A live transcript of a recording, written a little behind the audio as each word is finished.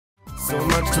so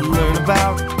much to learn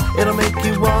about. It'll make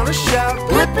you want to shout,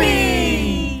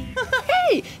 Blippi!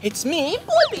 Hey, it's me,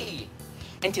 Blippi.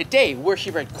 And today we're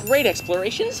here at Great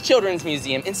Explorations Children's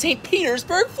Museum in St.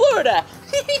 Petersburg, Florida.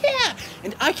 Yeah,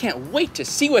 and I can't wait to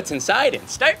see what's inside and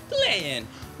start playing.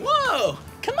 Whoa,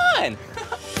 come on.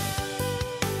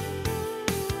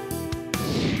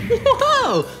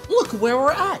 Whoa, look where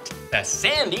we're at. The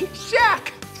Sandy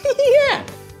Shack. Yeah,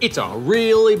 it's a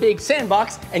really big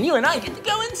sandbox and you and I get to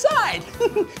go inside.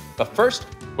 But first,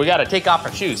 we gotta take off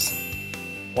our shoes.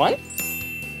 1,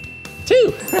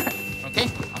 2.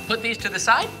 Okay, I'll put these to the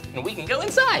side and we can go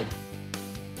inside.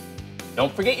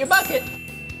 Don't forget your bucket.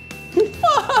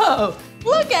 Whoa,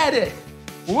 look at it.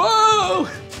 Whoa,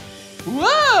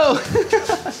 whoa.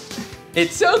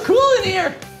 It's so cool in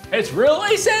here. It's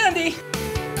really sandy.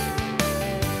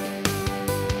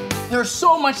 There's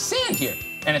so much sand here,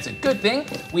 and it's a good thing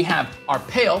we have our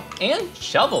pail and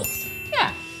shovels.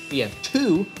 Yeah, we have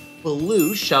 2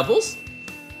 blue shovels.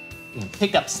 We can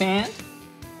pick up sand.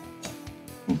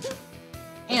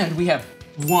 And we have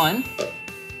 1,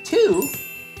 2,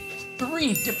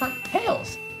 3 different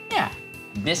pails. Yeah,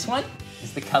 this one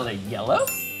is the color yellow.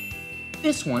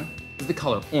 This one is the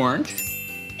color orange.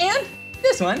 And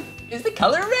this one is the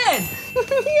color red.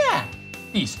 Yeah,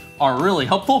 these are really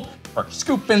helpful for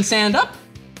scooping sand up,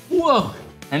 whoa,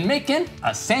 and making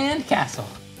a sand castle.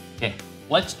 Okay,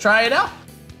 let's try it out.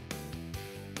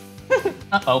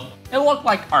 Uh-oh, it looked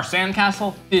like our sand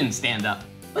castle didn't stand up,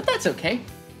 but that's okay.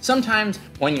 Sometimes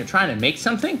when you're trying to make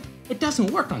something, it doesn't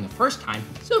work on the first time,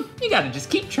 so you gotta just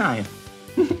keep trying.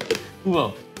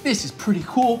 Whoa, this is pretty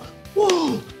cool.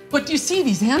 Whoa, but do you see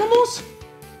these animals?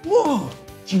 Whoa,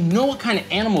 do you know what kind of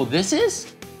animal this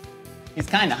is? He's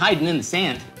kind of hiding in the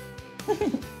sand.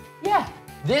 Yeah,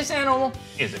 this animal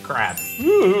is a crab.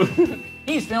 Ooh,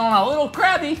 he's feeling a little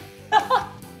crabby.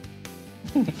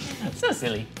 So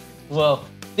silly. Well,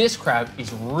 this crab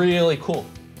is really cool.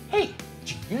 Hey,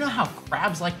 do you know how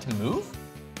crabs like to move?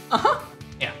 Uh-huh.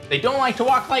 Yeah, they don't like to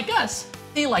walk like us.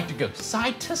 They like to go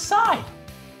side to side.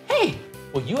 Hey,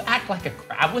 will you act like a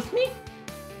crab with me?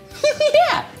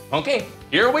 Yeah, okay,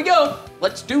 here we go.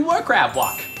 Let's do our crab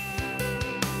walk.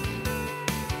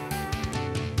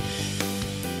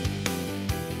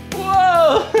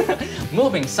 Whoa!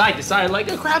 Moving side to side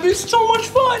like a crab is so much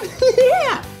fun!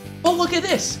 Yeah! But look at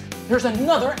this, there's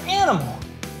another animal.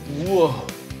 Whoa,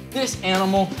 this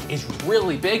animal is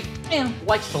really big and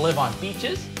likes to live on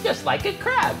beaches just like a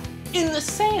crab, in the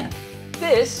sand.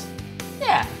 This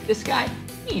guy,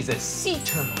 he's a sea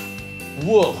turtle.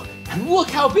 Whoa, and look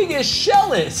how big his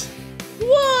shell is.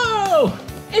 Whoa,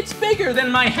 it's bigger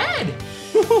than my head.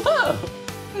 Whoa,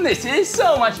 this is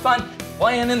so much fun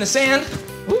playing in the sand.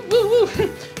 Woo, woo, woo.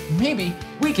 Maybe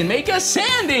we can make a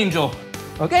sand angel.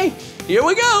 Okay, here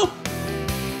we go.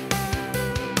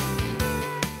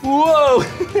 Whoa,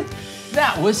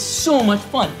 that was so much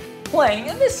fun playing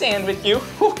in the sand with you.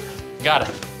 Whew.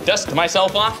 Gotta dust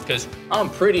myself off because I'm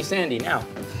pretty sandy now.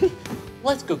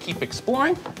 Let's go keep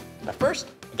exploring, but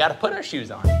first, we gotta put our shoes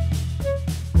on.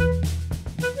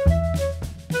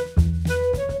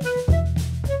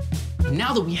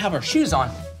 Now that we have our shoes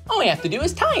on, all we have to do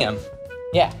is tie them.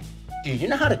 Yeah, do you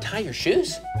know how to tie your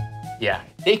shoes? Yeah,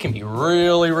 they can be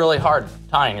really, really hard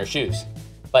tying your shoes.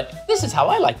 But this is how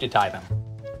I like to tie them.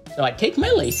 So I take my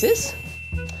laces,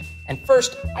 and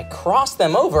first I cross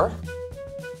them over,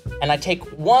 and I take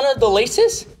one of the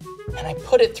laces, and I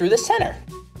put it through the center.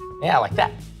 Yeah, like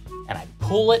that. And I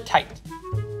pull it tight.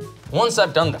 Once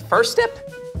I've done the first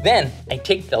step, then I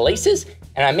take the laces,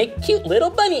 and I make cute little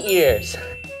bunny ears.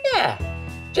 Yeah,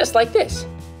 just like this.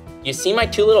 You see my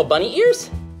 2 little bunny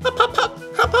ears? Hop, hop, hop,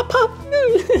 hop, hop, hop.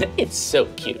 It's so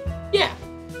cute, yeah.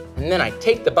 And then I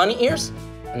take the bunny ears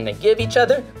and they give each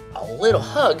other a little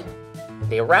hug.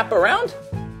 They wrap around,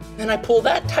 and I pull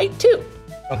that tight too.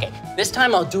 Okay, this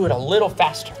time I'll do it a little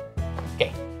faster.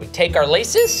 Okay, we take our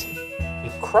laces,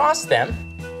 we cross them,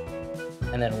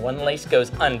 and then 1 lace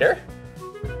goes under.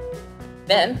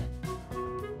 Then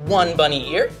 1 bunny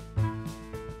ear,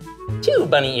 2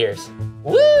 bunny ears.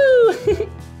 Woo!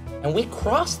 And we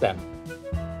cross them.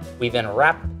 We then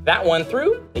wrap that one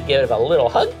through, they give it a little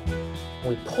hug, and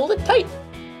we pull it tight.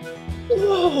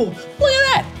 Whoa, look at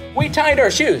that! We tied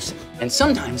our shoes. And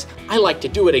sometimes I like to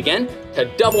do it again to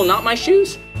double knot my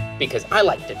shoes because I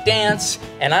like to dance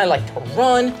and I like to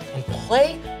run and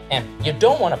play. And you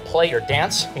don't want to play or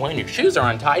dance when your shoes are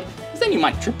untied because then you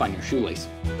might trip on your shoelace.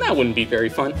 That wouldn't be very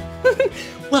fun.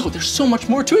 Well, there's so much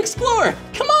more to explore.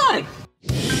 Come on!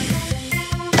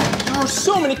 There are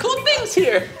so many cool things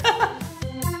here.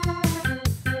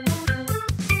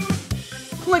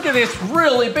 Look at this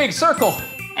really big circle.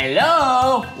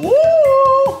 Hello? Woo!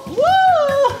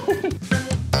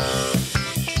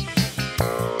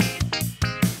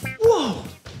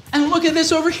 at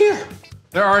this over here.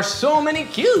 There are so many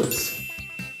cubes.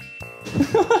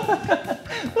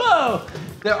 Whoa,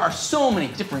 there are so many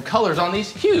different colors on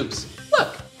these cubes.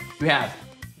 Look, you have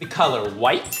the color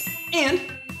white and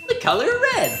the color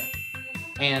red,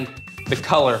 and the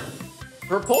color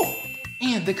purple,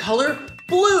 and the color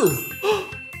blue.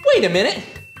 Wait a minute,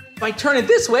 if I turn it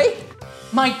this way,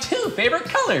 my two favorite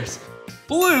colors,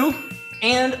 blue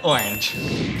and orange.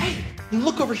 Hey,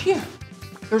 look over here.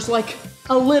 There's like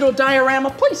a little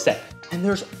diorama playset, and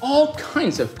there's all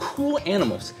kinds of cool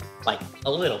animals, like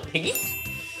a little piggy.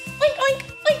 Oink, oink,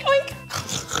 oink,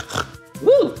 oink.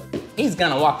 Woo, he's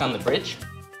gonna walk on the bridge.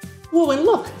 Whoa, and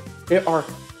look, there are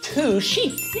two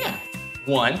sheep. Yeah,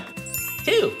 1,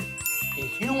 2. And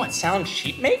you know what sound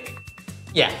sheep make?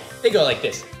 Yeah, they go like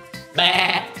this.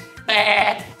 Bah,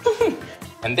 bah.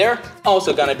 And they're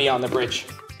also gonna be on the bridge,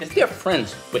 because they're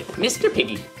friends with Mr.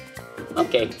 Piggy.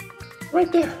 Okay, right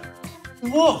there.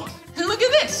 Whoa, and look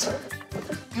at this.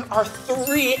 There are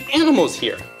 3 animals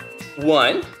here.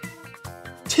 1,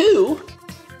 2,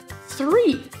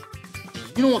 3. Do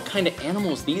you know what kind of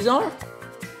animals these are?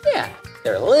 Yeah,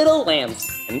 they're little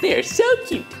lambs, and they're so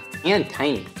cute and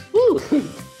tiny. Woo.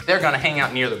 They're gonna hang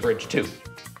out near the bridge too.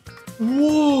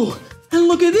 Whoa, and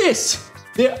look at this.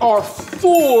 There are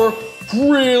 4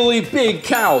 really big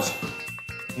cows.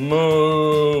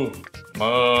 Moo,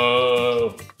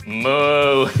 moo,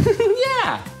 moo.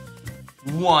 Yeah.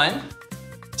 1,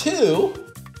 2,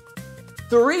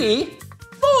 3,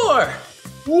 4.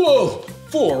 Whoa,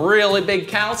 4 really big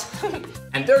cows.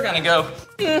 And they're gonna go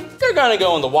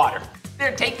in the water.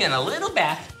 They're taking a little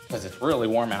bath because it's really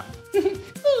warm out.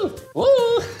 Woo,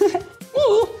 woo,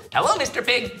 woo. Hello, Mr.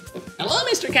 Pig. Hello,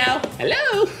 Mr. Cow.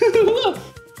 Hello.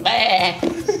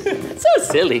 So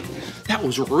silly. That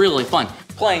was really fun,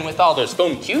 playing with all those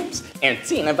foam cubes and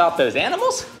seeing about those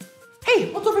animals.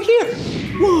 Hey, look over here.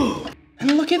 Whoa,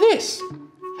 and look at this.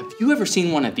 Have you ever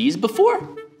seen one of these before?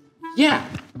 Yeah,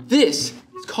 this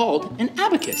is called an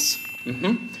abacus.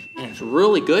 And it's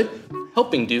really good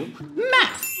helping do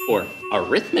math or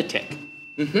arithmetic.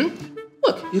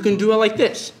 Look, you can do it like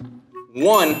this.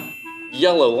 1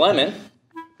 yellow lemon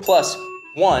plus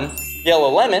 1 yellow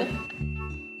lemon.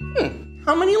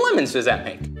 How many lemons does that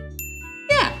make?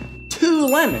 Yeah, 2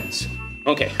 lemons.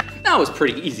 Okay, that was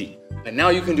pretty easy. But now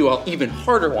you can do an even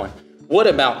harder one. What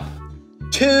about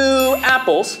 2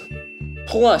 apples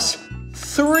plus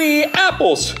 3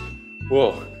 apples?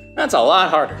 Whoa, that's a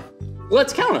lot harder.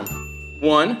 Let's count them.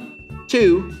 1,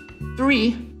 2,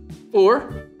 3,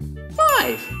 4,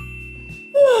 5.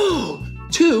 Whoa,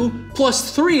 2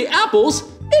 plus 3 apples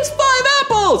is 5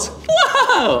 apples.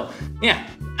 Whoa! Yeah,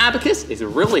 abacus is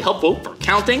really helpful for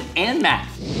counting and math.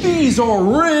 These are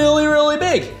really, really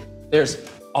big. There's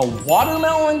a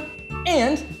watermelon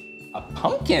and a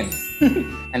pumpkin.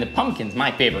 And the pumpkin's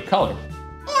my favorite color,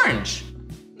 orange.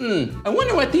 I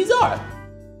wonder what these are.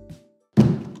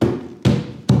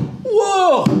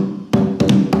 Whoa!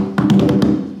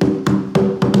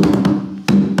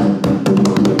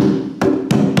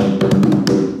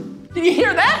 Did you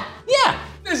hear that? Yeah,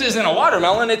 this isn't a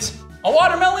watermelon, it's a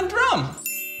watermelon drum.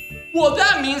 Well,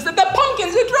 that means that the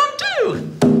pumpkin's a drum too.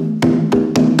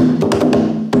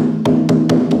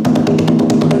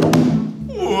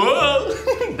 Whoa,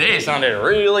 they sounded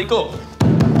really cool.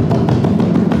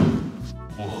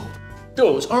 Whoa,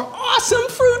 those are awesome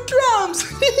fruit drums.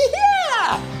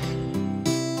 Yeah.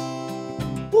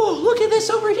 Whoa, look at this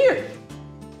over here.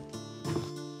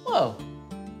 Whoa,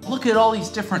 look at all these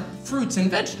different fruits and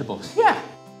vegetables. Yeah,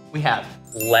 we have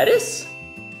lettuce,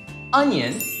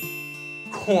 onion,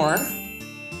 corn,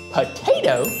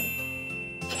 potato,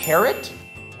 carrot,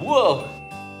 whoa,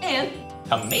 and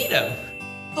tomato.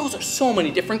 Those are so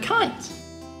many different kinds.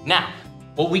 Now,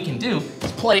 what we can do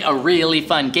is play a really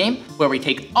fun game where we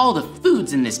take all the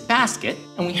foods in this basket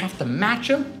and we have to match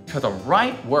them to the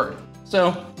right word.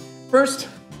 So first,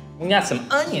 we got some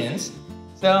onions.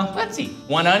 So let's see,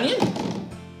 1 onion,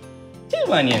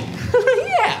 2 onion.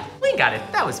 Yeah, we got it.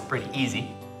 That was pretty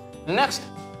easy. Next,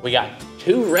 we got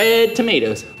 2 red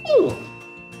tomatoes. Ooh,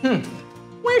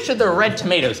 where should the red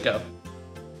tomatoes go?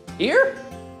 Here?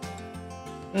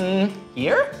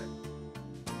 Here?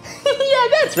 Yeah,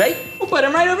 that's right. We'll put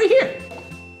them right over here.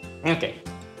 Okay,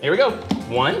 here we go.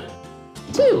 1,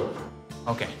 2.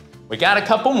 Okay, we got a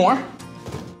couple more.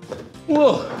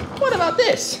 Whoa, what about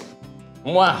this?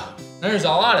 Wow, there's a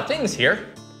lot of things here.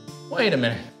 Wait a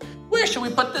minute, where should we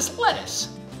put this lettuce?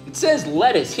 It says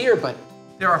lettuce here, but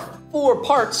there are 4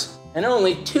 parts and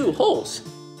only 2 holes.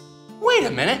 Wait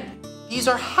a minute, these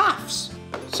are halves.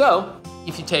 So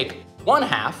if you take 1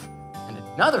 half and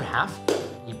another half,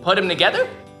 you put them together,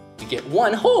 you get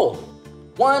 1 whole.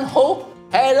 one whole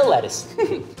head of lettuce.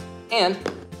 And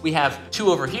we have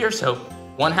 2 over here, so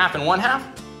 1/2 and 1/2,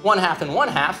 1/2 and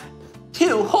 1/2,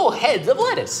 2 whole heads of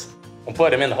lettuce. We'll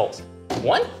put them in the holes.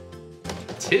 1,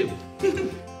 2.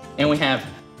 And we have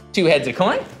 2 heads of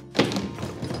corn.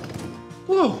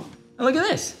 Whoa, and look at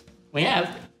this. We have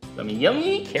some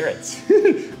yummy carrots.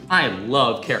 I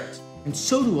love carrots, and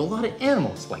so do a lot of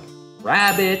animals, like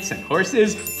rabbits and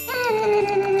horses.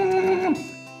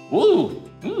 Woo,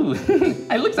 ooh,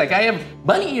 it looks like I have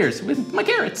bunny ears with my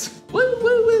carrots. Woo,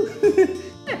 woo, woo.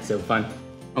 That's so fun.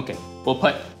 Okay, we'll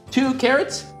put 2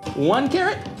 carrots, 1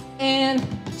 carrot, and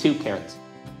 2 carrots.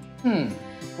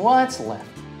 What's left?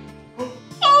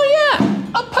 Oh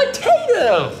yeah, a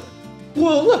potato.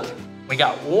 Whoa, look, we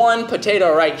got 1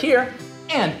 potato right here,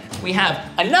 and we have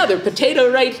another potato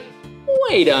right.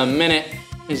 Wait a minute,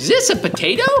 is this a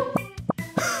potato?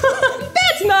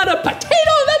 That's not a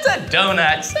potato, that's a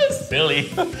donut. So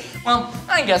silly. Well,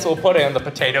 I guess we'll put it in the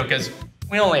potato because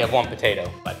we only have 1 potato,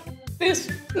 but this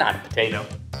is not a potato.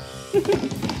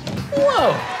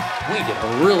 Whoa, we did a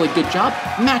really good job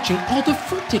matching all the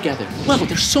fruit together. Well,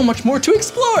 there's so much more to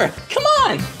explore. Come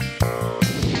on.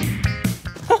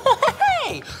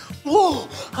 Hey, whoa,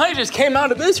 I just came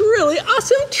out of this really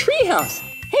awesome treehouse.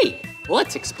 Hey,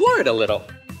 let's explore it a little.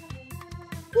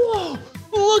 Whoa,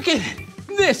 look at it.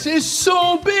 This is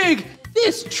so big.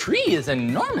 This tree is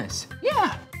enormous.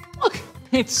 Yeah, look,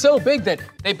 it's so big that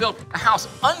they built a house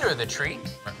under the tree,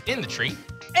 or in the tree,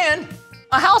 and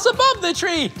a house above the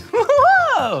tree.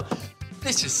 Whoa!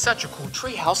 This is such a cool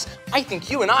tree house. I think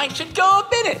you and I should go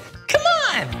up in it. Come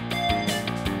on!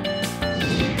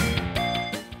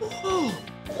 Whoa,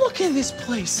 look at this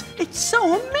place. It's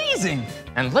so amazing.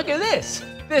 And look at this.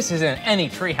 This isn't any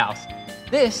tree house.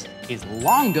 This is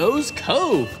Longo's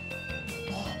Cove.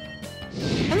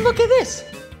 And look at this.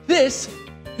 This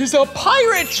is a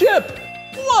pirate ship.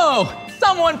 Whoa,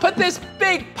 someone put this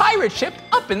big pirate ship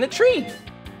up in the tree.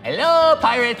 Hello,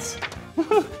 pirates.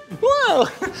 Whoa,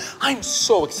 I'm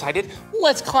so excited.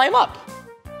 Let's climb up.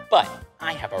 But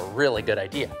I have a really good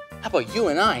idea. How about you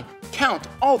and I count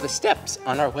all the steps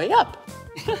on our way up?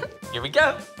 Here we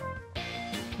go.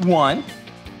 1,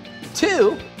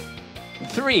 2,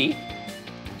 3,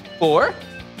 4,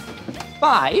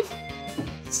 5,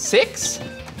 6,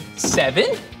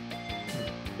 7.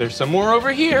 There's some more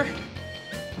over here.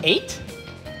 8,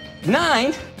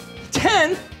 9,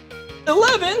 10,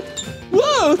 11,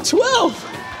 whoa, 12.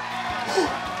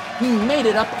 We made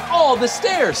it up all the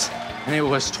stairs, and it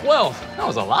was 12. That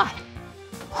was a lot.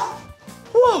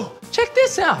 Whoa, check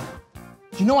this out.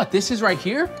 You know what this is right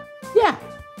here? Yeah,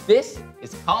 this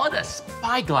is called a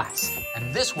spyglass,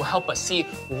 and this will help us see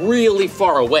really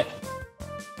far away.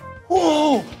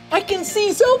 Whoa, I can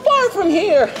see so far from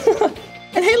here.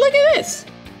 And hey, look at this.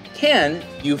 Can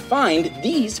you find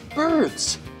these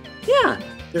birds? Yeah,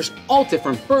 there's all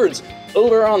different birds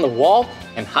over on the wall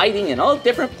and hiding in all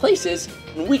different places,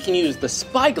 and we can use the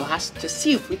spyglass to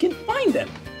see if we can find them.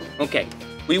 Okay,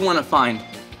 we want to find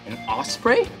an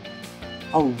osprey,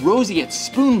 a roseate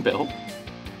spoonbill,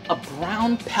 a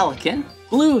brown pelican,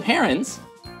 blue herons,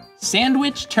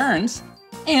 sandwich terns,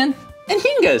 and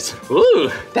anhingas.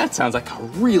 Ooh, that sounds like a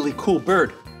really cool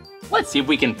bird. Let's see if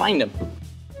we can find him.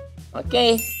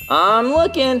 Okay, I'm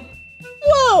looking.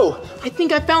 Whoa, I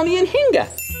think I found the anhinga.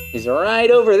 He's right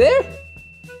over there.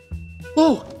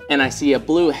 Whoa, and I see a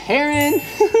blue heron.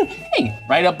 Hey,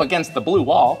 right up against the blue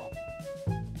wall.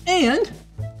 And,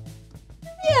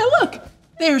 yeah, look,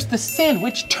 there's the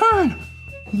sandwich tern.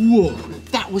 Whoa,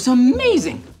 that was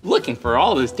amazing. Looking for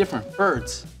all those different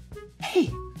birds.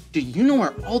 Hey, do you know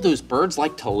where all those birds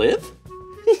like to live?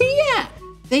 Yeah,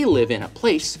 they live in a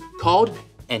place called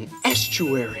an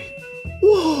estuary.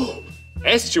 Whoa,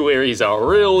 estuary is a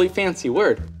really fancy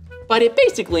word, but it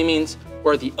basically means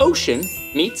where the ocean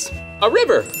meets a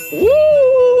river.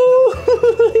 Woo!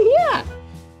 Yeah.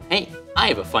 Hey, I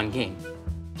have a fun game.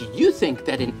 Do you think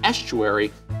that an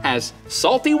estuary has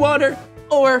salty water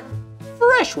or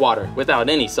fresh water without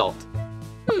any salt?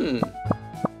 Yeah,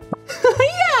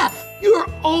 you're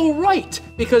all right,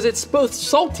 because it's both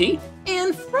salty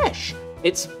and fresh.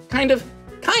 It's kind of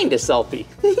salty.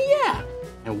 Yeah,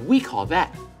 and we call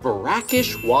that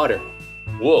brackish water.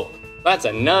 Whoa, that's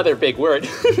another big word.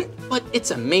 But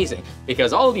it's amazing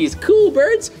because all these cool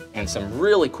birds and some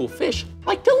really cool fish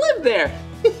like to live there.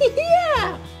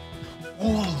 Yeah.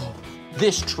 Whoa,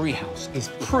 this treehouse is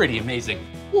pretty amazing.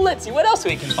 Let's see what else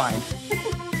we can find.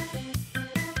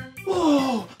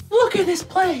 Whoa, look at this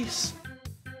place.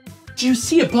 Do you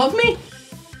see above me?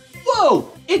 Whoa,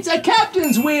 it's a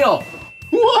captain's wheel.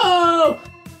 Whoa,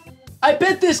 I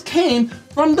bet this came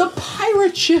from the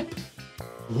pirate ship.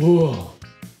 Whoa,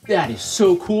 that is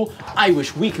so cool. I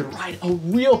wish we could ride a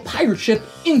real pirate ship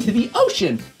into the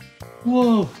ocean.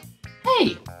 Whoa,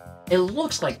 hey, it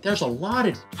looks like there's a lot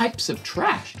of types of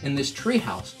trash in this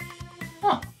treehouse.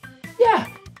 Huh, yeah,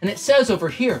 and it says over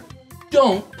here,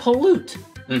 don't pollute.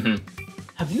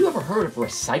 Have you ever heard of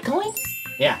recycling?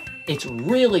 Yeah, it's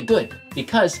really good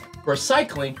because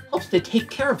recycling helps to take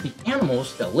care of the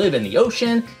animals that live in the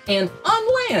ocean and on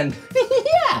land.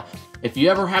 Yeah, if you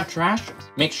ever have trash,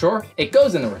 make sure it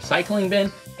goes in the recycling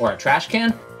bin or a trash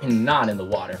can and not in the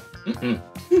water.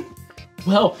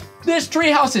 Well, this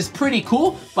treehouse is pretty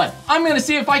cool, but I'm gonna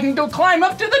see if I can go climb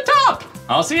up to the top.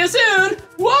 I'll see you soon.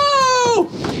 Whoa!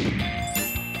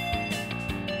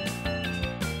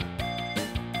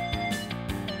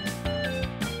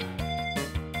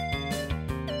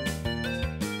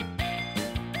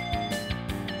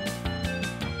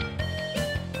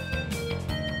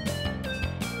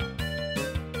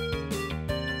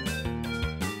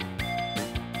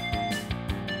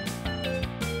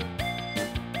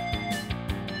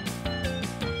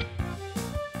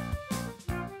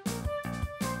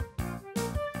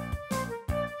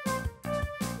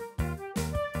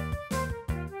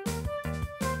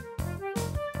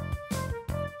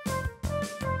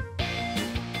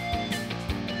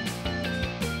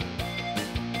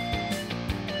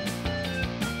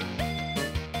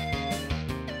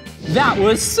 That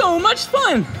was so much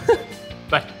fun,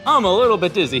 but I'm a little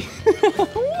bit dizzy.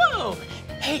 Whoa,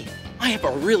 hey, I have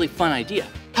a really fun idea.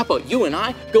 How about you and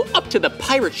I go up to the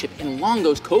pirate ship in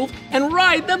Longo's Cove and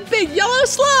ride the big yellow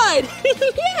slide?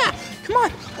 Yeah, come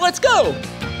on, let's go.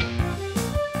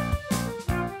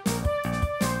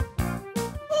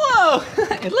 Whoa,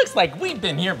 it looks like we've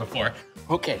been here before.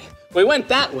 Okay, we went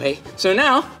that way, so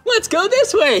now let's go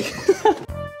this way.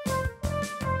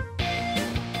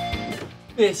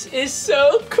 This is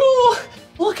so cool!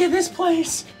 Look at this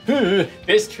place!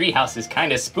 This treehouse is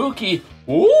kind of spooky.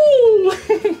 Ooh!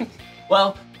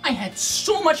 Well, I had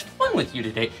so much fun with you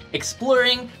today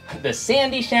exploring the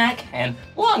Sandy Shack and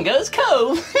Longo's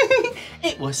Cove.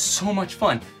 It was so much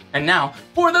fun. And now,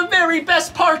 for the very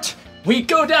best part, we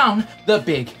go down the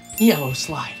big yellow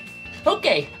slide.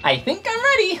 Okay, I think I'm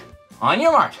ready. On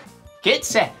your mark, get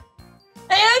set,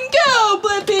 and go,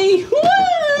 Blippi!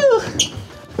 Woo!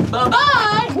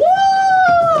 Bye-bye! Woo!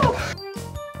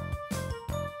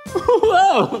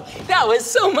 Whoa, that was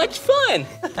so much fun.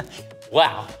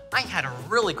 Wow, I had a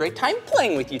really great time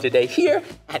playing with you today here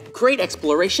at Great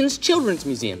Explorations Children's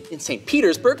Museum in St.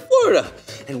 Petersburg, Florida.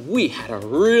 And we had a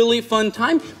really fun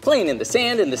time playing in the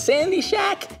sand in the Sandy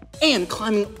Shack and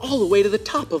climbing all the way to the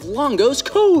top of Longo's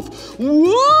Cove.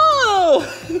 Whoa!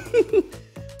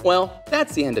 Well,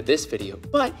 that's the end of this video,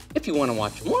 but if you want to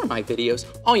watch more of my videos,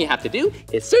 all you have to do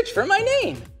is search for my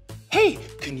name. Hey,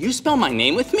 can you spell my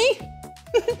name with me?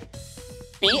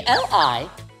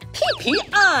 B-L-I-P-P-I,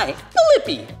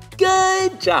 Blippi.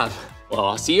 Good job. Well,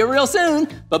 I'll see you real soon.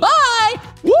 Bye-bye.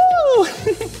 Woo!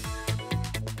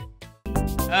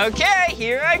 Okay,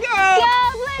 here I go. Go,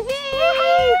 Blippi!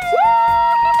 Woo!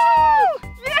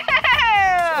 Yeah!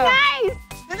 Nice!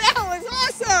 That was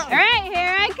awesome! All right,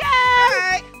 here I go. All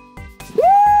right. Woo!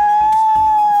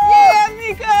 Yeah,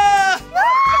 Mika!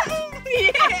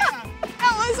 Yeah!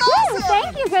 That was awesome! Woo,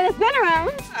 thank you for the spin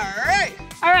around. All right.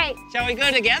 All right. Shall we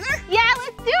go together? Yeah,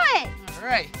 let's do it. All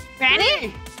right.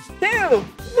 Ready? 3, 2, 1.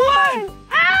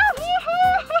 Ow!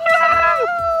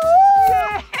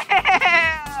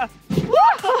 Yeah! Woo!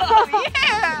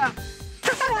 Yeah!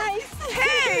 Nice.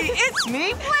 Hey, it's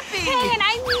me, Blippi. Hey, and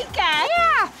I'm Mika.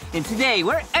 Yeah! And today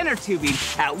we're inner tubing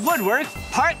at Woodwork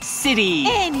Park City.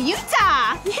 In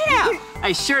Utah. Yeah!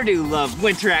 I sure do love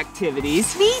winter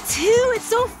activities. Me too. It's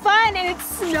so fun and it's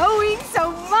snowing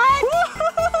so much.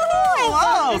 I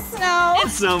love the snow.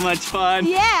 It's so much fun.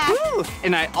 Yeah. Woo.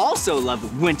 And I also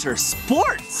love winter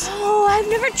sports. Oh, I've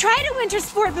never tried a winter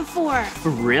sport before.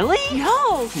 Really?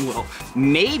 No. Well,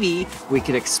 maybe we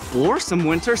could explore some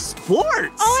winter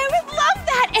sports. Oh, I would love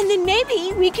that. And then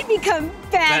maybe we could become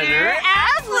better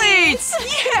athletes.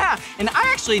 Yeah, and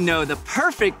I actually know the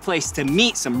perfect place to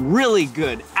meet some really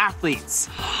good athletes.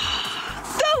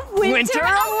 The Winter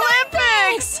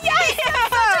Olympics! Yes, that's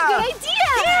such a good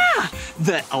idea! Yeah!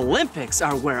 The Olympics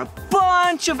are where a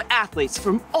bunch of athletes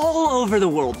from all over the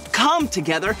world come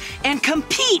together and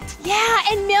compete. Yeah,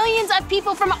 and millions of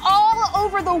people from all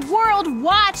over the world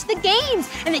watch the games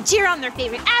and they cheer on their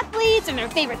favorite athletes and their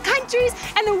favorite countries,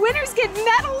 and the winners get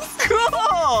medals.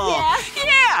 Cool! Yeah.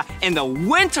 Yeah! And the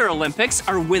Winter Olympics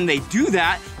are when they do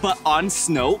that, but on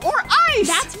snow or ice.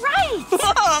 That's right.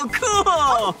 Whoa,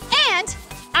 cool! And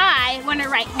I want to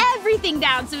write everything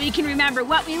down so we can remember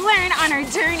what we learn on our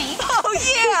journey. Oh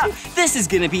yeah! This is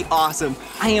gonna be awesome.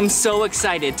 I am so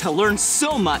excited to learn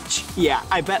so much. Yeah,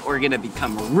 I bet we're gonna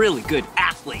become really good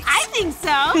athletes. I think so.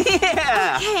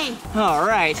 Yeah. Okay. All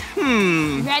right.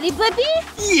 Ready, Blippi?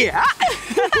 Yeah.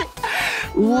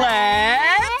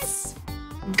 Let's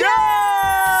go!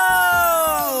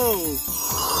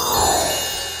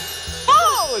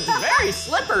 Oh, it's very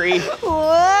slippery.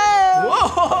 Whoa.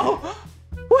 Whoa!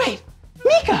 Wait,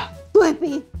 Mika,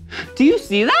 Blippi. do you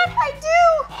see that? I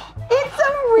do. It's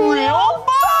a real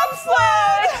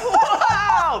bobsled!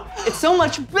 Wow! It's so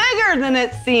much bigger than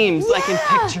it seems, like in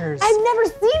pictures. I've never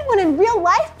seen one in real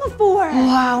life before.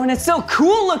 Wow, and it's so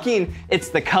cool looking. It's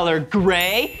the color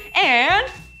gray and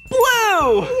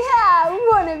blue. Yeah,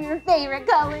 one of your favorite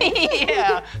colors.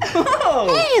 Yeah.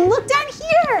 Whoa. Hey, and look down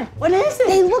here. What is it?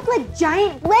 They look like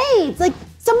giant blades, like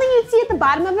something you'd see at the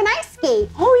bottom of an ice skate.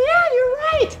 Oh yeah, you're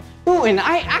right. Oh, and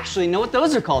I actually know what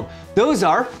those are called. Those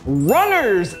are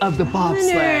runners of the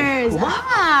bobsled. Runners.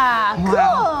 Ah,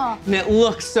 Wow. cool. And it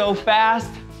looks so fast.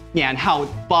 Yeah, and how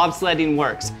bobsledding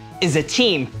works is a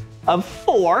team of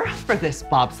 4 for this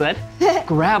bobsled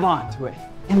grab onto it.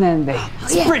 And then they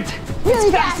sprint Really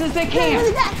as fast as they can.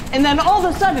 Really fast. And then all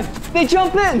of a sudden, they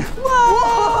jump in.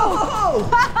 Whoa!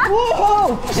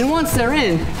 Whoa! And once they're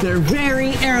in, they're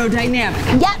very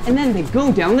aerodynamic. Yep. And then they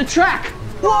go down the track.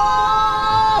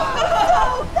 Whoa!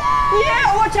 So fast!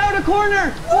 Yeah, watch out, a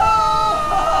corner. Whoa!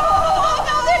 Oh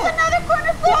no, there's another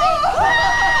corner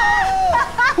flipping!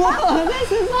 Whoa,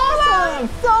 this is awesome.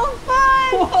 So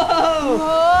fun! Whoa!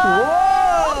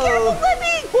 Whoa! Careful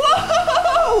flipping!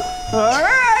 Whoa! All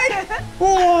right.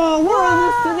 Whoa, we're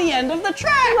almost to the end of the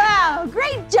track. Wow,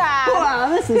 great job! Wow,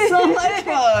 this is so much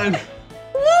fun.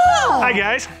 Whoa! Hi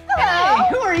guys, Hey,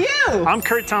 who are you? I'm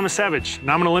Kurt Thomas-Savage,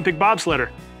 and I'm an Olympic bobsledder.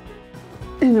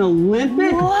 An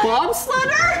Olympic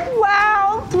bobsledder?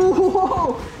 Wow!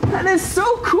 Whoa, that is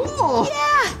so cool.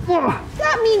 Yeah!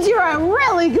 That means you're a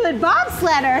really good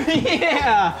bobsledder.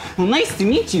 Yeah. Well, nice to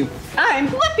meet you. I'm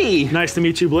Blippi. Nice to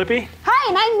meet you, Blippi. Hi,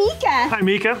 and I'm Mika. Hi,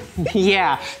 Mika.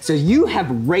 Yeah. So you have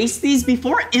raced these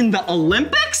before in the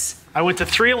Olympics? I went to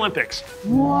 3 Olympics.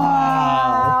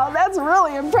 Wow, that's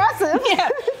really impressive. Yeah.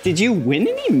 Did you win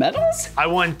any medals? I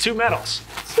won 2 medals.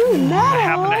 2 medals. I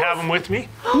happen to have them with me.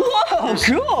 Whoa,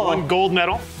 cool. 1 gold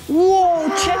medal. Whoa,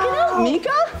 check it out,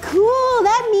 Mika. Cool,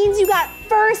 that means you got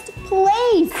first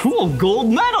place. Cool, gold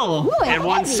medal. Ooh, And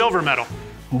 1 heavy. silver medal.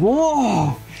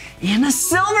 Whoa, and a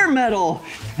silver medal.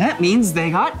 That means they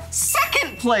got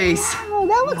second place. Oh,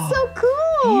 that looks so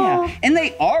cool. Yeah, and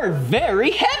they are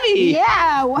very heavy.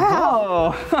 Yeah,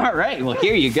 wow. Oh, all right, well,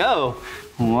 here you go.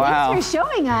 Wow. Thanks for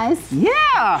showing us.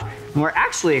 Yeah, we're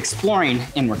actually exploring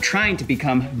and we're trying to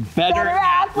become better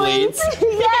athletes.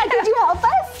 Yeah, could you help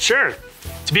us? Sure.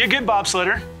 To be a good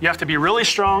bobsledder, you have to be really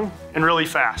strong and really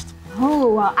fast.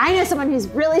 Oh, well, I know someone who's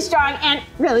really strong and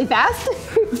really fast.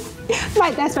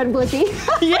 My best friend, Blippi.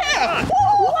 Yeah.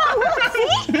 Whoa,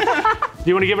 see? Do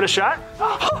you want to give it a shot?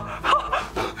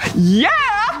 Yeah,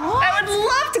 I would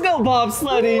love to go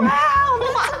bobsledding. Wow,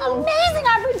 that's an amazing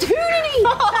opportunity.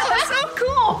 Oh, that's so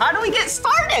cool. How do we get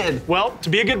started? Well, to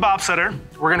be a good bobsledder,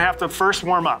 we're going to have to first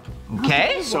warm up.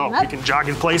 Okay. So we can jog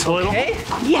in place a little. Okay.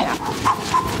 Yeah.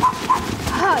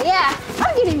 Oh, yeah,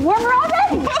 I'm getting warmer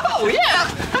already. Oh, yeah.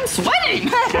 I'm sweating.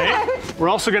 Okay. We're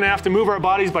also going to have to move our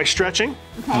bodies by stretching.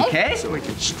 Okay. So we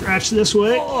can stretch this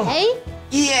way, Hey,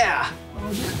 Yeah.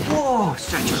 Whoa,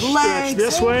 stretch your stretch legs.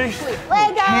 this way,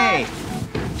 leg up. Hey.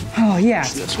 Oh, yeah.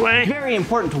 this way, Very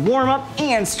important to warm up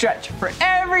and stretch for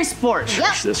every sport.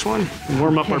 Yep. this one.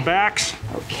 Warm up our backs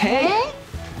Okay.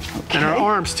 Okay. and our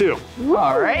arms too.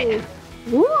 All right.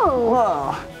 Ooh.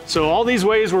 Whoa. So all these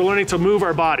ways we're learning to move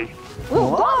our body.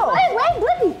 Whoa. Wait,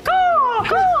 Blippi. Go,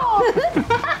 go.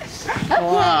 Okay.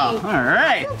 Wow. All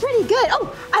right. Pretty good.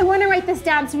 Oh, I want to write this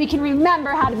down so we can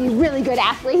remember how to be really good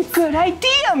athletes. Good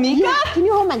idea, Mika. Yeah. Can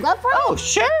you hold my glove for me? Oh,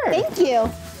 sure. Thank you.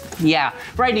 Yeah,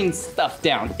 writing stuff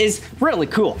down is really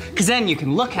cool because then you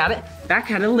can look at it back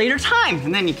at a later time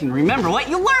and then you can remember what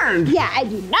you learned. Yeah, I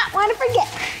do not want to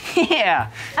forget.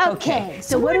 Yeah. Okay,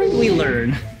 so what do We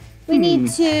learn We need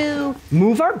to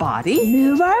move our body.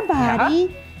 move our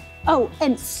body. Oh,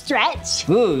 and stretch.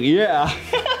 Ooh, yeah.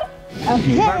 Okay.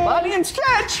 Move our body and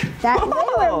stretch. That way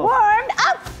we're Whoa. warmed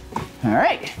up. All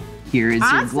right, here is your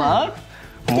Awesome. glove.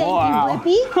 Thank you,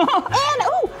 Blippi. And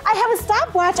oh, I have a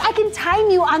stopwatch. I can time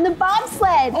you on the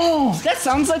bobsled. Oh, that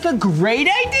sounds like a great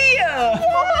idea.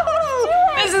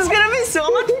 Woo! This is gonna be so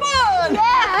much fun.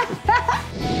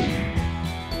 Yeah.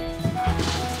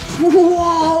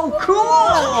 Whoa,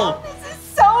 cool. This is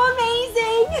so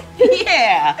amazing.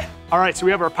 Yeah. All right, so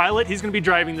we have our pilot. He's going to be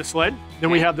driving the sled.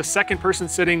 Then we have the second person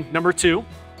sitting number 2.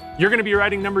 You're going to be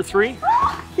riding number 3.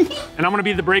 And I'm going to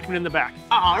be the brakeman in the back.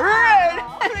 All right,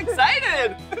 I'm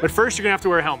excited. But first, you're going to have to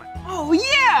wear a helmet. Oh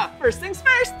yeah, first things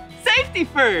first, safety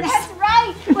first. That's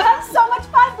right. We'll have so much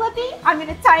fun, Blippi. I'm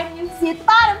gonna tie it and you can see at the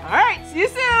bottom. All right, see you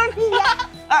soon. Yeah.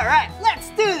 All right, let's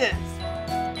do this.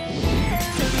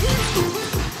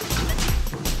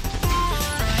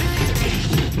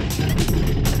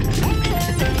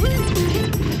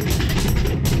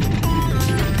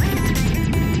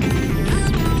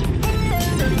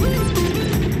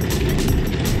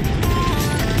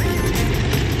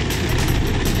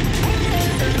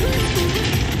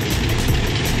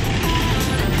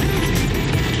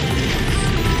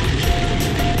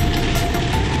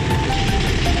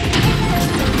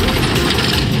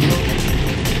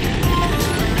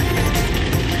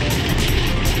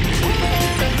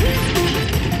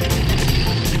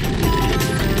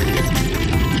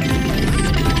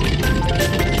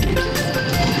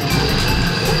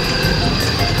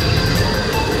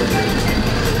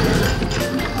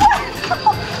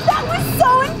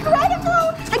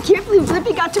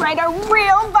 Blippi got to ride a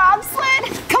real bobsled.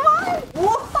 Come on.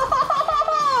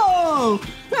 Whoa!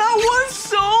 That was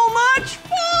so much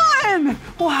fun!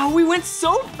 Wow, we went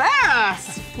so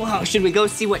fast. Wow, should we go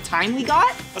see what time we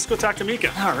got? Let's go talk to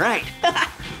Mika. All right.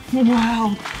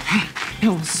 Wow, it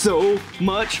was so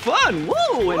much fun.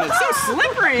 Whoa, and it's so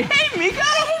slippery. Hey, Mika.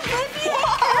 Hey, Blippi.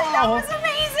 Wow. That was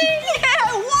amazing.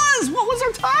 Yeah, it was. What was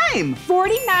our time?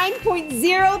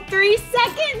 49.03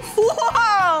 seconds.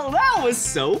 Wow, that was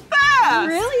so fast.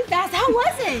 Really fast. How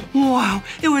was it? Wow,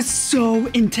 it was so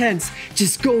intense.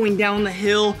 Just going down the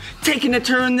hill, taking a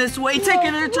turn this way,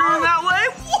 taking a turn that way.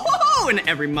 Whoa, and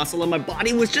every muscle in my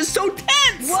body was just so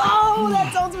tense. Whoa,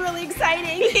 that sounds really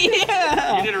exciting.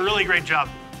 Yeah. You did a really great job.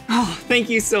 Oh, thank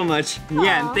you so much.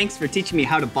 Yeah, and thanks for teaching me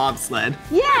how to bobsled.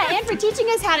 Yeah, and for teaching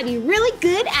us how to be really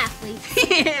good athletes.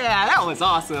 Yeah, that was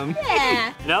awesome.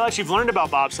 Yeah. Now that you've learned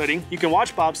about bobsledding, you can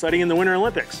watch bobsledding in the Winter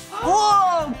Olympics.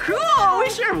 Whoa, cool. We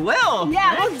sure will.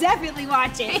 Yeah, we'll definitely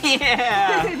watch it.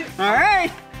 Yeah. All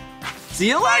right. See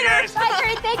you later. guys. Bye,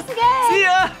 Kurt. Thanks again. See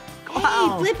ya. Hey,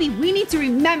 Wow. Blippi, we need to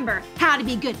remember how to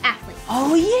be good athletes.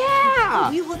 Oh, yeah.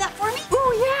 Will you hold that for me?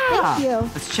 Oh, yeah. Thank you.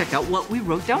 Let's check out what we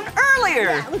wrote down earlier.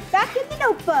 Yeah, look back in the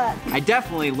notebook. I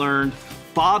definitely learned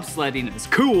bobsledding is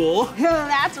cool. Oh,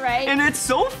 that's right. And it's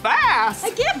so fast.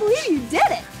 I can't believe you did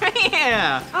it.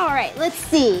 Yeah. All right, let's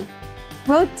see.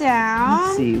 Wrote down.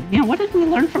 Let's see. Yeah, what did we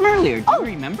learn from earlier? Do you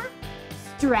remember?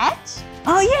 Stretch.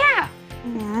 Oh, yeah.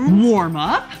 And, Warm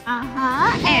up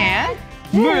and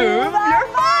move your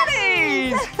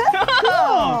bodies.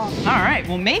 All right,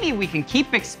 well, maybe we can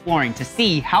keep exploring to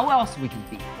see how else we can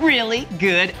be really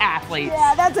good athletes.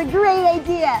 Yeah, that's a great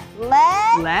idea.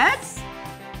 Let's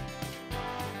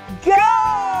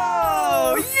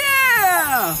go!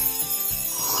 Yeah!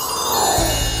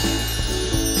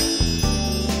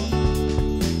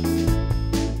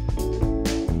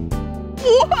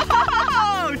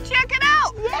 Whoa! Check it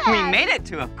out! Yeah. We made it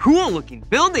to a cool-looking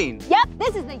building. Yep,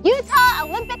 this is the Utah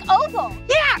Olympic Oval.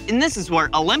 Yeah, and this is where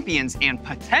Olympians and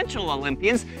potential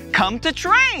Olympians come to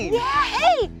train. Yeah,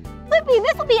 hey, Blippi,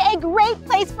 this will be a great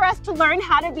place for us to learn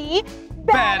how to be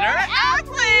Better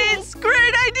athletes!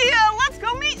 Great idea! Let's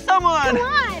go meet someone! Come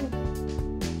on.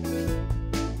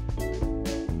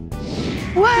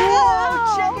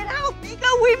 Whoa! Check it out, Mika!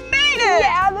 We made it!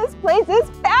 Yeah, this place is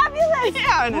fabulous.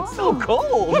 Yeah, and it's so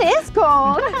cold. It is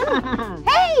cold.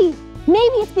 Hey,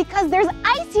 maybe it's because there's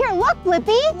ice here. Look,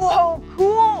 Blippi. Whoa,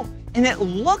 cool! And it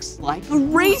looks like a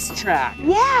racetrack.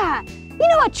 Yeah. You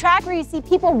know a track where you see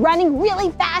people running really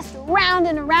fast around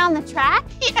and around the track?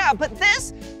 Yeah, but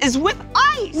this is with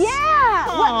ice. Yeah.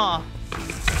 Aw.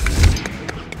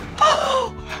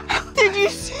 Did you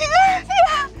see that?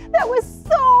 Yeah, that was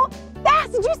so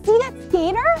fast. Did you see that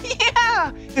skater?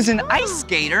 Yeah, it's an ice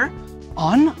skater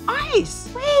on ice.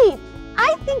 Wait,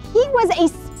 I think he was a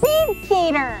speed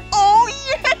skater. Oh,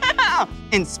 yeah!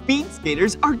 And speed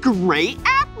skaters are great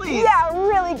athletes. Yeah,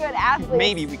 really good athletes.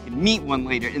 Maybe we can meet one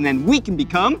later and then we can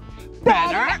become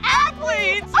better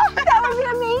athletes. Oh, that would be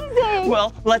amazing.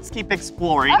 Well, let's keep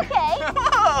exploring. Okay.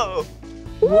 Whoa!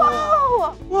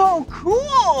 Whoa. Whoa,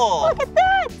 cool! Look at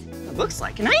that. It looks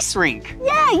like an ice rink.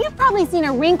 Yeah, you've probably seen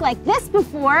a rink like this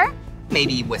before.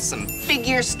 Maybe with some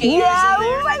figure skaters Yeah, in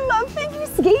there. ooh, I love figure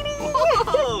skating.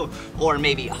 Whoa. Or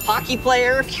maybe a hockey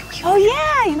player. Oh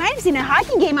yeah, you might have seen a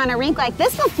hockey game on a rink like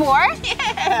this before.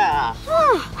 Yeah.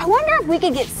 I wonder if we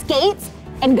could get skates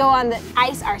and go on the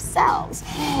ice ourselves.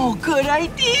 Oh, good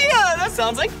idea. That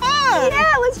sounds like fun.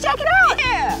 Yeah, let's check it out.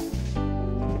 Yeah.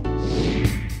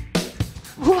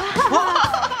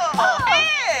 Wow.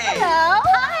 Hello.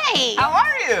 Hi. How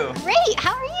are you? Great.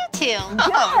 How are you two?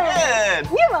 Oh, good.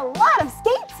 You have a lot of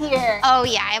skates here. Oh,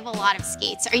 yeah, I have a lot of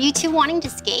skates. Are you two wanting to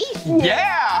skate?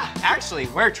 Yeah. Actually,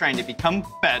 we're trying to become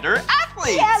better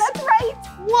athletes. Yeah, that's right.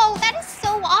 Whoa, that is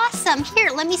so awesome. Here,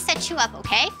 let me set you up,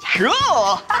 okay?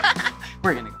 Cool.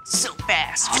 We're gonna go so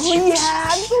fast. Oh, yeah,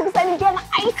 I'm so excited to get on the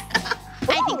ice.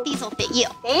 I think these will fit you.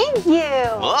 Thank you.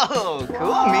 Whoa,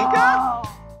 cool, Mika.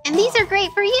 And these are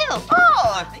great for you.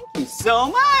 Oh, thank you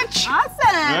so much. Awesome.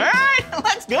 All right,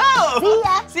 let's go. See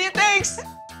ya. See you, thanks.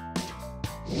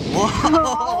 Whoa.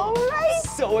 All right.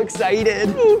 So excited.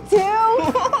 Me too.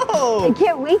 Whoa. I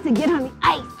can't wait to get on the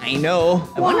ice. I know.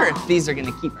 I wonder if these are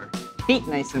gonna keep our feet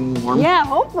nice and warm. Yeah,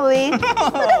 hopefully. Look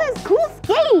at this cool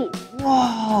skate.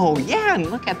 Whoa, yeah, and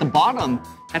look at the bottom.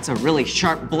 That's a really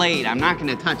sharp blade. I'm not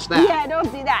gonna touch that. Yeah,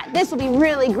 don't do that. This will be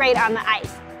really great on the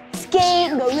ice.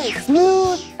 Skate and go really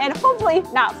smooth and hopefully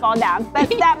not fall down, but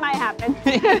that might happen.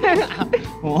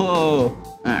 Whoa,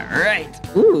 all right.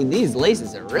 Ooh, these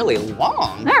laces are really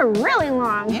long. They're really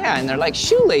long. Yeah, and they're like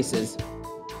shoelaces,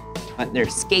 but they're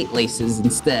skate laces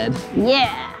instead.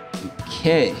 Yeah.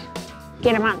 Okay,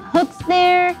 Get them on the hooks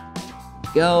there.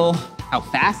 go. How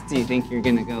fast do you think you're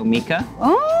gonna go, Mika?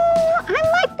 Oh, I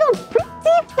might go pretty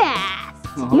fast.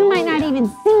 You might not even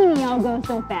see me, I'll go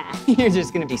so fast. You're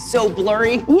just gonna be so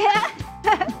blurry. Yeah.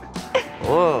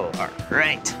 Whoa, all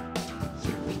right.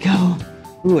 Here we go.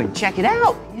 Ooh, and check it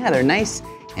out. Yeah, they're nice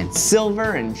and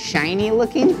silver and shiny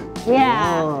looking.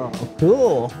 Yeah. Oh,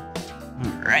 cool.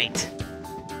 All right.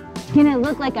 Gonna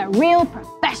look like a real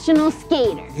professional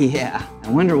skater. Yeah, I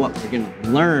wonder what we're gonna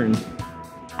learn.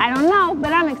 I don't know,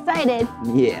 but I'm excited.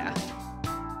 Yeah.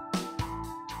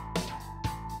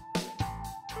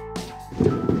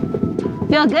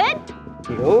 Feel good?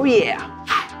 Oh, yeah.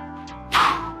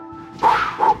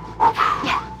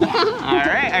 All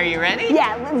right, are you ready?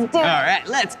 Yeah, let's do it. All right,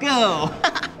 let's go.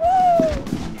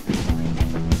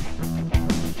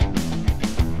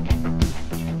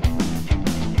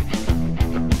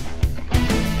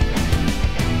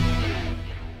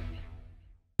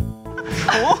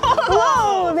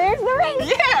 Whoa, there's the race.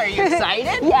 Yeah, are you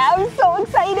excited? Yeah, I'm so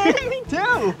excited. Me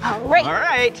too. All right. All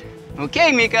right.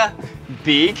 Okay, Mika,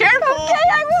 be careful. Okay,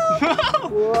 I will.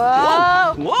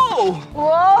 Whoa. Whoa.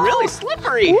 Whoa. Really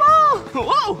slippery. Whoa.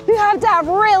 Whoa. You have to have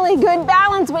really good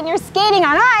balance when you're skating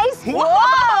on ice. Whoa.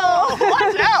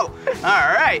 Watch out.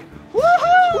 All right.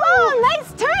 Woohoo. Whoa,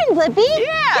 nice turn, Blippi.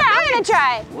 Yeah, I'm gonna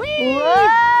try. Whee. Whoa.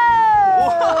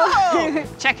 Whoa.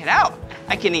 Check it out.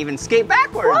 I can even skate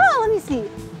backwards. Whoa, let me see. Hey, me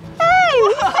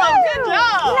Whoa, too. good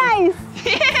job. Nice.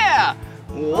 Yeah.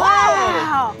 Whoa.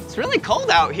 Wow. It's really cold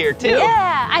out here too.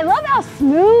 Yeah, I love how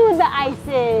smooth the ice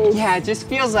is. Yeah, it just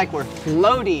feels like we're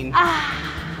floating. Ah.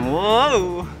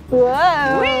 Whoa.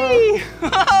 Whoa. Whee.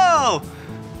 Whoa.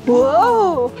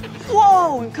 Whoa.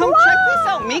 Whoa, and come check this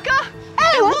out, Mika.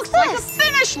 Hey, it what's looks like a this?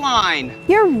 finish line.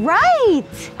 You're right.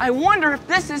 I wonder if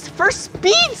this is for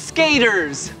speed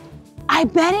skaters. I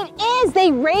bet it is.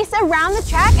 They race around the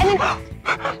track and then...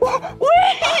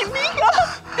 Wait, Mika,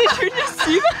 did you just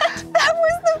see that? That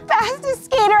was the fastest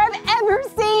skater I've ever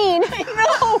seen. I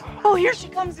know. Oh, here she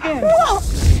comes again. Whoa.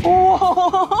 Whoa.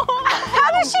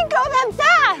 How does she go that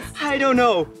fast? I don't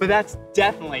know, but that's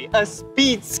definitely a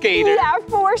speed skater. Yeah,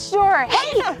 for sure.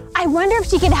 Hey, I wonder if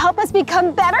she can help us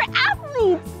become better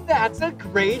athletes. That's a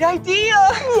great idea.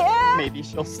 Yeah. Maybe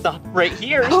she'll stop right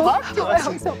here and Oh, talk to I us.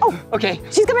 hope so. Oh, Okay.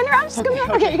 she's coming around. She's coming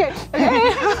around. Okay.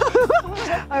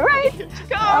 All right. Here she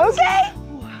comes. Okay.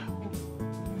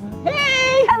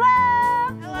 Hey.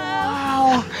 Hello.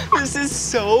 Wow. This is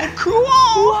so cool.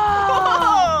 Whoa.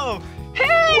 Whoa.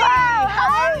 Hey. Wow,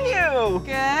 How are you?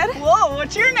 Good. Whoa.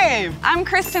 What's your name? I'm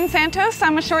Kristen Santos.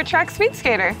 I'm a short track speed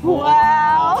skater.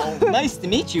 Wow. Nice to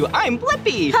meet you. I'm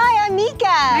Blippi. Hi, I'm Mika.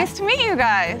 Nice to meet you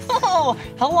guys. Oh,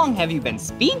 how long have you been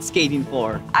speed skating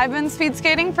for? I've been speed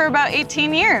skating for about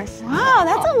 18 years. Wow,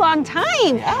 that's a long time.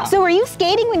 Yeah. So were you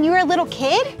skating when you were a little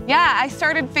kid? Yeah, I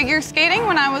started figure skating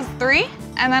when I was 3,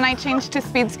 and then I changed to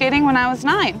speed skating when I was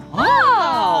 9.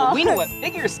 Oh, we know what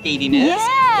figure skating is. Yeah.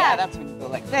 Yeah, that's when you go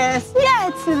like this. Yeah,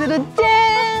 it's a little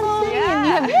dancing.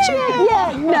 Yeah.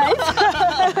 Yeah,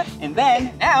 nice. And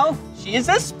then, now, she is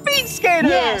a speed skater.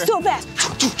 Yeah, so fast.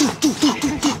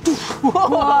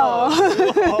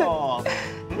 Whoa.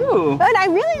 Ooh. But I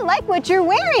really like what you're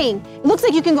wearing. It looks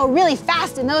like you can go really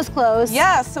fast in those clothes.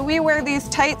 Yeah, so we wear these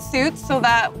tight suits so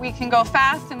that we can go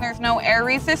fast and there's no air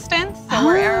resistance, so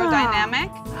we're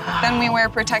aerodynamic. Then we wear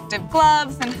protective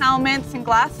gloves and helmets and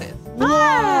glasses.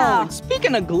 Wow.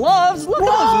 Speaking of gloves, look at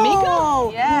those, Mika.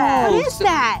 Yeah. What is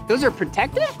that? Those are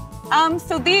protective?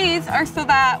 So these are so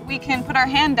that we can put our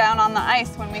hand down on the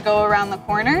ice when we go around the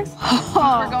corners. If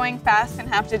we're going fast and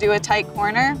have to do a tight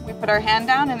corner, we put our hand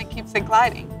down and it keeps it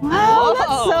gliding. Wow, that's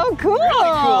so cool.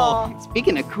 Really cool.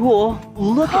 Speaking of cool,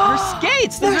 look at her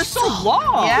skates. They're so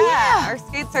long. Yeah, our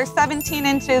skates are 17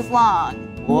 inches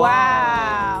long.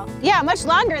 Wow. Yeah, much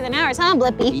longer than ours, huh,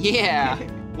 Blippi? Yeah.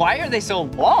 Why are they so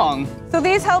long? So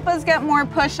these help us get more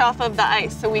push off of the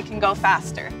ice so we can go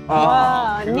faster.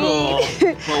 Oh, cool.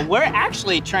 neat. Well, we're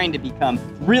actually trying to become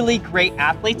really great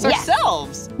athletes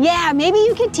ourselves. Yeah, maybe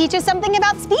you could teach us something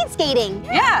about speed skating.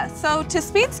 Yeah, so to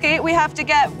speed skate, we have to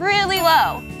get really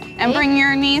low and bring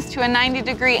your knees to a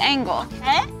 90-degree angle.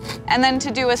 Okay. And then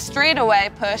to do a straightaway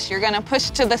push, you're gonna push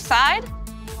to the side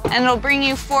and it'll bring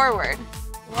you forward.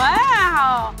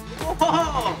 Wow.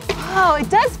 Whoa! Oh, it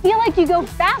does feel like you go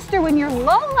faster when you're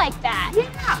low like that.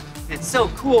 Yeah. It's so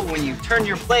cool when you turn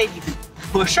your blade, you can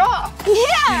push off.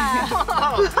 Yeah.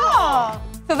 Oh.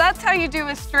 So that's how you do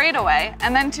a straightaway.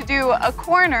 And then to do a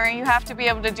corner, you have to be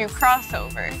able to do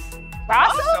crossovers.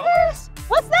 Crossovers?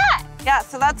 What's that? Yeah,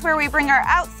 so that's where we bring our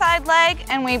outside leg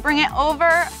and we bring it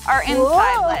over our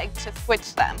inside Whoa. leg to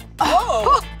switch them.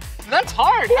 Whoa! That's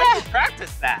hard. How do you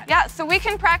practice that? Yeah, so we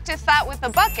can practice that with a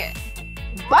bucket.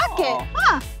 Bucket. Oh.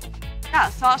 Huh. Yeah,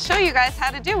 so I'll show you guys how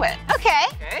to do it. Okay.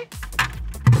 Okay.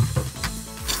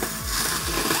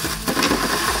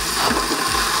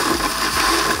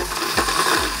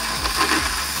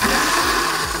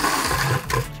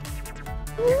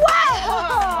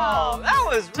 Wow. Oh, that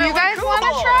was Do really you guys cool. want to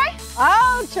try?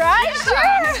 I'll try,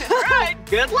 sure. All right.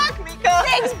 Good luck, Mika.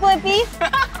 Thanks,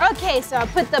 Blippi. Okay, so I'll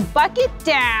put the bucket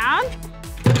down,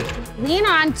 lean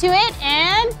onto it,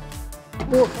 and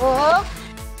whoa.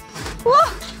 Whoa.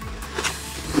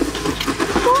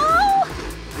 Whoa.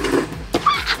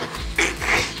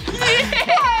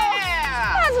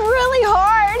 Yeah! That's really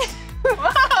hard.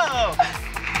 Whoa!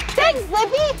 Thanks,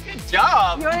 Blippi. Good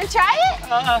job. You want to try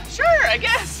it? Sure, I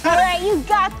guess. All right, you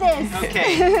got this.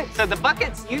 Okay, so the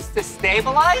bucket's used to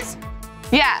stabilize?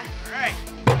 Yeah. All right,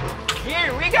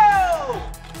 here we go!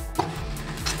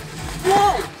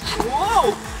 Whoa,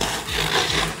 whoa!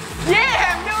 Yeah,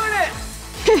 I'm doing it!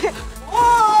 Whoa!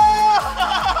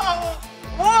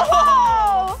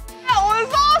 Whoa! That was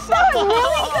awesome! That was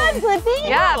really good, Blippi.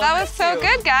 Yeah, that was thank so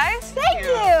you. good, guys. Thank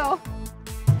you.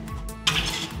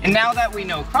 And now that we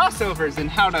know crossovers and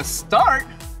how to start,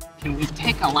 can we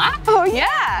take a lap? Oh,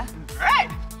 Yeah. All right.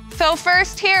 So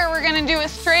first here, we're gonna do a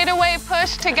straightaway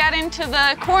push to get into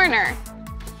the corner.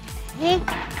 yeah.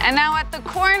 And now at the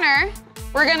corner,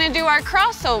 we're gonna do our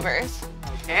crossovers.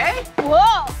 Okay.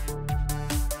 Whoa.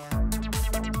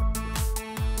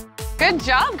 Good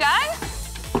job, guys.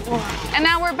 And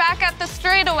now we're back at the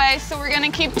straightaway, so we're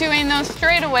gonna keep doing those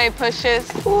straightaway pushes.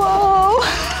 Whoa.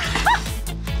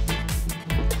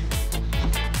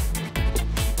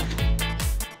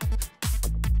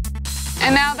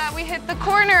 And now that we hit the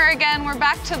corner again, we're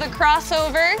back to the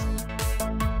crossovers.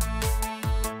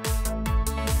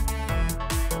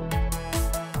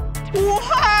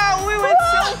 Wow, we went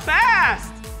so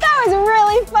fast! That was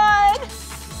really fun.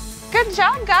 Good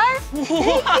job, guys. I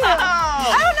Wow!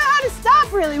 don't know how to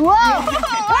stop really. Whoa.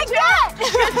 Like that.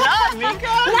 Good job, Mika!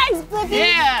 Nice, Blippi.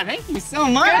 Yeah, thank you so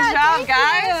much. Good job, Thank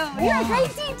guys. you. You're a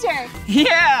great teacher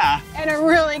Yeah. and a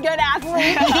really good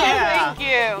athlete. Yeah. Thank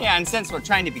you. Yeah, and since we're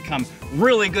trying to become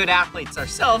really good athletes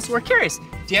ourselves, we're curious,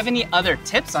 do you have any other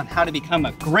tips on how to become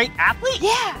a great athlete?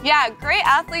 Yeah, great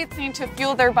athletes need to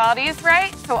fuel their bodies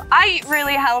right. So I eat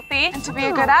really healthy. And to be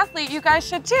a good athlete, you guys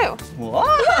should too. Whoa!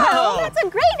 Oh, that's a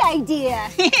great idea.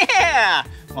 Yeah!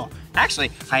 Well,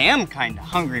 actually, I am kind of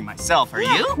hungry myself. Are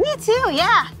you? Me too,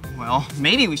 yeah. Well,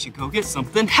 maybe we should go get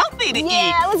something healthy to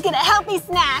Yeah, let's get a healthy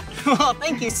snack. eat. Well,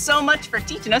 thank you so much for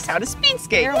teaching us how to speed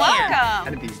skate. You're welcome. How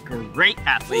to be a great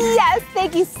athlete. Yes,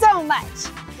 thank you so much.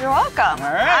 You're welcome.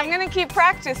 All right. I'm gonna keep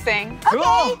practicing. Cool.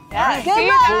 Okay. Yeah. Good See you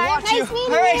luck. guys. watch Nice you.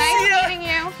 meeting All right, you. see ya. Nice meeting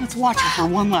you. Let's watch her for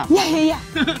one lap. Yeah.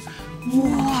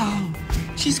 Wow,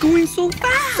 she's going so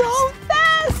fast. So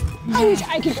fast. I wish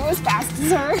I could go as fast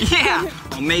as her. Yeah,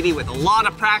 well, maybe with a lot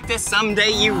of practice, someday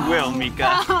you will,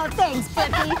 Mika. Oh, thanks,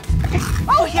 Blippi.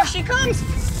 Oh, here she comes.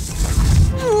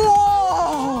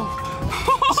 Whoa!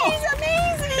 She's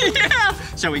amazing.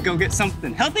 Yeah. Shall we go get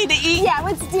something healthy to eat? Yeah,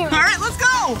 let's do it. All right, let's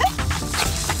go.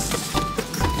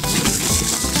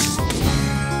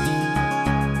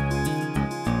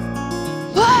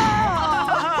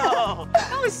 Wow.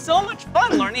 That was so much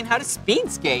fun learning how to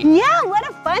speed skate. Yeah, what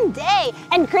a fun day.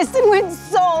 And Kristen went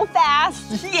so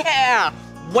fast. Yeah.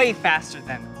 way faster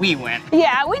than we went.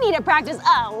 Yeah, we need to practice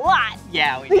a lot.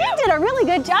 Yeah, we But do. you did a really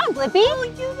good job, Blippi. Oh,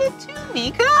 you did too,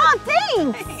 Mika. Oh,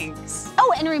 thanks. Thanks.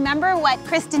 Oh, and remember what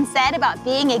Kristen said about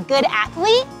being a good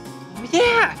athlete?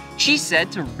 Yeah, she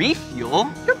said to refuel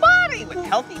your body with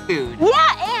healthy food. Yeah,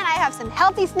 and I have some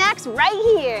healthy snacks right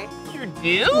here. You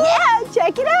do? Yeah,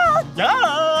 check it out.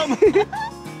 Yum!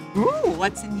 Ooh,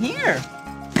 what's in here?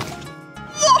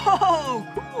 Whoa,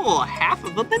 cool, half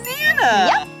of a banana.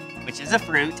 Yep. Which is a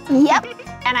fruit. Yep,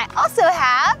 and I also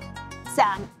have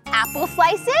some apple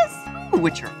slices.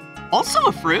 Which are also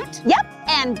a fruit. Yep,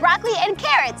 and broccoli and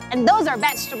carrots, and those are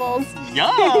vegetables.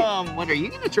 Yum! What are you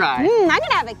gonna try? I'm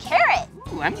gonna have a carrot.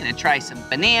 Ooh, I'm gonna try some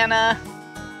banana.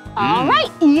 All right,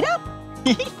 eat up.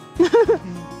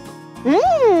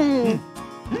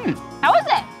 How is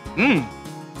it?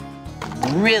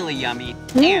 Really yummy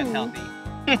and healthy.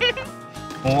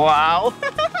 Wow.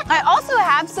 I also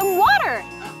have some water.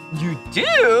 You do?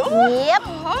 Yep.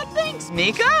 Oh, thanks,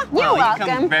 Mika. You're You come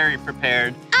welcome. very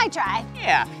prepared. I try.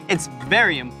 Yeah, it's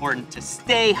very important to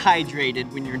stay hydrated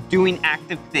when you're doing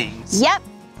active things. Yep,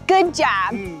 good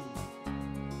job. Yum.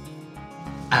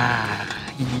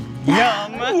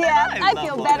 Yeah, I love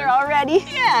feel water. better already.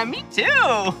 Yeah, me too.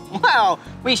 Wow,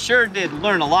 we sure did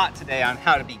learn a lot today on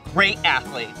how to be great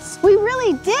athletes. We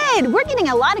really did. We're getting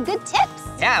a lot of good tips.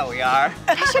 Yeah, we are.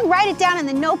 I should write it down in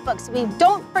the notebook so we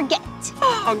don't forget.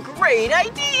 Oh, great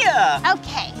idea.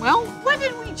 Okay. Well, what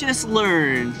did we just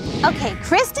learn? Okay,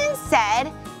 Kristen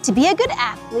said to be a good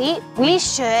athlete, we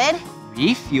should,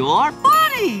 Refuel our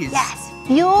bodies. yes,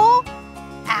 fuel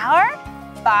our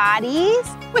bodies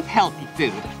With healthy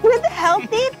food. with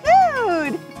healthy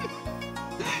food.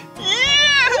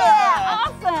 Yeah,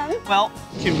 awesome. Well,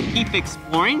 should we keep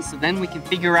exploring so then we can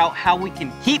figure out how we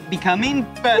can keep becoming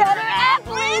better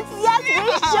athletes? Yes,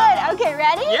 we should. Okay,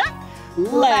 ready? Yeah.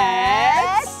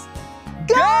 Let's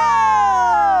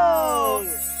go!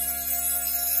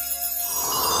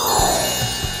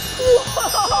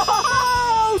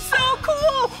 Whoa, so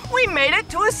cool! We made it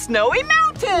to a snowy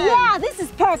mountain! Yeah, this is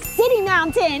Park City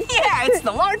Mountain. Yeah, it's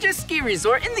the largest ski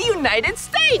resort in the United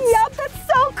States! Yep, that's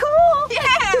so cool.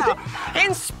 Yeah!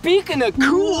 And speaking of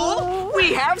cool,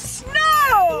 we have snow!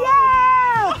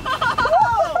 Yeah!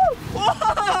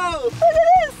 Whoa! Look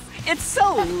at this. It's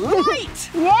so light!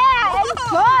 Yeah, it's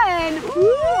fun.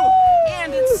 Woo!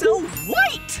 And it's so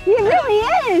white! It really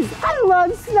is. I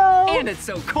love snow. And it's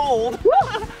so cold!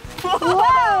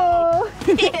 Whoa.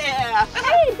 Yeah!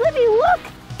 Hey, Blippi, look.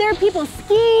 There are people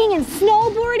skiing and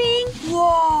snowboarding.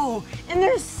 Whoa! And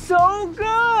they're so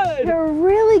good! They're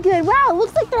really good. Wow, it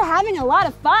looks like they're having a lot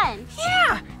of fun.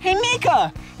 Yeah! Hey,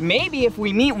 Mika, maybe if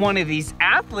we meet one of these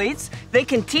athletes, they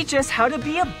can teach us how to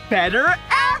be a better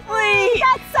athlete!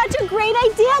 That's such a great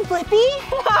idea,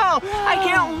 Blippi. Wow! I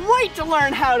can't wait to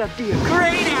learn how to be a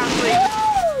great athlete!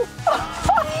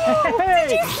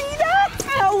 Did you see that?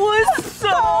 That was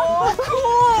so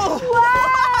cool!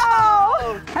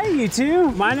 Wow! Hey, you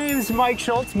two. My name is Mike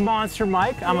Schultz, Monster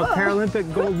Mike. I'm a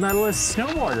Paralympic gold medalist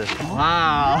snowboarder.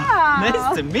 Wow. Wow.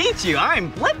 Nice to meet you.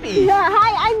 I'm Blippi. Yeah,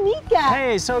 hi, I'm Mika.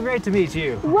 Hey, so great to meet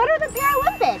you. What are the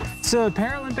Paralympics? So the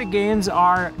Paralympic Games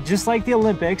are just like the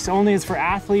Olympics, only it's for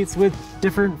athletes with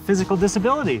different physical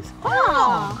disabilities.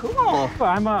 Oh, Cool.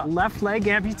 I'm a left leg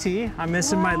amputee. I'm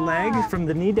missing my leg from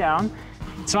the knee down.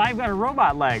 So I've got a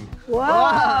robot leg. Whoa,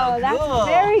 that's cool.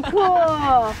 very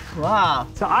cool. Wow.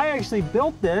 So I actually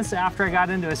built this after I got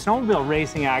into a snowmobile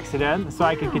racing accident so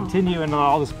I could continue in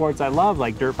all the sports I love,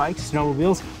 like dirt bikes,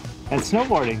 snowmobiles, and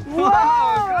snowboarding.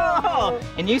 Whoa, cool.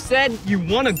 And you said you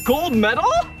won a gold medal?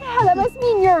 Yeah, that must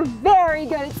mean you're very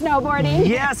good at snowboarding.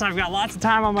 Yes, I've got lots of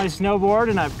time on my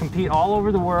snowboard and I've compete all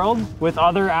over the world with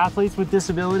other athletes with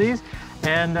disabilities.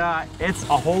 And it's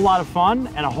a whole lot of fun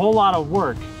and a whole lot of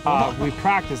work. We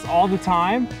practice all the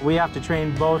time. We have to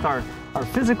train both our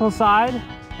physical side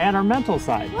and our mental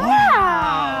side.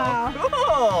 Wow.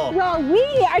 Cool. Well, we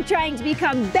are trying to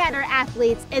become better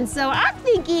athletes, and so I'm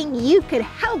thinking you could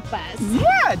help us.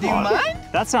 Yeah, do you mind?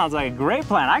 That sounds like a great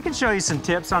plan. I can show you some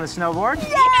tips on a snowboard.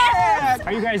 Yes!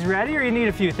 Are you guys ready or you need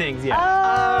a few things yet?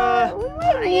 We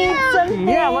might need some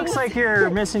Yeah, it things. looks like you're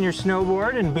missing your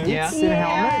snowboard and boots Yeah. and a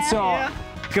helmet.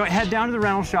 So go head down to the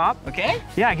rental shop. Okay.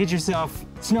 Yeah, get yourself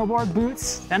snowboard,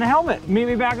 boots, and a helmet. Meet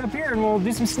me back up here and we'll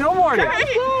do some snowboarding.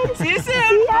 Great. See you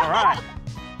soon. All right.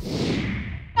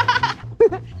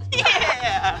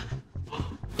 Yeah.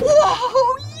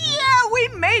 Whoa, yeah, we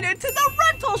made it to the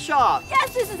rental shop.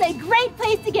 Yes, this is a great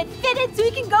place to get fitted so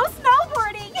we can go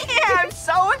snowboarding. Yeah, I'm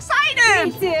so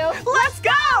excited. Me too. Let's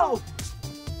go.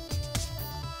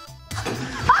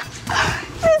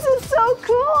 This is so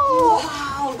cool.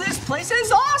 Wow, this place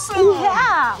is awesome.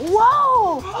 Yeah,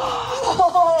 whoa.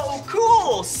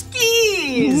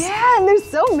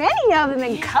 so many of them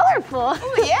and colorful.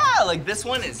 Oh yeah, like this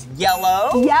one is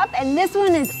yellow. Yep, and this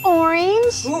one is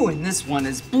orange. Ooh, and this one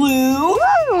is blue. Ooh.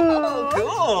 Oh,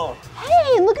 cool.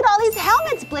 Hey, and look at all these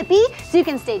helmets, Blippi, so you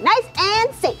can stay nice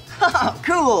and safe. Oh,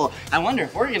 cool. I wonder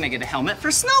if we're gonna get a helmet for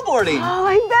snowboarding. Oh,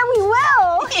 I bet we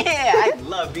will. Yeah, I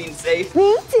love being safe.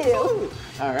 Me too. Ooh.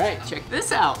 All right, check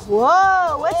this out.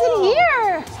 Whoa, what's in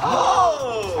here?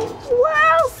 Oh!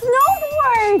 Wow,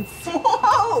 snowboards.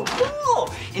 Whoa,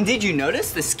 cool. And did you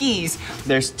notice the skis?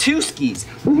 There's 2 skis,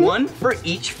 one for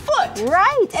each foot.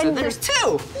 Right. So and there's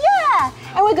 2. Yeah,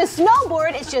 and with a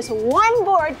snowboard, it's just one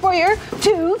board for your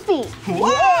 2 feet. Whoa!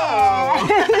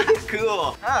 Yeah.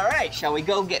 Cool. All right, shall we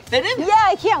go get fitted? Yeah,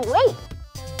 I can't wait.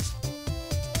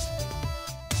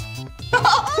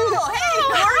 Oh, hey,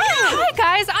 how are you? Hi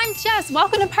guys, I'm Jess.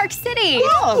 Welcome to Park City.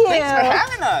 Oh, thanks for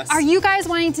having us. Are you guys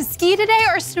wanting to ski today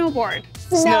or snowboard?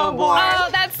 Snowboard. Oh,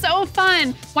 that's so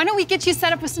fun. Why don't we get you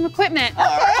set up with some equipment? All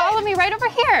right. Follow me right over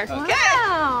here. Okay.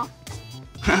 Wow.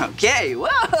 Okay,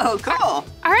 whoa, cool.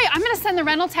 All right, I'm gonna send the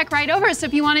rental tech right over, so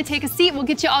if you want to take a seat, we'll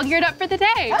get you all geared up for the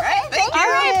day. All right, thank you. All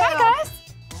right, bye guys.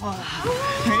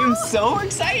 I'm so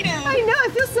excited. I know,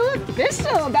 it feels so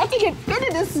official. About to get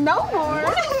fitted to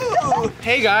snowboard.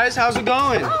 Hey guys, how's it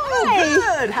going?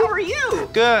 Oh, good. How are you?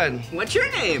 Good. What's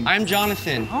your name? I'm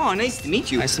Jonathan. Oh, nice to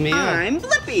meet you. Nice to meet you. I'm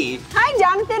Blippi. Hi,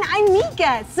 Jonathan. I'm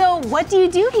Mika. So, what do you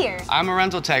do here? I'm a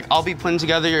rental tech. I'll be putting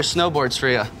together your snowboards for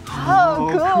you.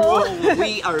 Oh, cool.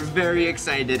 We are very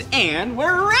excited and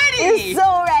we're ready. You're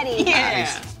so ready. Yeah.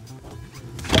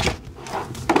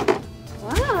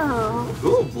 Wow.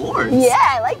 Cool boards. Yeah,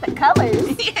 I like the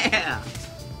colors. Yeah.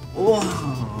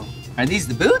 Whoa. Are these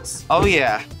the boots? Oh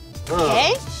yeah.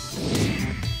 Okay.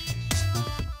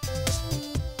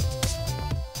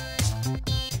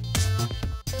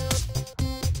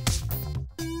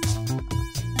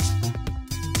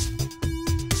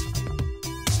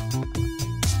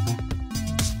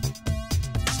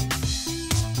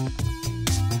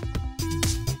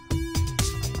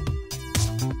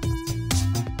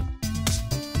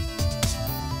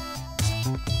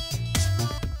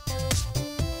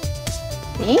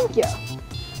 Thank you.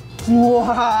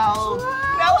 Wow.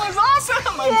 That was awesome.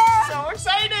 I'm so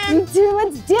excited. Me too.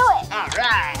 Let's do it. All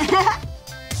right.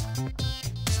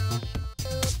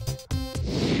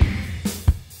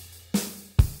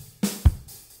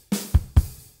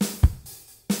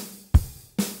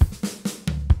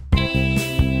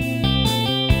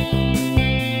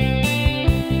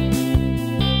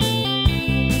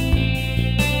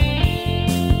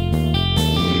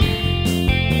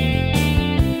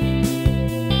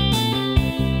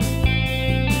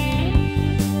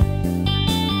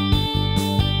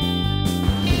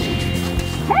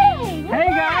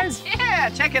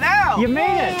 Check it out. You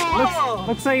made it. Whoa.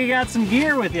 Looks like you got some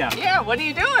gear with you. Yeah, what are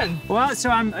you doing? Well, so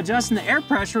I'm adjusting the air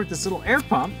pressure with this little air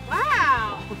pump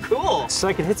Wow. Cool. so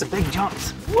I can hit some big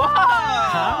jumps. Whoa.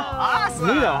 Awesome.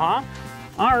 Neato, huh?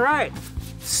 All right.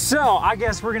 So I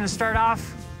guess we're gonna start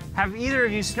off. Have either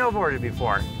of you snowboarded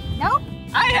before? Nope.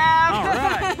 I have. All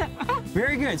right.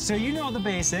 Very good. So you know the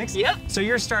basics. Yep. So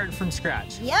you're starting from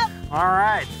scratch. Yep. All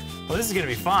right. Well, this is gonna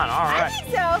be fun. All I right.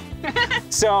 think so.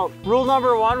 So rule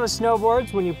number 1 with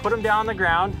snowboards, when you put them down on the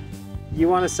ground, you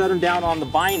want to set them down on the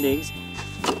bindings.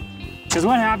 Because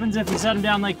what happens if you set them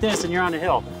down like this and you're on a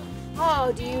hill?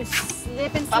 Oh, do you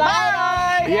slip and slide?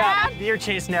 Bye-bye. Yeah, you're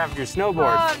chasing after your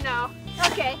snowboard. Oh, no.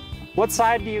 Okay. What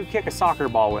side do you kick a soccer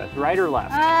ball with, right or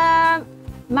left?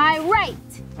 My right.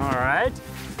 All right.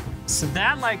 So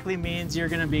that likely means you're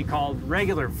gonna be called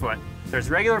regular foot. There's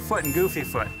regular foot and goofy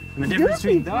foot. And the difference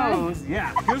between those,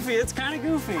 yeah, goofy, it's kind of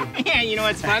goofy. Yeah, you know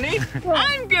what's funny?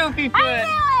 I'm Goofy Foot. I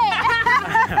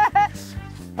knew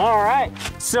it. All right,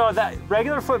 so that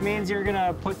regular foot means you're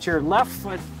gonna put your left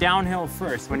foot downhill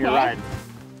first when you're riding.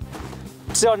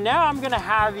 So now I'm gonna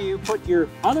have you put your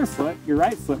other foot, your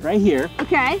right foot, right here.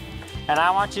 Okay. And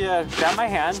I want you to grab my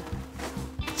hand.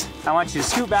 I want you to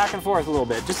scoot back and forth a little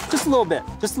bit, just a little bit,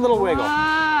 just a little wiggle.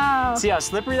 Wow. See how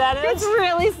slippery that is? It's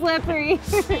really slippery.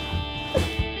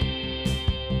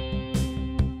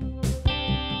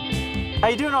 How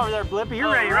you doing over there, Blippi?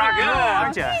 You're ready to rock and roll,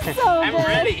 aren't you? So I'm good.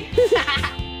 ready.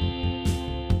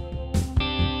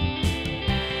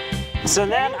 So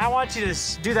then I want you to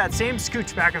do that same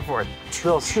scooch back and forth.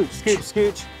 Little scooch, scooch,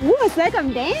 scooch. Ooh, it's like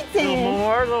I'm A dancing. little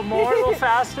more, a little more, a little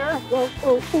faster.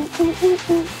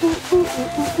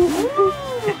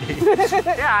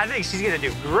 Yeah, I think she's gonna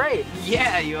do great.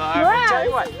 Yeah, you are. Wow, Tell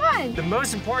you this what, is fun. the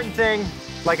most important thing,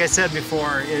 like I said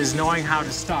before, is knowing how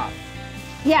to stop.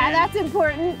 Yeah, that's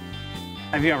important.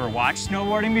 Have you ever watched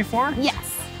snowboarding before?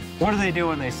 Yes. What do they do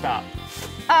when they stop?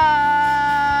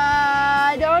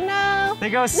 I don't know. They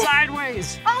go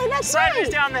sideways. Oh, that's Sideways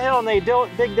right. down the hill, and they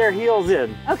don't dig their heels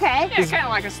in. Okay. Yeah, kind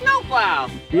of like a snowplow.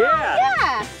 Yeah.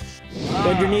 Yeah.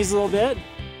 Bend your knees a little bit.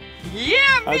 Yeah,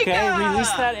 Mika! Okay,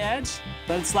 release that edge.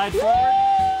 Let it slide forward.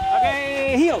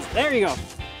 Okay, heels. There you go.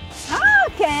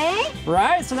 Okay.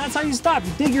 Right, so that's how you stop.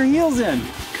 You dig your heels in.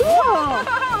 Cool.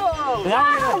 Oh,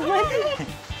 Now we're gonna- Blippi.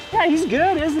 Yeah, he's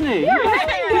good, isn't he? You're really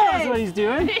He knows good. what he's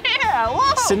doing. yeah,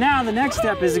 whoa. So now the next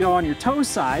step is to go on your toe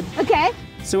side. Okay.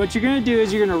 So what you're gonna do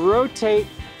is you're gonna rotate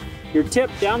your tip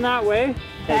down that way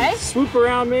Okay. and swoop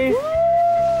around me.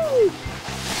 Woo.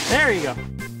 There you go.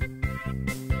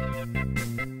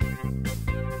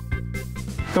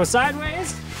 Go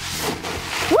sideways.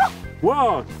 Woo.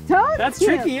 Whoa, Toes that's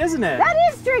cute. tricky, isn't it? That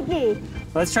is tricky.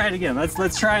 Let's try it again.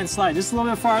 Let's try and slide just a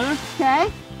little bit farther.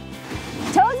 Okay.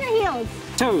 Toes or heels?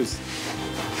 Toes.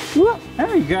 Whoop.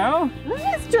 There you go.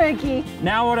 That is tricky.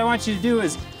 Now what I want you to do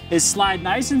is slide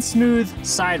nice and smooth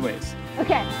sideways.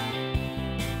 Okay.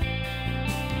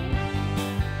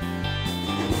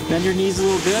 Bend your knees a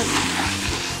little bit.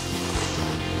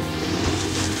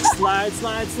 Slide,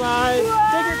 slide, slide.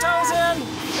 Dig your toes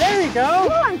in. There you go.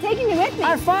 Cool, I'm taking you with me.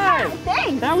 High five. Yeah,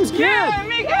 thanks. That was good. Yeah,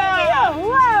 Mika!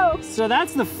 Whoa. So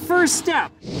that's the first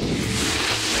step.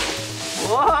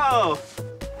 Whoa.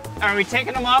 Are we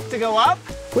taking them off to go up?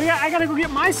 I gotta go get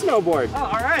my snowboard. Oh,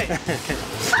 all right.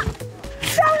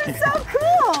 That was so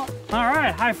cool. All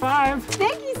right, high five.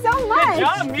 Thank you so much. Good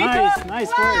job, Mika. Nice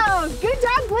Wow, good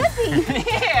job, Blippi.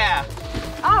 Yeah.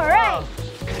 All right.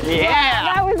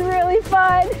 Yeah. That was really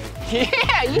fun.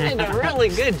 Yeah, you did a really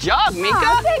good job, Mika.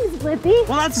 Oh, thanks, Blippi.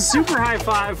 Well, that's a super high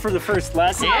five for the first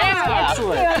lesson. Yeah.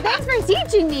 Excellent. Thank you. Thanks for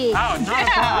teaching me. Oh, not a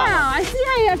problem. Wow, I see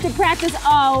how you have to practice a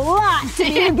lot to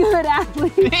be a good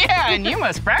athlete. Yeah, and you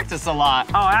must practice a lot.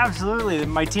 Oh, absolutely.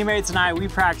 My teammates and I, we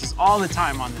practice all the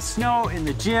time on the snow, in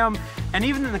the gym, and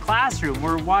even in the classroom.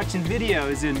 We're watching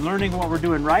videos and learning what we're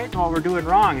doing right and what we're doing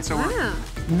wrong. And so we're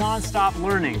non-stop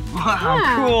learning. Wow,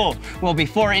 Yeah. cool. Well,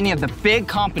 before any of the big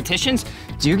competitions,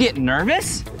 do you get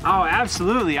nervous? Oh,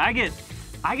 absolutely. I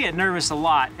get nervous a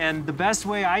lot. And the best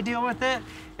way I deal with it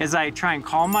is I try and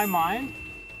calm my mind.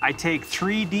 I take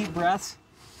 3 deep breaths.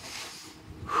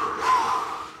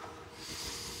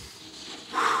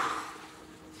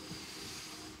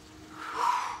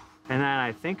 And then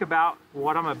I think about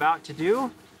what I'm about to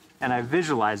do, and I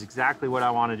visualize exactly what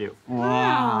I want to do.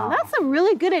 Wow, that's some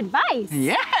really good advice.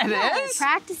 Yeah, it is.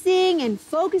 Practicing and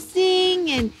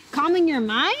focusing and calming your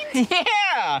mind.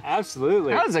 Yeah.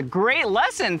 Absolutely. That was a great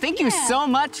lesson. Thank you so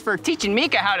much for teaching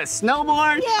Mika how to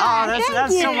snowboard. Yeah, Oh,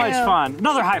 that's so much fun.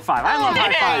 Another high five. I love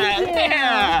high fives.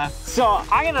 Yeah. So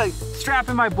I'm gonna strap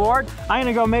in my board. I'm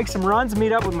gonna go make some runs,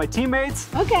 meet up with my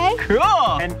teammates, Okay. Cool.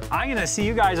 and I'm gonna see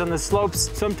you guys on the slopes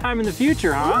sometime in the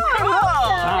future, huh? Cool.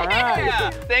 All right. Yeah.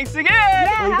 Thanks again.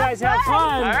 Well, you guys have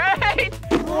fun. All right.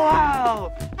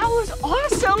 Wow. That was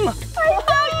awesome. Wow,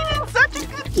 you did such a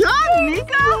good job,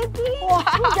 Mika. Wow.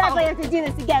 We'll definitely have to do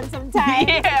this again sometime.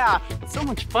 Yeah. So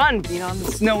much fun being on the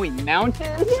snowy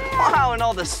mountains. Yeah. Wow, and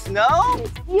all the snow.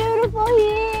 Beautiful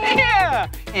here. Yeah.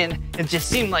 And it just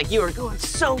seemed like you were going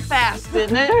so fast,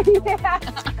 didn't it? Yeah.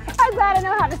 I'm glad I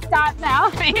know how to stop now.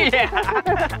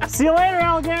 Yeah. See you later,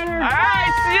 alligator. All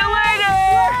right, see you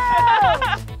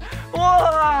later.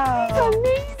 Whoa.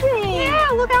 It's amazing. Yeah,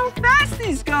 look how fast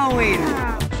he's going.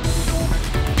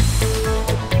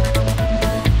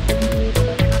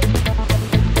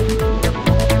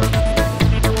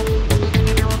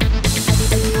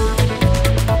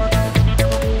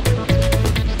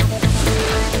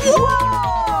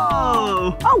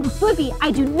 Whoa! Oh, Blippi,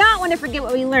 I do not want to forget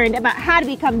what we learned about how to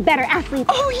become better athletes.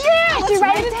 Oh yeah, I let's should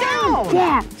write it down.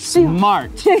 Yeah.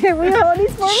 Smart. Will you hold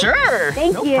these for me? Sure.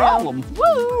 Thank no you. problem.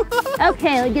 Woo!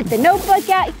 Okay, let's get the notebook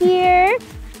out here.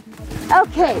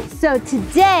 Okay, so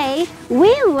today we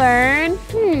learn,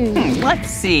 Let's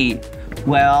see.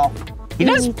 Well, he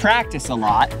does practice a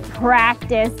lot.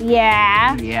 practice,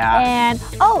 yeah. Yeah. And,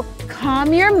 oh,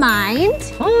 calm your mind.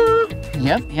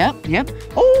 Yep.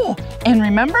 Oh, and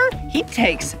remember, he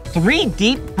takes 3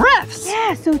 deep breaths.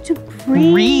 Yeah, so to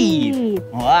breathe.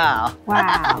 Wow.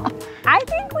 Wow. I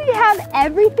think we have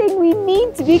everything we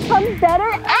need to become better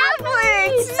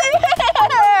athletes.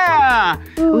 Yeah!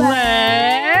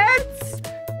 Let's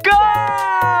go!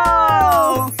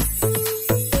 Wow.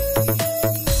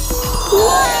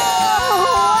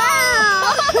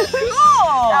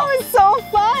 Cool! That was so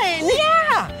fun.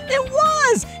 Yeah, it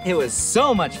was. It was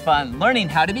so much fun learning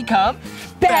how to become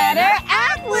better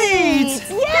athletes.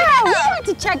 Yeah, we got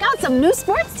to check out some new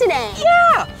sports today.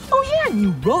 Yeah. Oh yeah, and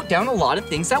you wrote down a lot of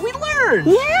things that we learned.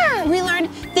 Yeah, we learned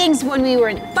things when we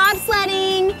were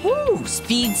bobsledding. Ooh,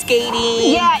 speed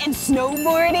skating. Yeah, and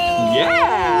snowboarding.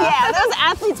 Yeah. Yeah, those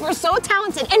athletes were so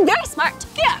talented and very smart.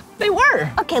 Yeah, they were.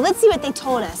 Okay, let's see what they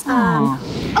told us.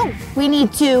 Oh, we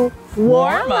need to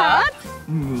warm up.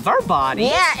 Move our bodies.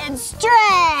 Yeah, and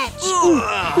stretch.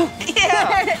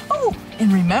 Yeah. Oh,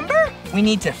 and remember, we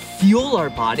need to fuel our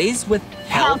bodies with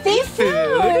healthy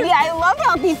food. Yeah, I love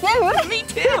healthy food. Me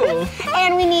too.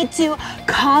 And we need to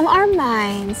calm our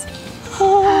minds.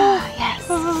 Yes.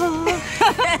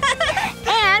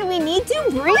 And we need to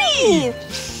breathe.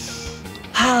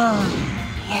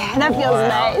 Yeah, that feels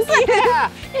nice. Yeah,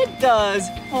 it does.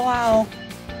 Wow.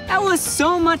 That was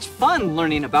so much fun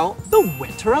learning about the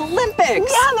Winter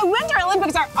Olympics. Yeah, the Winter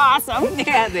Olympics are awesome.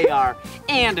 Yeah, they are.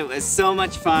 And it was so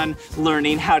much fun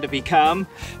learning how to become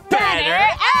better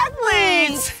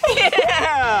athletes.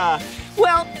 Yeah.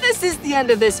 Well, this is the end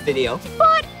of this video.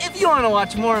 But if you want to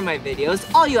watch more of my videos,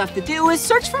 all you have to do is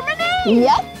search for my name.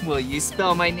 Yep. Will you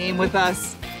spell my name with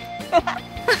us?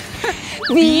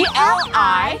 Blippi.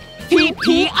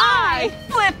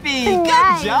 Blippi.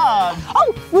 Nice. Good job.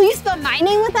 Oh, will you spell my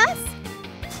name with us?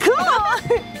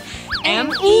 Cool.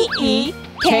 M-E-E-K-A-H.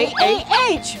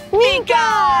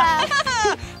 Mika.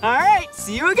 All right,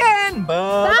 see you again.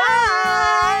 Bye.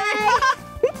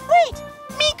 Wait,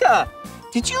 Mika,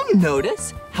 did you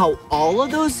notice how all of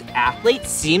those athletes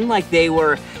seemed like they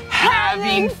were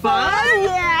having fun?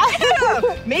 Yeah.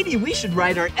 Maybe we should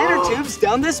ride our inner tubes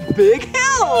down this big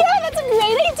hill. Yeah, that's a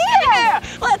great idea. Yeah,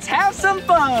 let's have some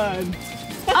fun.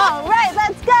 All right,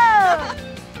 let's go.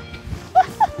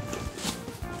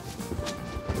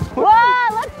 Wow,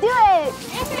 let's do it.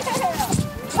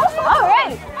 All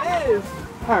right.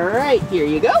 All right, here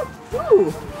you go.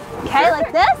 Ooh. Okay,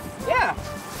 like this? Yeah,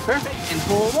 perfect. And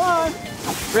hold on.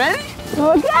 Ready?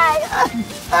 Okay.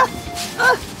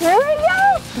 Here we go.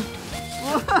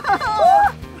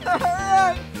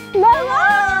 All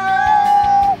right.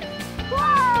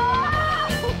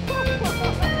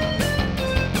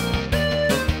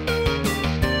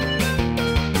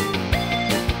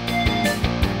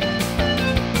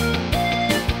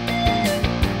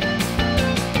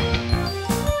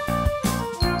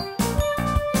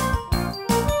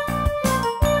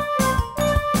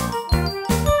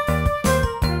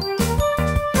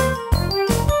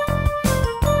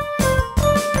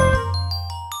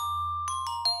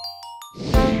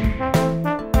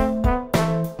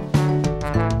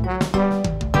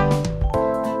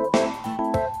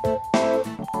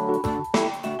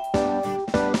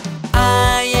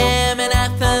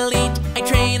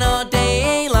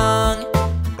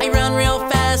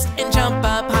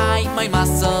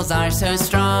 Are so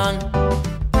strong.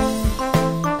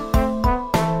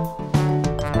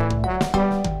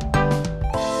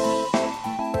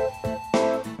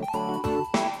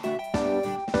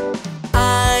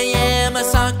 I am a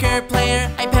soccer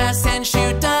player, I pass and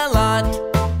shoot a lot.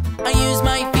 I use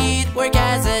my feet, work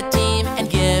as a team, and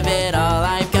give it all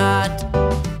I've got.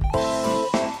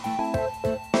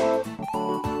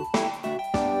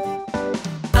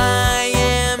 I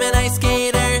am an ice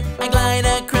skater, I glide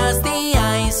across the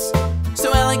ice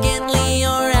so elegantly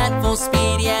or at full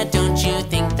speed, yeah, don't you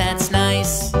think that's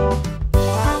nice?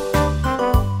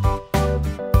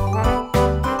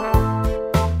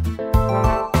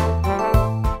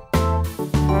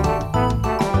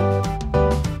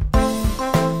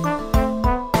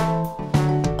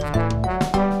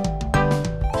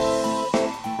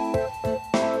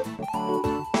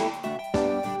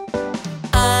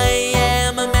 I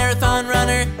am a marathon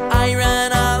runner, I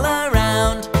run all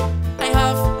around. I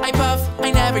huff, I puff, I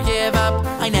never give up,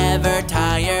 I never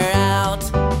tire out.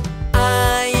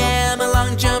 I am a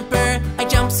long jumper, I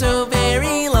jump so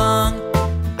very long.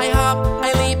 I hop,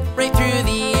 I leap right through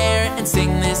the air and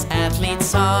sing this athlete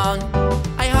song.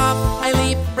 I hop, I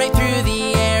leap right through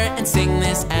the air and sing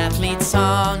this athlete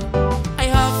song. I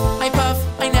huff, I puff,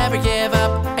 I never give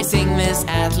up, I sing this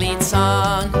athlete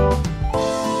song.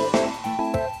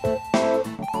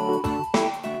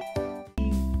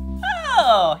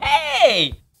 Oh,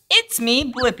 hey! It's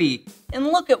me, Blippi, and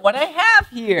look at what I have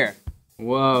here.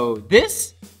 Whoa,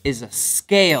 this is a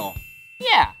scale.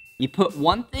 Yeah, you put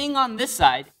one thing on this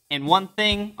side and one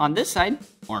thing on this side,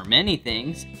 or many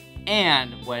things,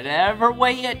 and whatever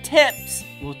way it tips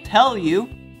will tell you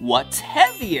what's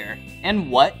heavier and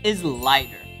what is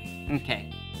lighter.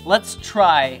 Okay, let's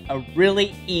try a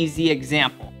really easy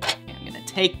example. I'm gonna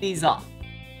take these off.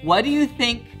 What do you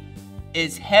think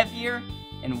is heavier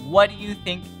and what do you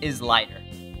think is lighter?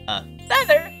 A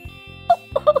feather,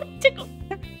 tickle,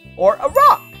 or a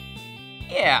rock?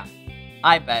 Yeah,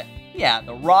 I bet, yeah,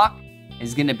 the rock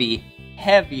is gonna be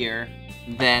heavier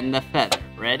than the feather.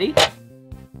 Ready?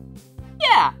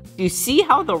 Yeah, do you see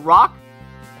how the rock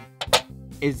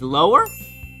is lower?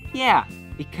 Yeah,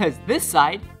 because this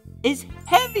side is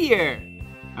heavier.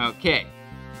 Okay,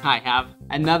 I have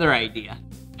another idea.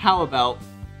 How about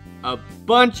a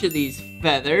bunch of these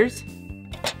feathers?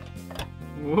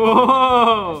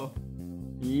 Whoa!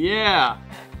 Yeah,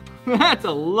 that's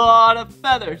a lot of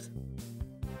feathers.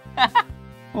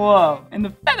 Whoa, and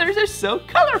the feathers are so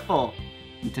colorful.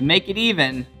 And to make it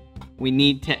even, we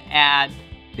need to add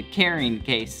the carrying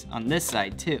case on this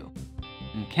side too.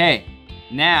 Okay,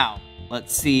 now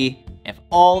let's see if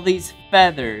all these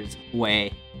feathers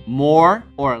weigh more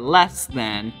or less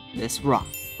than this rock.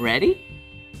 Ready?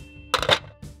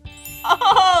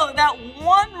 Oh, that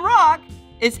one rock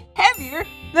is heavier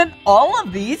than all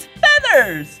of these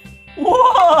feathers.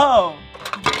 Whoa!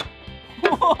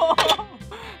 Whoa!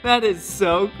 That is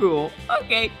so cool.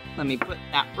 Okay, let me put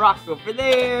that rock over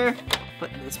there.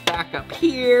 Put this back up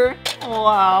here.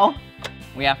 Wow.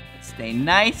 We have to stay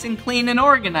nice and clean and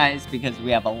organized because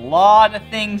we have a lot of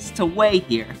things to weigh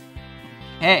here.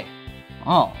 Okay,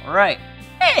 all right.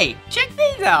 Hey, check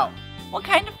these out. What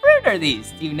kind of fruit are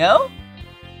these? Do you know?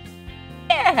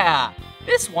 Yeah,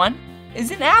 this one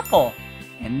is an apple,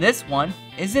 and this one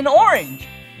is an orange.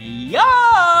 Yum!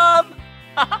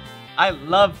 I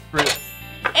love fruit,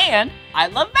 and I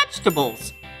love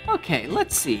vegetables. Okay,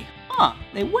 let's see.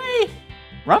 They weigh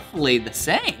roughly the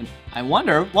same. I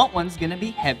wonder what one's gonna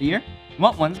be heavier,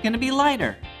 what one's gonna be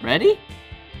lighter. Ready?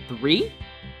 3,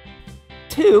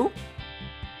 2,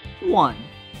 1.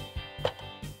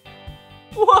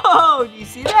 Whoa, do you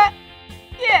see that?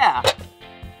 Yeah.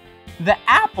 The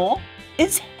apple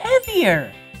is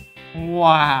heavier.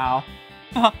 Wow.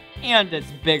 And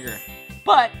it's bigger.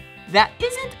 But that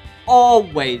isn't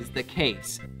always the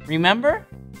case. Remember?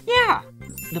 Yeah,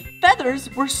 the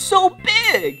feathers were so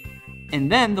big.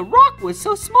 And then the rock was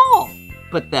so small.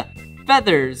 But the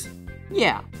feathers,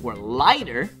 yeah, were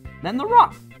lighter than the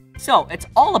rock. So it's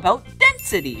all about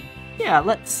density. Yeah,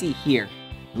 let's see here.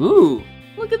 Ooh,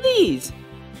 look at these.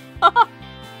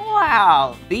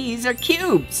 Wow, these are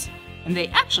cubes. And they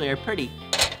actually are pretty,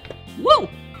 whoa,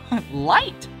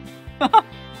 light.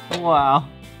 Wow.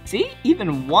 See,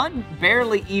 even one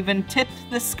barely even tipped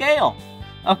the scale.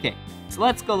 Okay, so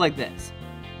let's go like this.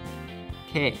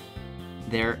 Okay,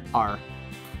 there are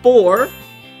 4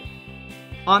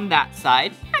 on that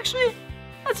side. Actually,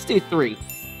 let's do 3.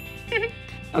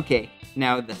 Okay,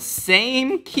 now the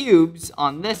same cubes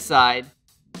on this side.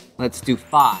 Let's do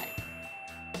 5.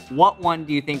 What one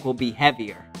do you think will be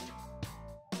heavier?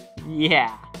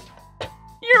 Yeah,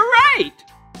 you're right.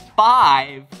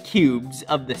 5 cubes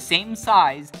of the same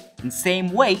size and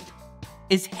same weight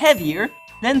is heavier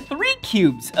than 3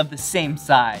 cubes of the same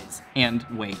size and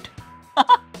weight.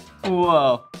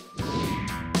 Whoa.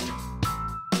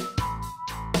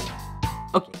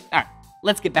 Okay, all right,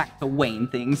 let's get back to weighing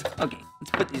things. Okay,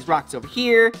 let's put these rocks over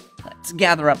here. Let's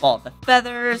gather up all the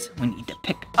feathers. We need to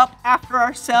pick up after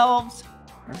ourselves.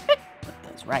 Perfect, put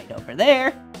those right over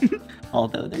there.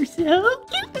 Although they're so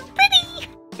cute and pretty.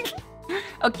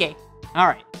 Okay, all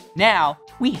right, now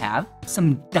we have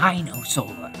some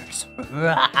dinosaurs.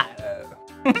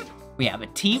 We have a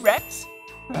T-Rex.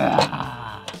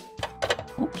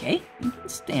 Okay, you can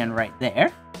stand right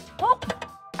there. Well,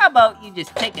 how about you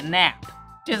just take a nap?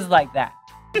 Just like that.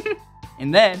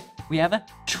 And then we have a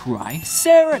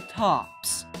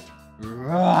Triceratops.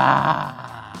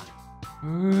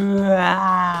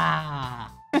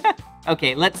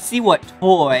 Okay, let's see what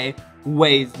toy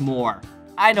weighs more.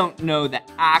 I don't know the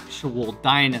actual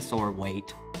dinosaur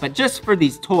weight, but just for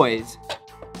these toys,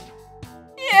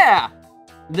 yeah,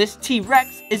 this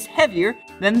T-Rex is heavier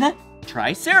than the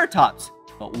Triceratops.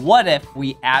 But what if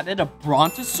we added a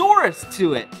Brontosaurus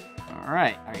to it? All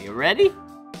right, are you ready?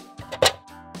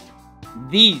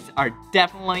 These are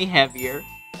definitely heavier.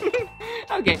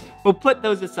 Okay, we'll put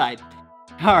those aside.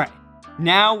 All right,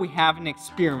 now we have an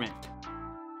experiment.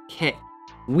 Okay,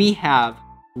 we have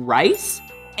rice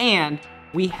and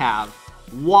we have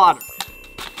water.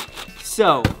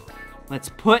 So let's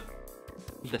put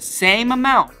the same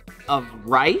amount of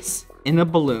rice in a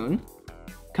balloon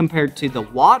compared to the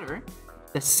water,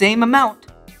 the same amount.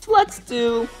 So let's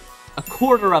do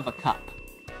 1/4 cup.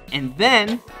 And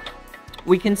then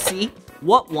we can see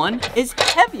what one is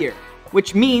heavier,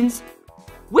 which means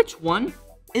which one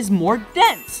is more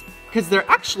dense, because they're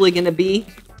actually gonna be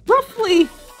roughly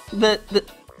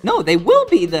no, they will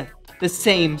be the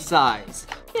same size.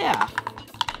 Yeah,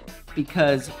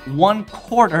 because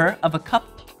 1/4 cup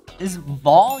is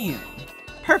volume.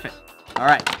 Perfect. All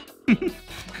right.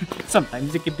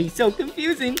 Sometimes it can be so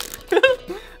confusing.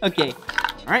 Okay.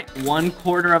 All right,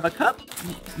 1/4 cup.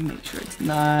 Let's make sure it's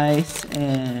nice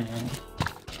and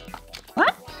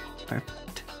what?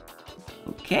 Perfect.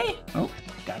 Okay. Oh,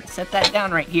 gotta set that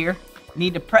down right here.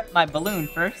 Need to prep my balloon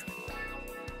first.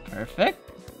 Perfect.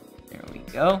 There we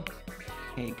go.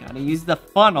 Okay, gotta use the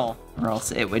funnel or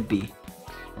else it would be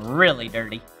really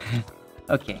dirty.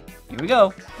 Okay, here we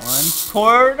go.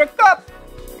 1/4 cup.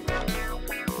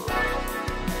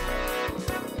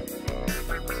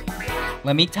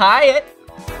 Let me tie it.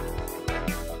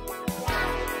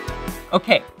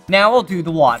 Okay, now we'll do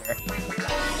the water.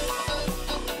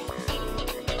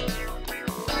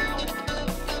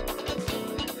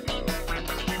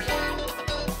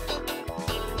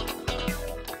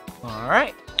 All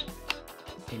right.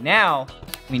 Okay, now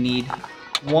we need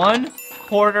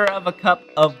 1/4 of a cup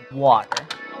of water.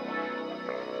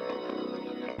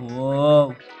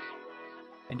 Whoa.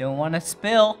 I don't want to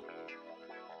spill.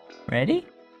 Ready?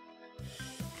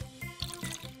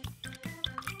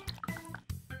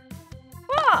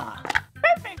 Ah,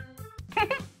 perfect.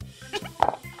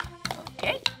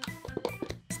 Okay.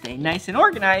 Stay nice and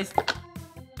organized.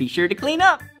 Be sure to clean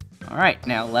up. All right,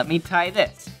 now let me tie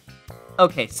this.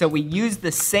 Okay, so we use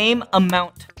the same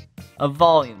amount of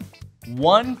volume.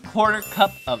 1/4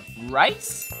 cup of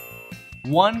rice,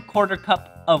 1/4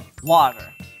 cup of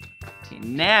water. Okay,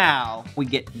 now we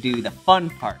get to do the fun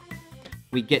part.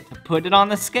 We get to put it on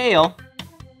the scale,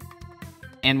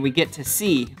 and we get to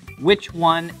see which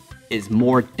one is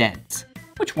more dense.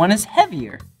 Which one is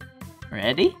heavier?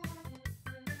 Ready?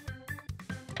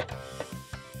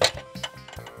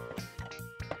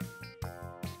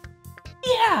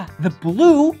 Yeah, the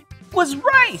blue was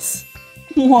rice.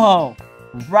 Whoa,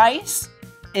 rice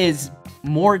is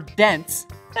more dense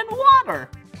than water.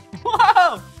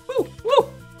 Whoa, woo, woo,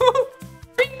 woo.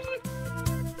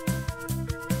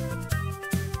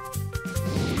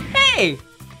 Hey,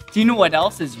 do you know what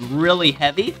else is really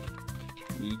heavy?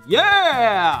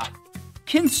 Yeah,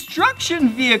 construction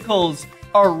vehicles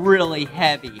are really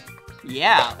heavy.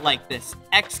 Yeah, like this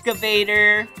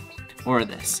excavator or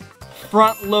this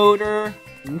front loader.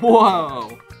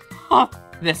 Whoa! Huh.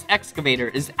 This excavator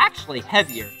is actually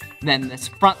heavier than this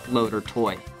front loader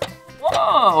toy.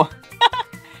 Whoa!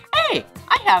 Hey,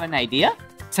 I have an idea.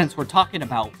 Since we're talking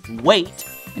about weight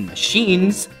and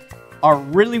machines are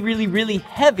really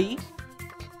heavy,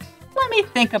 let me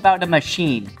think about a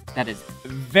machine that is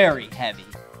very heavy,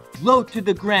 low to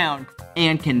the ground,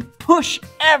 and can push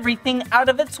everything out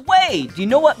of its way. Do you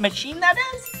know what machine that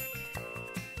is?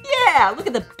 Yeah, look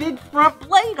at the big front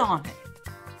blade on it.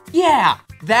 Yeah,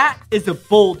 that is a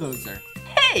bulldozer.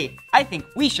 Hey, I think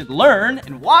we should learn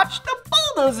and watch the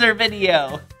bulldozer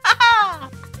video.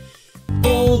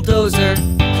 Bulldozer,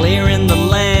 clearing the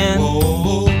land.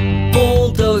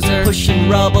 Bulldozer, pushing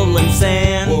rubble and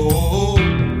sand.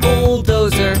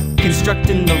 Bulldozer,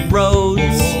 constructing the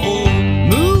roads.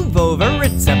 Move over,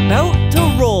 it's about to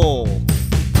roll.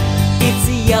 It's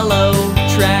a yellow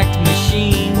tracked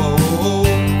machine,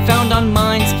 found on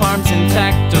mines, farms, and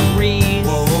factories.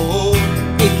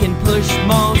 It can push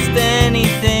most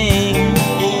anything.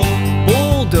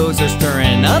 Bulldozer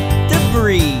stirring up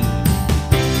debris.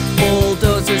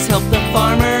 Bulldozers help the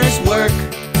farmers work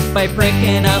by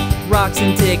breaking up rocks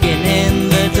and digging in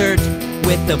the dirt.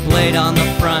 With the blade on the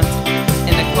front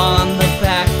and a claw on the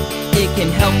back, it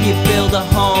can help you build a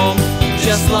home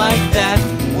just like that.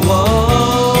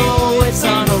 Whoa, it's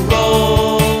on a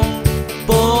roll.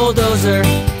 Bulldozer.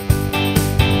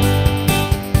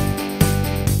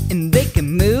 And they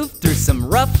can move through some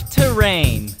rough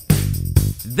terrain.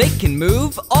 They can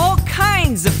move all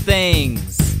kinds of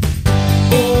things.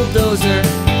 Bulldozer,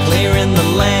 clearing the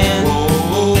land.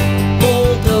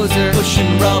 Bulldozer,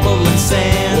 pushing rubble and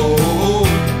sand.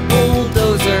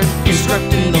 Bulldozer,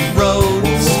 constructing the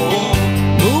roads.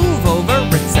 Move over,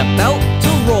 it's about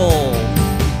to roll.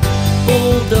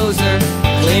 Bulldozer,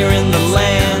 clearing the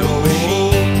land.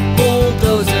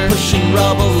 Bulldozer, pushing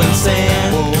rubble and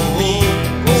sand.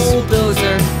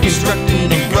 Bulldozer, constructing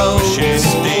the roads.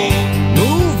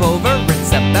 Move over,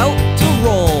 it's about to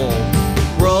roll.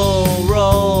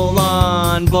 Roll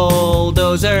on,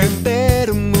 bulldozer.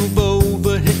 Better move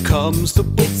over, here comes the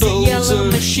bulldozer. It's a yellow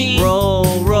machine.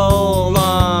 Roll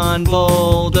on,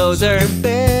 bulldozer.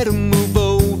 Better move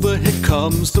over, here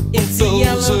comes the bulldozer. It's a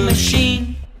yellow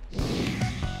machine.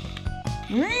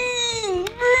 Ring,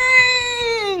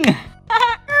 ring!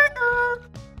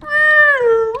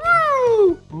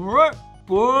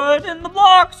 Put in the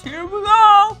blocks, here we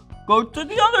go. Go to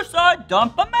the other side,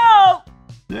 dump them out.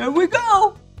 There we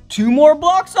go. 2 more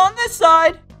blocks on this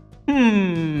side.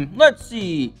 Let's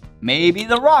see. Maybe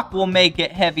the rock will make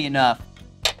it heavy enough.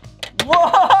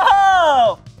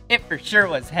 Whoa! It for sure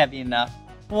was heavy enough.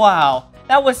 Wow,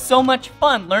 that was so much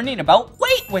fun learning about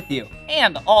weight with you.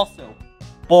 And also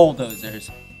bulldozers.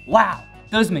 Wow,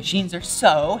 those machines are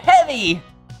so heavy.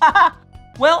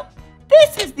 Well,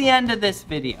 this is the end of this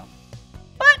video.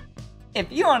 But if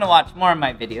you want to watch more of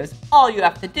my videos, all you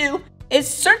have to do is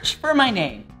search for my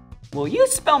name. Will you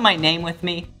spell my name with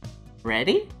me?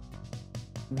 Ready?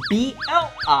 B-L-I-P-P-I.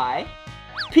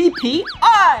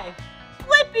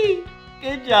 Blippi.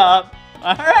 Good job.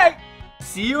 All right.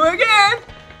 See you again.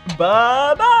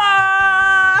 Bye-bye.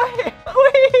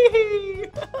 Whee!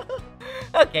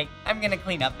 Okay, I'm gonna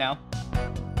clean up now.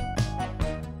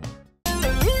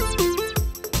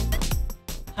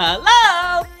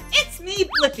 Hello, it's me,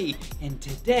 Blippi, and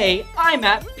today I'm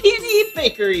at P&E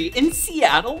Bakery in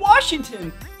Seattle,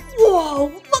 Washington.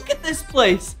 Whoa, look at this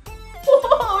place.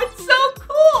 Whoa, it's so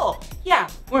cool. Yeah,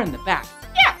 we're in the back.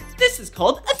 Yeah, this is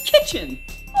called a kitchen.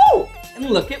 Oh, and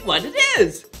look at what it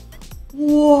is.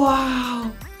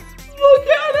 Wow, look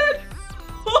at it.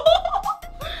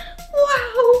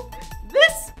 Wow,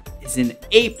 this is an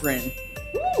apron.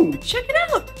 Ooh, check it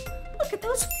out. Look at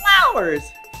those flowers.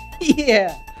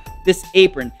 Yeah, this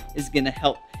apron is gonna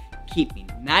help keep me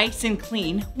nice and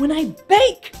clean when I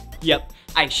bake. Yep,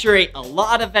 I sure ate a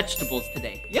lot of vegetables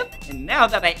today. Yep, and now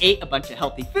that I ate a bunch of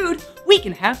healthy food, we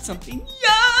can have something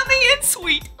yummy and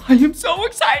sweet. I am so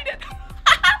excited.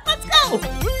 Let's go.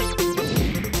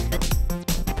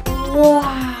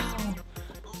 Wow,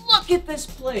 look at this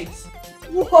place.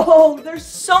 Whoa, there's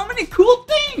so many cool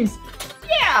things.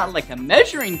 Yeah, like a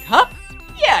measuring cup.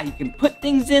 Yeah, you can put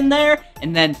things in there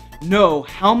and then know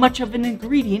how much of an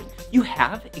ingredient you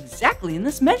have exactly in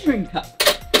this measuring cup.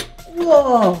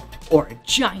 Whoa, or a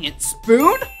giant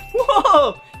spoon.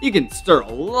 Whoa, you can stir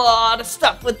a lot of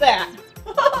stuff with that.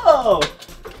 Whoa,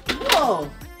 whoa,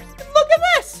 and look at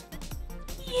this.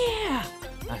 Yeah,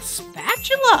 a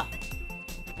spatula.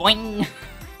 Boing.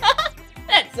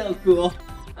 That's so cool.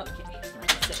 Okay,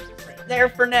 let's set it right there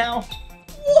for now.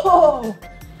 Whoa,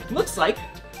 looks like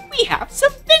we have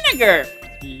some vinegar.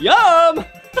 Yum.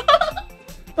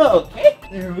 Okay,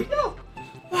 there we go.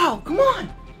 Wow, come on.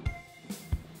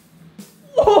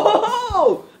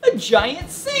 Whoa, a giant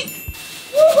sink.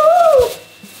 Woohoo!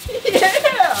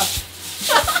 Yeah.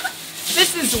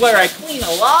 This is where I clean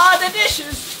a lot of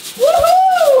dishes.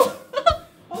 Woohoo!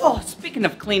 Oh, speaking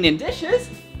of cleaning dishes.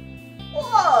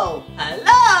 Whoa,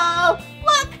 hello.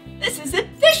 Look, this is a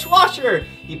dishwasher.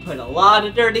 You put a lot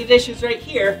of dirty dishes right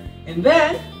here, and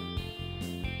then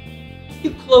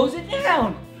you close it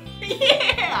down.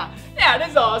 Yeah, that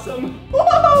is awesome.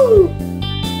 Whoa!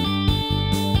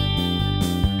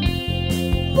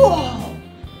 Whoa,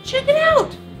 check it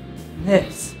out.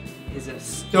 This is a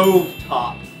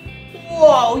stovetop.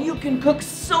 Whoa, you can cook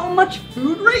so much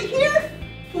food right here.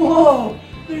 Whoa,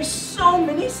 there's so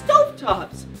many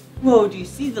stovetops. Whoa, do you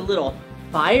see the little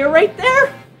fire right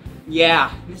there?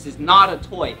 Yeah, this is not a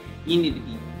toy. You need to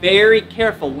be very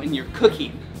careful when you're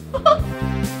cooking.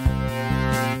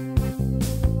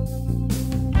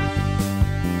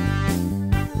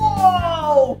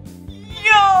 Whoa!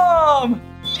 Yum!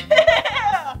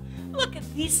 Yeah! Look at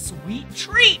these sweet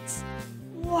treats.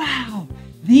 Wow,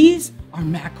 these are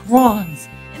macarons,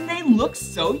 and they look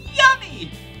so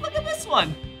yummy. Look at this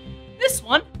one. This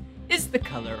one is the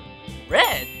color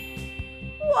red.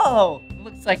 Whoa,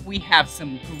 looks like we have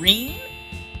some green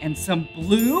and some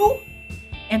blue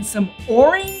and some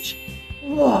orange.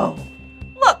 Whoa,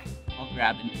 look, I'll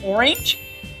grab an orange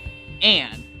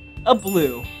and a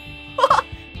blue.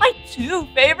 My two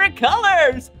favorite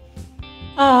colors.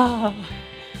 Ah,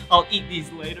 I'll eat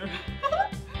these later.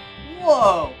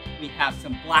 Whoa, we have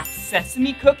some black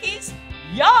sesame cookies.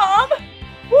 Yum!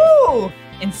 Woo!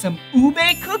 And some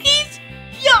ube cookies.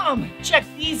 Yum! Check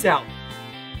these out.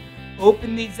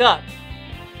 Open these up.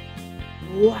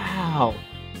 Wow,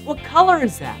 what color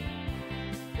is that?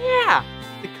 Yeah,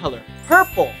 the color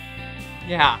purple.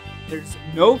 Yeah, there's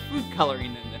no food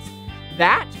coloring in this.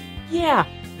 That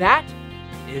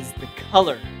is the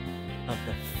color of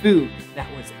the food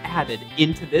that was added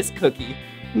into this cookie.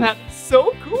 That's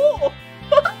so cool.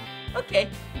 Okay,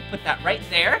 we'll put that right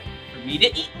there for me to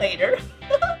eat later.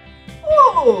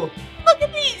 Oh, look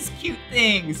at these cute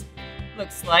things.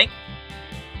 Looks like,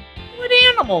 what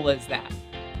animal is that?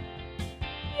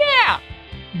 Yeah.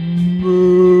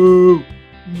 Moo.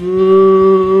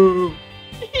 Moo.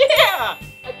 Yeah,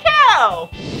 a cow.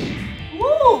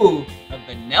 Ooh, a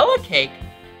vanilla cake.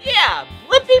 Yeah,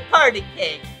 Blippi party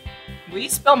cake. Will you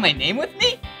spell my name with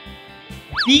me?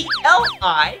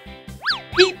 B-L-I-P-P-I.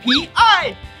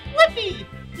 Blippi.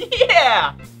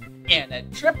 Yeah. And a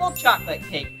triple chocolate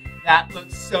cake. That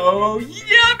looks so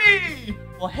yummy.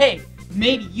 Well, hey,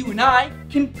 maybe you and I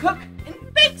can cook and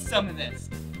bake some of this.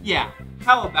 Yeah,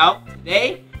 how about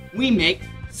today we make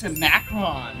some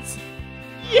macarons?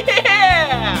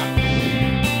 Yeah!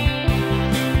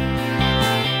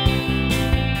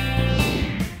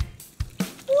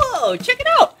 Whoa, check it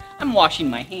out. I'm washing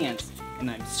my hands and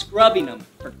I'm scrubbing them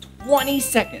for 20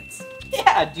 seconds.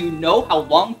 Yeah, do you know how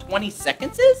long 20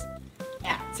 seconds is?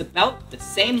 Yeah, it's about the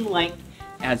same length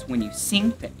as when you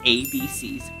sing the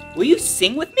ABCs. Will you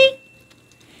sing with me?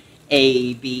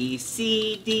 A, B,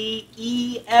 C, D,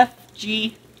 E, F,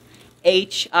 G,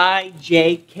 H, I,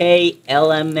 J, K,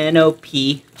 L, M, N, O,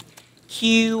 P,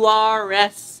 Q, R,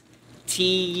 S, T,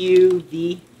 U,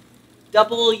 V,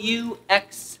 W,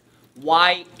 X,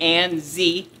 Y, and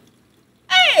Z.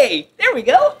 Hey, there we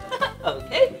go.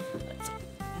 Okay, let's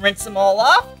rinse them all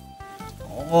off.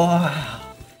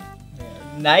 Wow,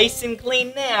 they're nice and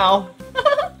clean now.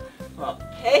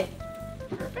 Okay,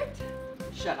 perfect.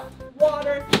 Shut off the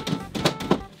water.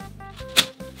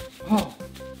 Oh,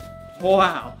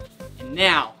 wow. And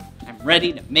now I'm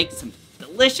ready to make some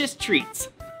delicious treats.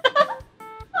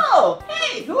 Oh,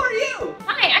 hey, who are you?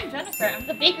 Hi, I'm Jennifer. I'm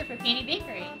the baker for Peony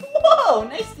Bakery. Whoa,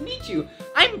 nice to meet you.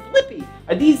 I'm Blippi.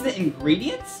 Are these the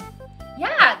ingredients?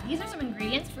 Yeah, these are some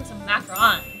ingredients for some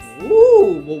macarons.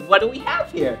 Ooh, well, what do we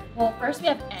have here? Well, first we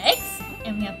have eggs,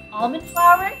 and we have almond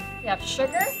flour, we have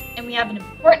sugar, and we have an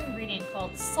important ingredient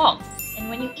called salt. And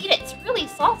when you eat it, it's really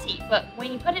salty, but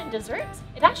when you put it in desserts,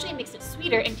 it actually makes it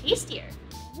sweeter and tastier.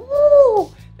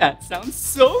 Ooh, that sounds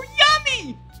so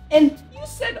yummy! And you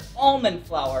said almond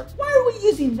flour. Why are we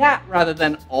using that rather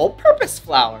than all-purpose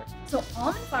flour? So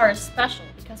almond flour is special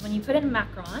because when you put it in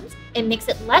macarons, it makes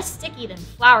it less sticky than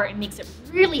flour and makes it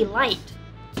really light.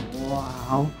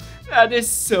 Wow, that is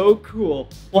so cool.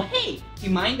 Well, hey, do you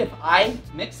mind if I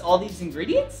mix all these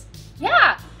ingredients?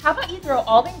 Yeah, how about you throw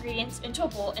all the ingredients into a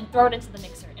bowl and throw it into the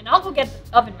mixer, and I'll go get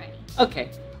the oven ready. Okay.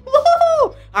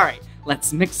 Woohoo! All right,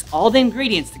 let's mix all the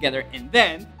ingredients together and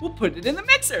then we'll put it in the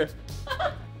mixer.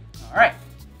 All right,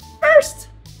 first,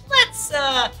 let's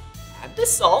add the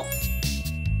salt.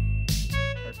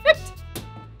 Perfect.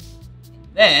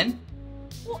 And then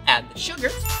we'll add the sugar.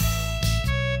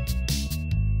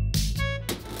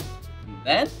 And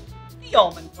then the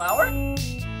almond flour.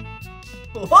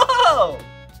 Whoa!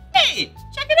 Hey,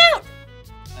 check it out.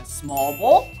 A small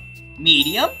bowl,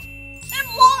 medium, and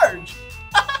large.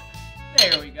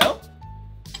 There we go.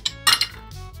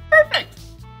 Perfect.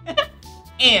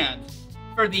 And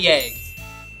for the eggs.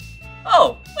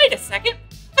 Oh, wait a second.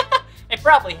 I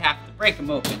probably have to break them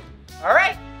open. All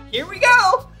right, here we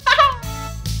go.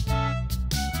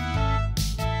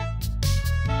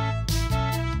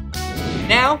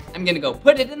 Now, I'm gonna go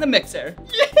put it in the mixer.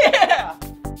 Yeah!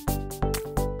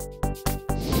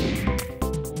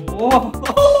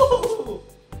 Whoa!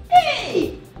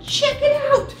 Hey, check it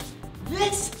out.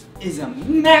 This is a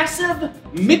massive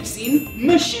mixing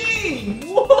machine.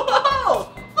 Whoa!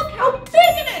 Look how big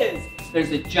it is.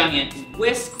 There's a giant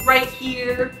whisk right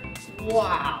here.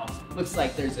 Wow. Looks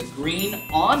like there's a green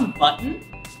on button,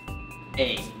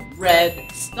 a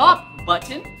red stop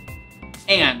button,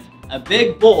 and a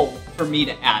big bowl for me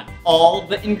to add all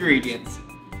the ingredients.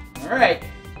 All right,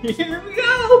 here we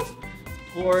go.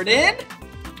 Pour it in.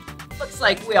 Looks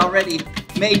like we already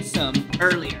made some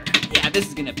earlier. Yeah, this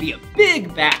is gonna be a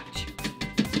big batch.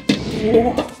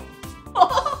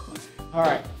 All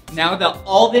right, now that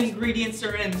all the ingredients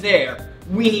are in there,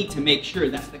 we need to make sure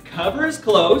that the cover is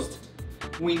closed.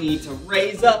 We need to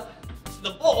raise up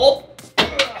the bowl.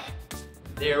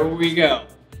 There we go.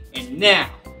 And now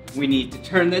we need to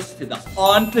turn this to the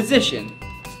on position.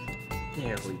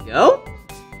 There we go.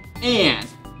 And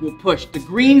we'll push the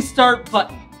green start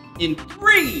button in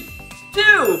 3,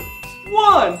 2,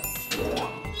 1.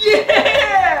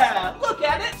 Yeah! Look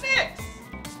at it mix.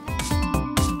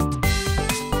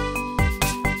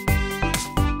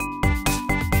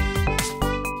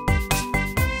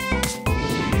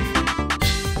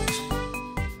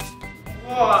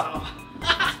 Wow.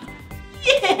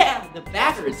 Yeah, the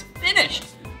batter is finished.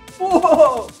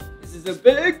 Whoa, this is a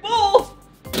big bowl.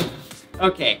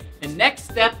 Okay, the next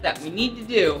step that we need to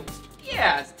do,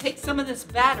 is take some of this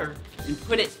batter and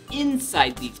put it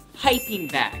inside these piping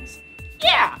bags.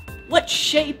 Yeah, what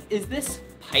shape is this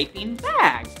piping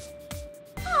bag?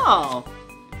 Oh,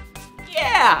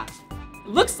 yeah, it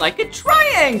looks like a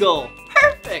triangle.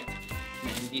 Perfect.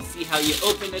 And do you see how you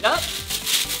open it up?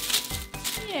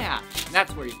 Yeah,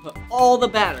 that's where you put all the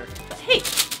batter. But hey,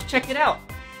 check it out.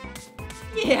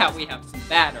 Yeah, we have some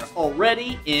batter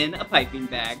already in a piping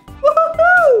bag.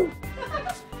 Woohoo!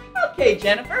 Okay,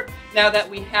 Jennifer, now that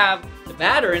we have the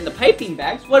batter in the piping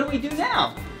bags, what do we do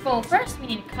now? Well, first we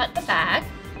need to cut the bag.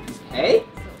 Okay. So,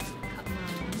 cut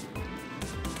mine.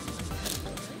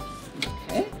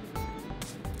 Okay.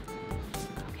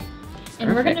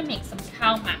 And we're gonna make some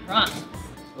cow macarons.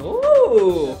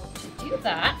 Ooh. To do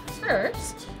that,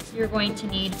 first, you're going to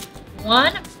need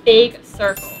one big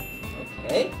circle.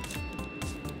 Okay.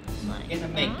 We're gonna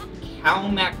make cow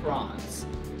macarons.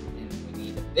 And we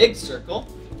need a big circle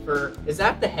for, is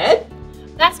that the head?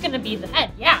 That's gonna be the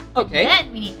head, yeah. Okay. And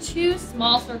then we need 2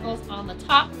 small circles on the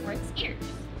top for its ears.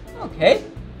 Okay.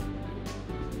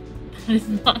 That is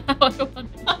not how I want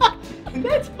it.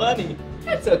 That's funny.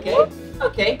 That's okay.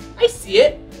 Okay, I see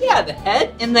it. Yeah, the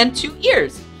head and then 2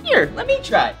 ears. Here, let me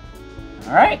try.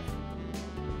 All right.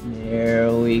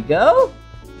 There we go.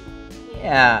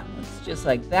 Yeah, it's just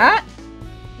like that.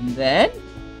 And then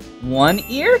 1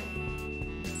 ear,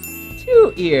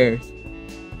 2 ears.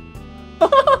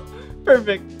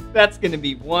 Perfect. That's gonna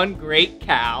be one great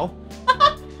cow.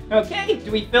 Okay,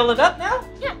 do we fill it up now?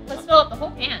 Yeah, let's fill up the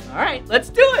whole pan. All right, let's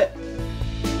do it.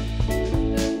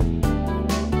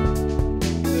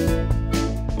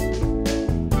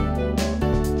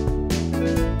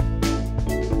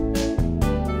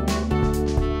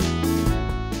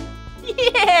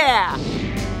 Yeah!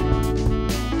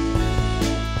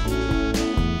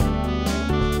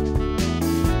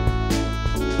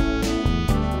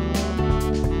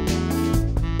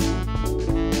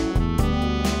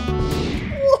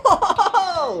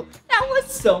 Whoa! That was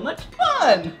so much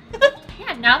fun!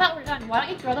 Yeah, now that we're done, why don't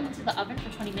you throw them into the oven for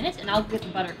 20 minutes and I'll get the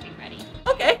buttercream ready.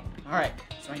 Okay. All right,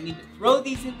 so I need to throw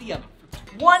these in the oven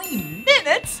for 20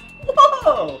 minutes?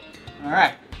 Whoa! All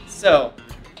right, so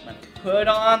let me put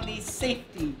on these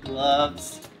safety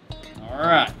gloves. All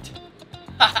right.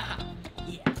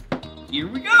 Yeah, here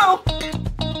we go.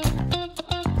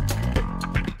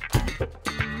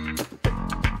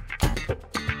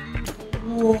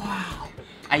 Wow,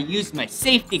 I used my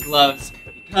safety gloves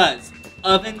because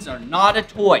ovens are not a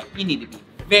toy. You need to be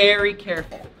very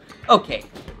careful. Okay,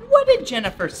 what did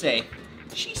Jennifer say?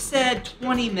 She said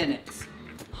 20 minutes.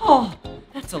 Oh,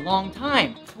 that's a long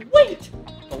time to wait.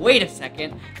 But wait a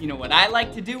second, you know what I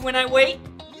like to do when I wait?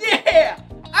 Yeah,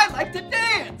 I like to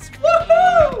dance.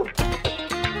 Woohoo!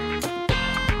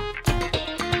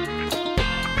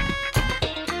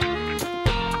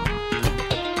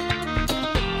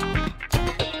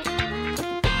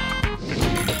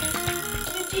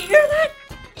 Did you hear that?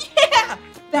 Yeah,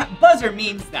 that buzzer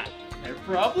means that they're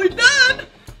probably done.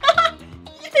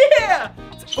 Yeah,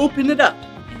 let's open it up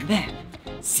and then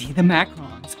see the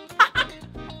macarons.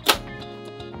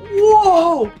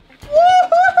 Whoa!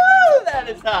 Woo-hoo-hoo! That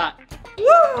is hot.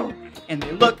 Woo! And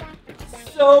they look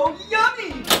so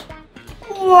yummy.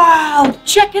 Wow!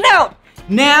 Check it out.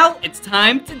 Now it's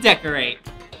time to decorate.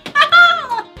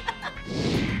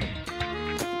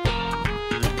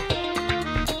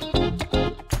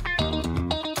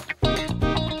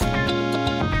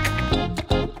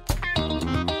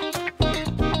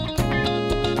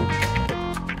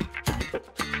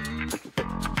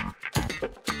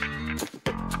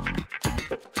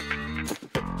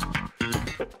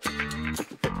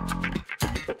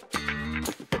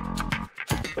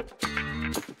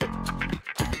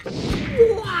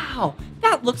 Wow,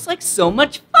 that looks like so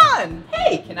much fun.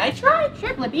 Hey, can I try?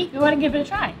 Sure, Blippi, go ahead and give it a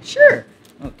try. Sure.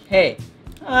 Okay.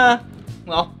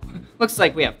 Well, looks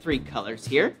like we have 3 colors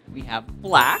here. We have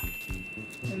black,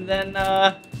 and then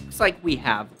looks like we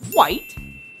have white,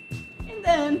 and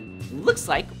then looks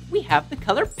like we have the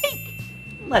color pink.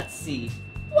 Let's see,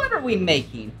 what are we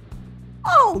making?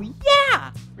 Oh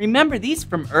yeah, remember these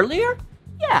from earlier?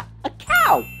 Yeah, a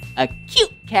cow, a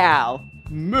cute cow.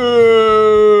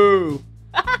 Moo!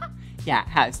 Yeah, it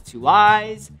has 2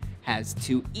 eyes, has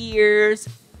 2 ears,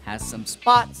 has some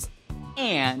spots,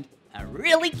 and a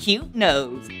really cute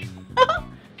nose.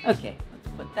 Okay, let's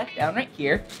put that down right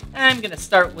here. I'm gonna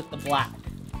start with the black.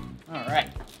 All right,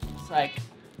 looks like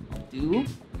I'll do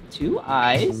 2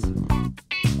 eyes.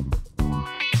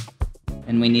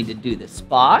 And we need to do the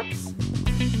spots.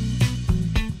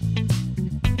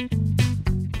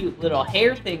 Cute little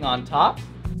hair thing on top.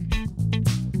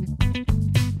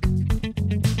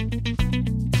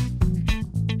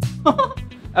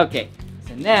 Okay,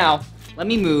 so now let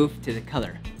me move to the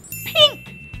color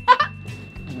pink.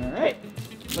 All right,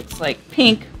 looks like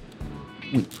pink.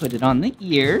 We put it on the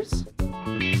ears.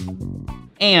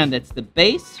 And it's the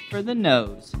base for the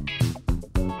nose.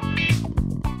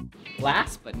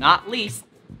 Last but not least,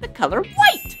 the color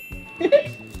white.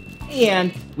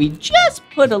 And we just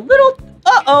put a little,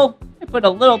 uh-oh, I put a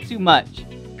little too much.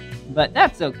 But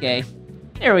that's okay.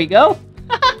 There we go.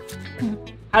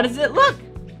 How does it look?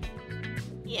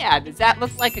 Yeah, does that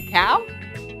look like a cow?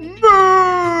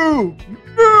 Moo!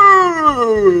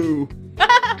 Moo!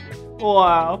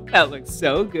 Wow, that looks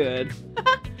so good.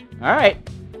 All right,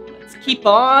 let's keep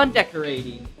on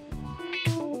decorating.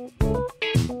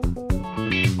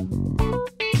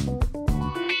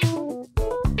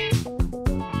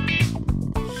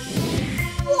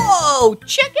 Whoa,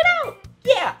 check it out.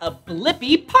 Yeah, a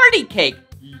Blippi party cake.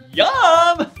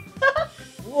 Yum!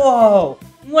 Whoa,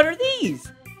 what are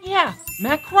these? Yeah,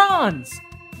 macarons.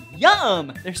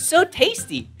 Yum, they're so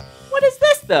tasty. What is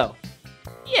this though?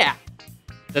 Yeah,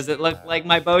 does it look like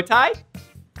my bow tie?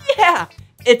 Yeah,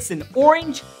 it's an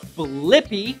orange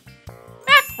Blippi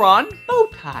macaron bow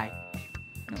tie.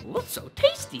 And it looks so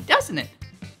tasty, doesn't it?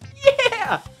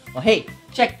 Yeah! Well, hey,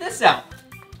 check this out.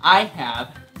 I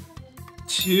have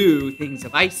 2 things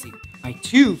of icing. My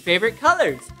 2 favorite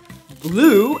colors,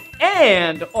 blue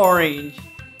and orange.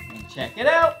 And check it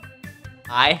out.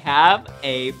 I have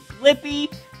a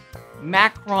Blippi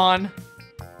macaron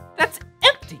that's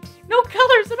empty. No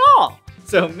colors at all.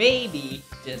 So maybe,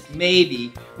 just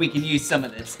maybe, we can use some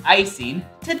of this icing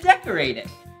to decorate it.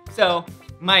 So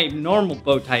my normal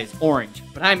bow tie is orange,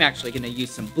 but I'm actually gonna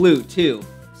use some blue too.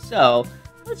 So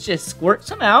let's just squirt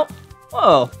some out.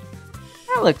 Whoa,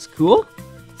 that looks cool.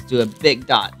 Let's do a big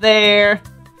dot there.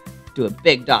 Do a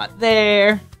big dot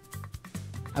there.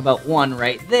 How about one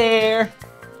right there?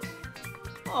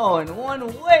 Oh, and one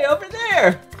way over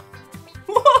there.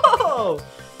 Whoa,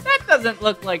 that doesn't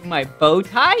look like my bow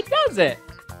tie, does it?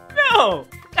 No,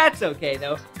 that's okay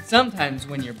though. Sometimes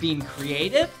when you're being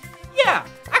creative, yeah,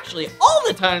 actually all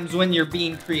the times when you're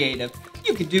being creative,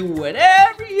 you can do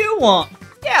whatever you want.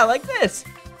 Yeah, like this.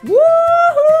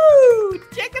 Woohoo!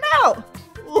 Check it out.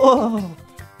 Whoa,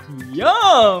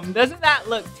 yum. Doesn't that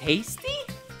look tasty?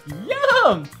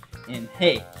 Yum. And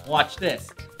hey, watch this.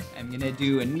 I'm gonna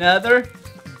do another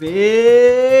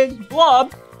big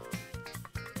blob.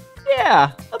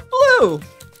 Yeah, a blue.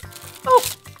 Oh,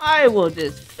 I will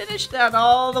just finish that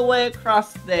all the way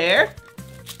across there.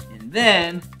 And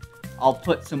then I'll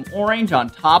put some orange on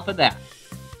top of that.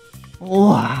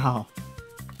 Wow.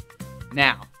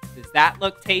 Now, does that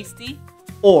look tasty?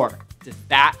 Or does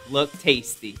that look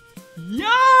tasty?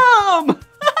 Yum!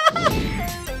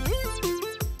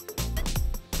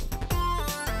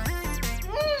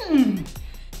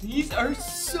 These are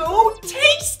so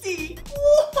tasty!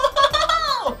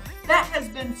 Whoa! That has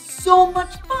been so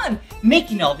much fun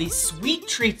making all these sweet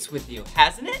treats with you,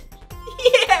 hasn't it?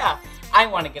 Yeah! I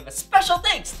want to give a special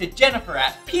thanks to Jennifer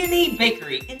at Peony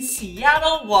Bakery in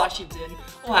Seattle, Washington.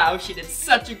 Wow, she did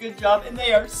such a good job and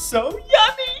they are so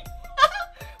yummy!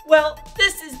 Well,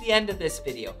 this is the end of this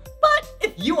video, but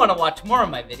if you want to watch more of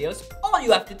my videos, all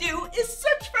you have to do is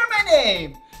search for my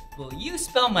name. Will you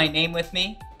spell my name with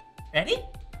me? Ready?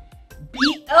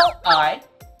 B-L-I-P-P-I.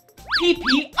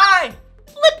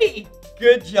 Blippi.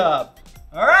 Good job.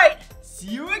 All right, see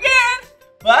you again.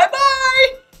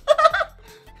 Bye-bye.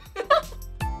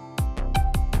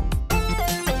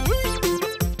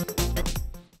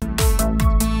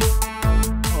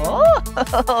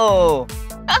 Oh,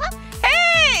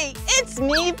 hey, it's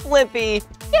me, Blippi.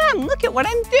 Yeah, and look at what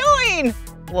I'm doing.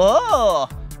 Whoa,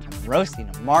 I'm roasting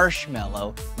a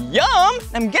marshmallow. Yum,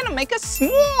 I'm gonna make a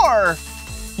s'more.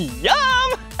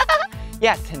 Yum.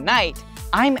 Yeah, tonight,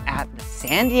 I'm at the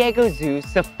San Diego Zoo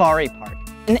Safari Park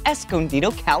in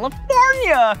Escondido,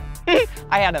 California.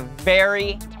 I had a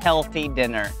very healthy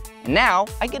dinner. And now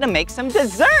I get to make some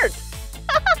dessert.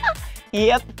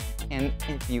 Yep. And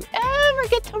if you ever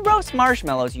get to roast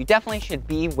marshmallows, you definitely should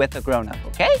be with a grown-up,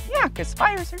 okay? Yeah, because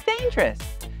fires are dangerous.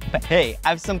 But hey, I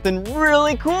have something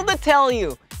really cool to tell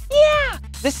you. Yeah,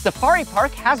 this safari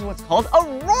park has what's called a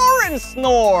roar and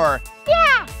snore.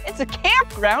 Yeah, it's a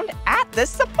campground at this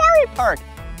safari park.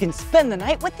 You can spend the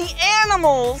night with the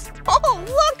animals. Oh,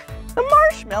 look, the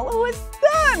marshmallow is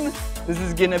done. This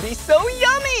is gonna be so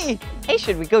yummy. Hey,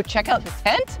 should we go check out the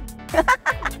tent?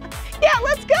 Yeah,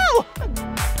 let's go.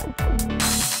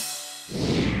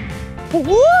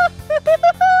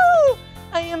 Woo-hoo-hoo-hoo!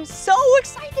 I am so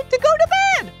excited to go to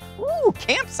bed. Ooh,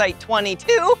 campsite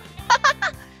 22.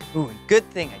 Ooh, and good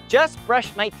thing I just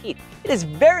brushed my teeth. It is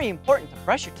very important to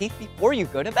brush your teeth before you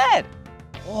go to bed.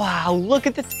 Wow, look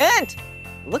at the tent.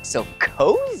 It looks so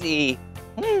cozy.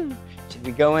 Should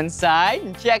we go inside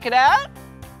and check it out?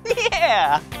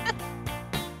 Yeah.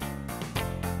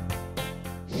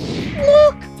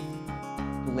 Look,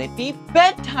 Blippi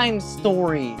bedtime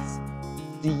stories.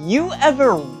 Do you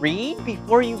ever read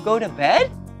before you go to bed?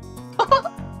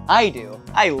 I do.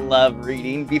 I love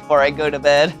reading before I go to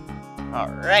bed. All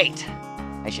right,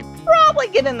 I should probably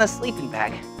get in the sleeping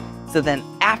bag. So then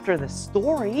after the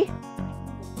story,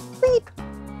 sleep.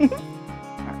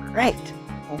 All right.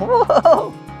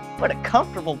 Whoa, what a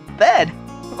comfortable bed.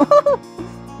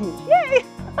 Yay.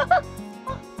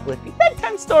 Blippi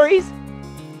bedtime stories.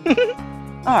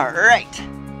 All right.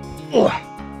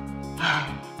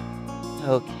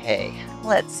 Okay,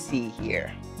 let's see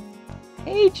here.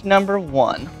 Page number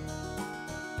 1.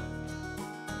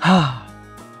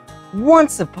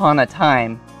 Once upon a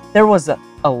time, there was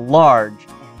a large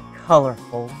and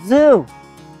colorful zoo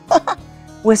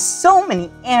with so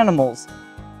many animals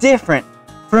different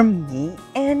from me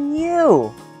and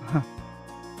you.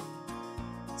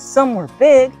 Some were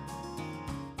big,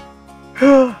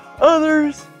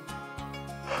 others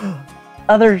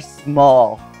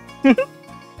small.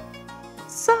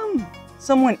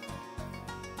 Some went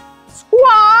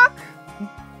squawk.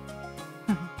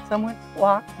 Some went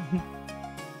squawk.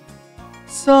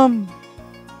 Some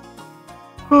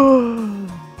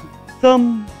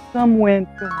went.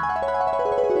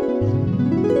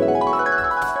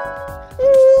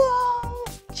 Whoa!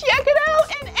 Check it out,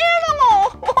 an animal!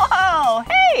 Whoa!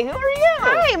 Hey, who are you?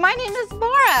 Hi, my name is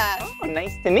Laura. Oh,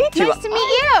 nice to meet you. Nice to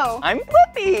meet you. I'm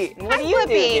Blippi. And what do you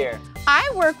do here? I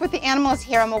work with the animals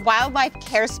here. I'm a wildlife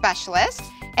care specialist.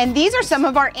 And these are some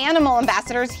of our animal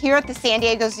ambassadors here at the San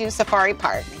Diego Zoo Safari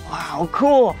Park. Wow,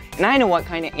 cool. And I know what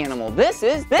kind of animal this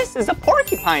is. This is a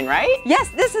porcupine, right? Yes,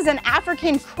 this is an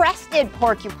African crested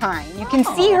porcupine. You can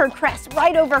see her crest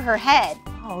right over her head.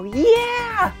 Oh,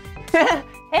 yeah.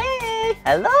 Hey,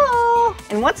 hello.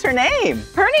 And what's her name?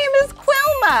 Her name is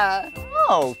Quilma.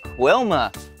 Oh, Quilma.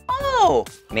 Oh,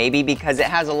 maybe because it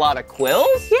has a lot of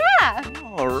quills? Yeah.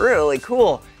 Oh, really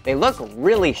cool. They look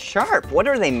really sharp. What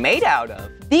are they made out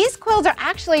of? These quills are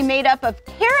actually made up of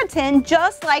keratin,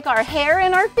 just like our hair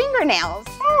and our fingernails.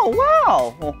 Oh,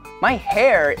 wow. Well, my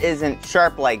hair isn't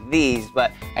sharp like these,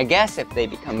 but I guess if they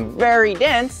become very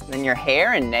dense, then your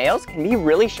hair and nails can be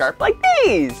really sharp like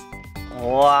these.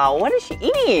 Wow, what is she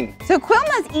eating? So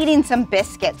Quilma's eating some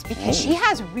biscuits because she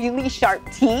has really sharp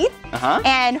teeth,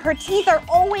 and her teeth are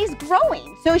always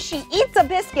growing. So she eats a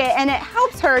biscuit and it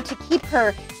helps her to keep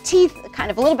her teeth kind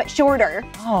of a little bit shorter.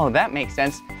 Oh, that makes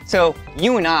sense. So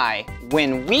you and I,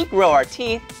 when we grow our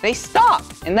teeth, they stop,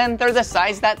 and then they're the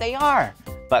size that they are.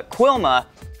 But Quilma,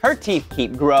 her teeth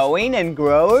keep growing and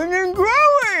growing and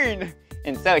growing.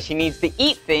 And so she needs to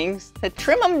eat things to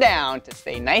trim them down to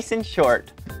stay nice and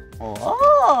short.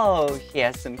 Oh, she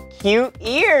has some cute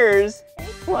ears. Hey,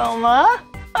 Quilma.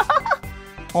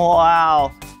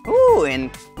 Wow. Ooh,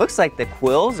 and looks like the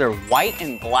quills are white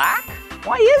and black.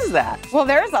 Why is that? Well,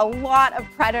 there's a lot of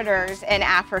predators in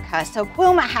Africa, so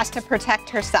Quilma has to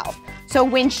protect herself. So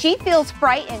when she feels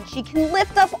frightened, she can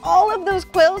lift up all of those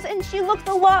quills and she looks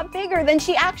a lot bigger than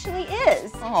she actually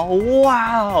is. Oh,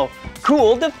 wow.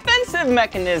 Cool defensive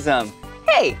mechanism.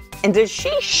 Hey, and does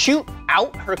she shoot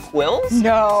out her quills?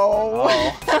 No.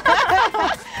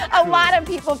 Oh. A lot of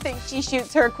people think she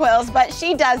shoots her quills, but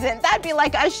she doesn't. That'd be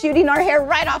like us shooting our hair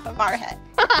right off of our head.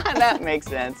 That makes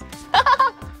sense.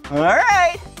 All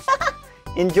right.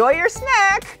 Enjoy your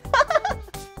snack.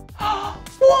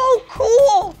 Whoa,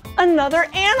 cool. Another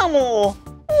animal.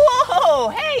 Whoa,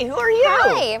 hey, who are you?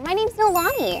 Hi, my name's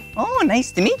Nolani. Oh,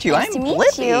 nice to meet you. Nice to I'm meet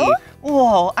Blippi. you.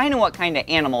 Whoa, I know what kind of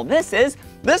animal this is.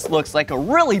 This looks like a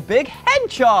really big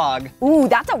hedgehog. Ooh,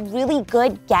 that's a really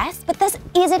good guess, but this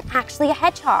isn't actually a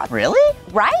hedgehog. Really?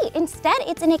 Right, instead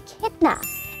it's an echidna,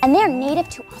 and they're native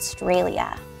to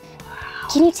Australia. Wow.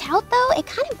 Can you tell though? It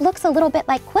kind of looks a little bit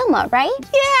like Quilma, right?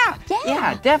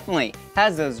 Yeah, definitely.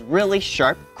 Has those really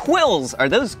sharp quills. Are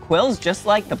those quills just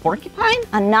like the porcupine?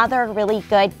 Another really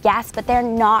good guess, but they're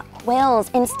not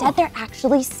quills. Instead, they're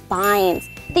actually spines.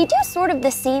 They do sort of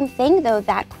the same thing though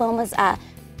that Quilma's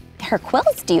her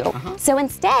quills do. So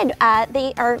instead,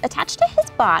 they are attached to his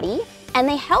body, and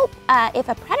they help if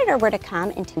a predator were to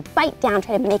come and to bite down,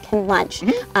 try to make him lunch.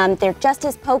 They're just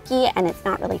as pokey, and it's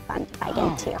not really fun to bite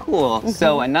into. Cool.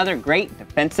 So another great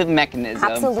defensive mechanism.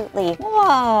 Absolutely.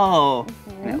 Whoa.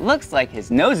 And it looks like his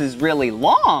nose is really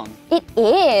long. It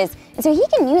is. And so he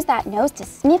can use that nose to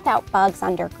sniff out bugs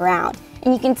underground.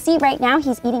 And you can see right now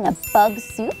he's eating a bug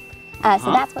soup.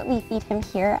 So that's what we feed him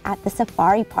here at the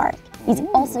safari park. He's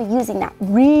also using that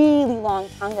really long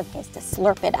tongue of his to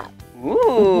slurp it up.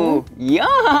 Ooh,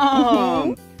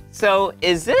 yum! So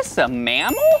is this a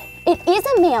mammal? It is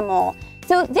a mammal.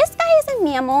 So this guy is a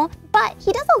mammal, but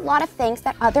he does a lot of things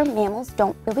that other mammals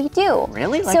don't really do.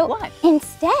 Really? Like what?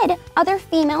 Instead, other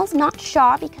females, not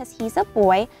Shaw because he's a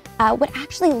boy, would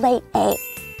actually lay eggs,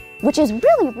 which is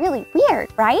really, really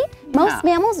weird, right? Most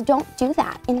mammals don't do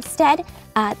that. Instead,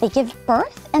 they give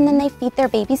birth and then they feed their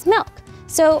babies milk.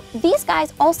 So these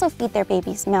guys also feed their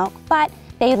babies milk, but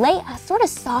they lay a sort of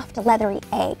soft, leathery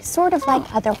egg, sort of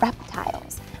like other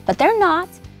reptiles. But they're not,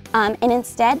 and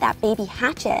instead that baby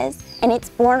hatches and it's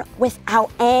born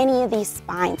without any of these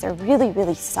spines. They're really,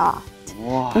 really soft.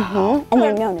 Wow. And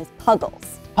they're known as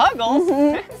puggles. Puggles?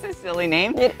 That's a silly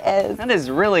name. It is. That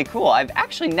is really cool. I've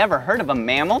actually never heard of a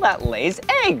mammal that lays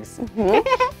eggs.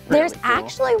 There's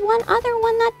actually one other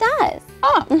one that does.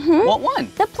 Oh, what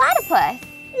one? The platypus.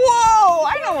 Whoa,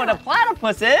 I know what a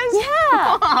platypus is.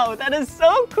 Yeah. Wow, that is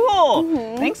so cool.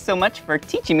 Thanks so much for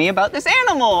teaching me about this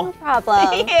animal. No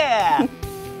problem. Yeah.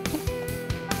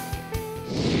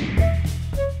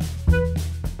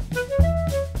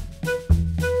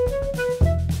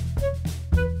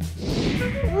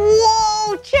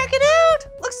 Whoa, check it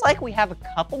out. Looks like we have a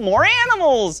couple more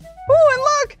animals. Oh, and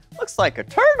look, looks like a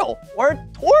turtle or a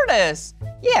tortoise.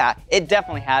 Yeah, it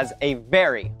definitely has a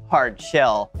very hard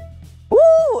shell.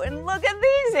 Ooh, and look at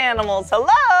these animals.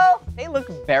 Hello, they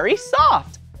look very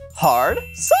soft. Hard,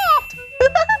 soft.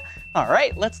 All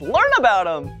right, let's learn about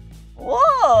them.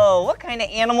 Whoa, what kind of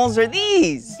animals are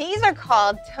these? These are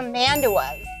called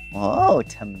tamanduas. Whoa,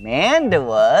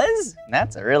 tamanduas?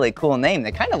 That's a really cool name.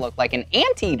 They kind of look like an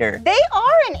anteater. They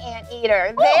are an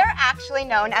anteater. Oh. They're actually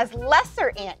known as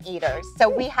lesser anteaters. So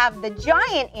we have the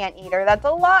giant anteater that's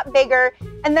a lot bigger,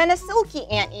 and then a silky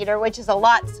anteater, which is a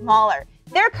lot smaller.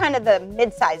 They're kind of the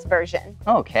mid-sized version.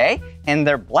 Okay, and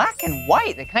they're black and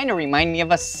white. They kind of remind me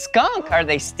of a skunk. Are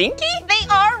they stinky? They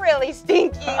are really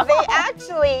stinky. They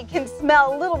actually can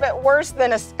smell a little bit worse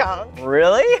than a skunk.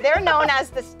 Really? They're known as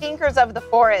the stinkers of the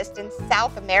forest in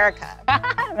South America.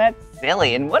 That's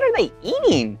silly. And what are they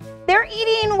eating? They're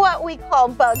eating what we call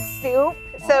bug soup.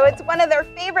 So it's one of their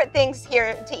favorite things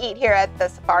here to eat here at the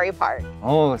safari park.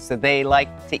 Oh, so they like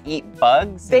to eat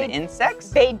bugs and insects?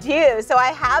 They do. So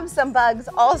I have some bugs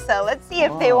also. Let's see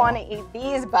if they want to eat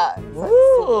these bugs.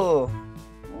 Ooh.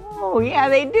 Oh, yeah,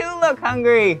 they do look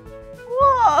hungry.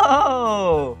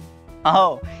 Whoa.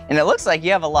 Oh, and it looks like you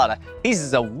have a lot of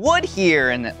pieces of wood here,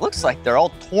 and it looks like they're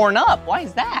all torn up. Why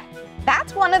is that?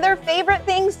 That's one of their favorite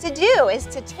things to do, is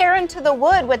to tear into the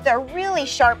wood with their really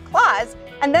sharp claws.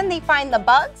 And then they find the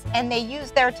bugs, and they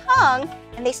use their tongue,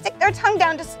 and they stick their tongue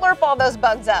down to slurp all those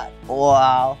bugs up.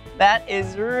 Wow, that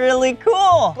is really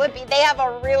cool. Blippi, they have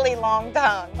a really long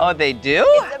tongue. Oh, they do?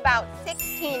 It's about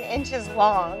 16 inches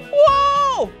long.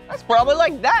 Whoa, that's probably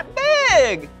like that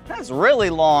big. That's really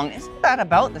long. Isn't that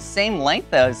about the same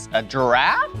length as a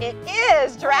giraffe? It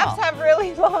is. Giraffes have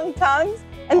really long tongues,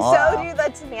 and so do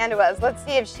the tamanduas. Let's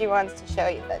see if she wants to show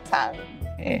you the tongue.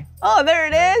 Okay. Oh, there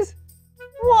it is.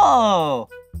 Whoa!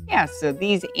 Yeah, so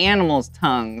these animals'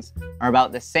 tongues are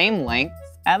about the same length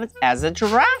as a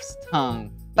giraffe's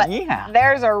tongue. But yeah,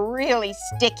 theirs are really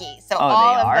sticky, so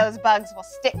all of those bugs will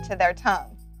stick to their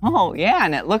tongue. Oh, yeah,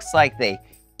 and it looks like they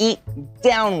eat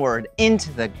downward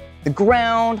into the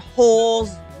ground,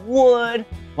 holes, wood,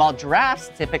 while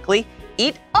giraffes typically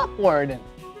eat upward and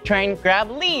try and grab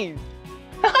leaves.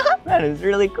 That is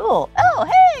really cool. Oh,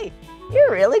 hey!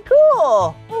 You're really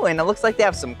cool. Oh, and it looks like they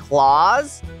have some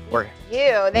claws or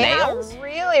They nails. have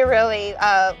really,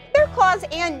 they're claws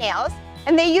and nails,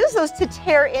 and they use those to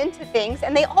tear into things,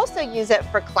 and they also use it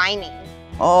for climbing.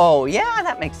 Oh, yeah,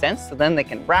 that makes sense. So then they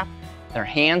can wrap their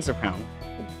hands around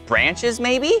branches,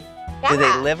 maybe? Yeah. Do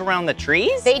they live around the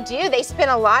trees? They do. They spend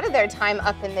a lot of their time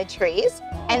up in the trees,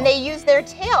 and they use their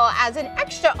tail as an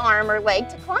extra arm or leg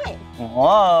to climb.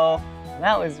 Whoa,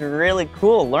 that was really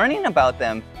cool learning about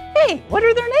them. Hey, what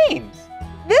are their names?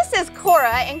 This is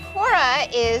Cora, and Cora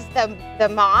is the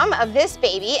mom of this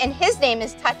baby, and his name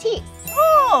is Tatis.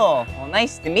 Oh, well,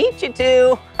 nice to meet you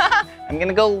two. I'm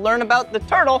gonna go learn about the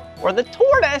turtle or the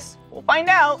tortoise. We'll find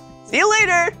out. See you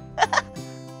later.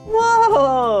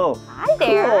 Whoa. Hi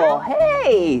there. Cool.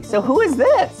 Hey, so who is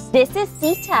this? This is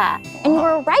Sita. And you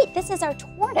were right, this is our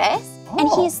tortoise. And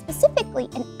he is specifically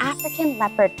an African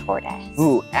leopard tortoise.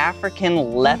 Ooh,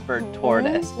 African leopard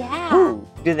tortoise. Yeah. Ooh,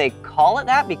 do they call it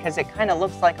that because it kind of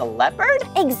looks like a leopard?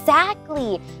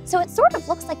 Exactly. So it sort of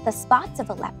looks like the spots of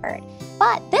a leopard.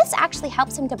 But this actually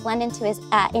helps him to blend into his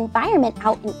environment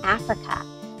out in Africa.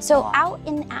 So out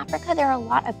in Africa, there are a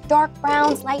lot of dark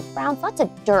browns, light browns, lots of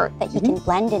dirt that he can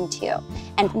blend into.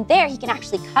 And from there, he can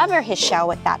actually cover his shell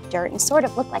with that dirt and sort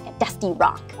of look like a dusty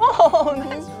rock. Oh,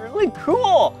 that's really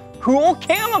cool. Cool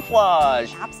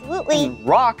camouflage. Absolutely. And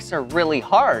rocks are really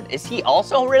hard. Is he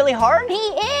also really hard? He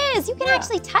is. You can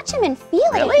actually touch him and feel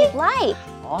it if you'd like.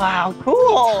 Wow,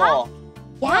 cool.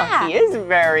 Yeah. Wow, he is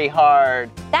very hard.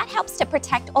 That helps to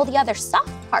protect all the other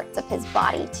soft parts of his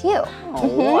body, too.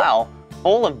 Oh, wow.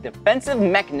 Full of defensive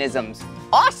mechanisms.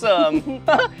 Awesome.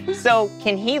 So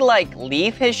can he like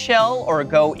leave his shell or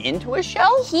go into his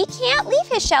shell? He can't leave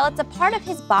his shell. It's a part of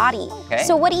his body. Okay.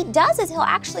 So what he does is he'll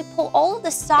actually pull all of the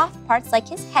soft parts like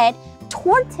his head,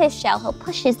 towards his shell. He'll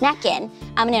push his neck in,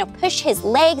 and he'll push his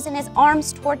legs and his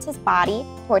arms towards his body,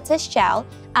 towards his shell.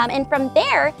 And from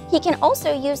there, he can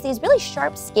also use these really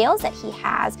sharp scales that he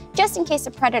has, just in case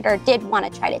a predator did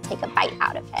want to try to take a bite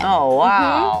out of him. Oh,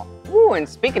 wow. Ooh, and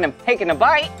speaking of taking a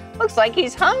bite, looks like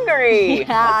he's hungry.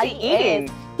 Yeah, What's he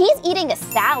eating? He's eating a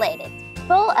salad. It's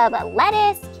full of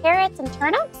lettuce, carrots, and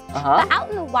turnips. But out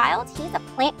in the wild, he's a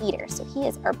plant eater, so he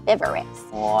is herbivorous.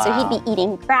 Wow. So he'd be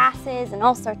eating grasses and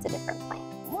all sorts of different plants.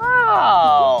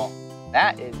 Wow,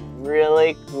 that is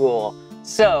really cool.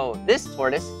 So this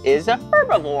tortoise is a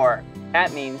herbivore.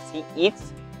 That means he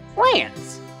eats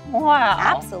plants. Wow.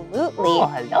 Absolutely. Oh,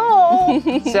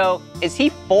 hello. So is he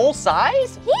full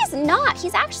size? He's not.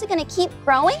 He's actually going to keep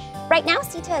growing. Right now,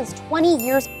 Sita is 20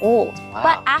 years old. Wow.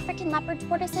 But African leopard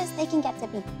tortoises, they can get to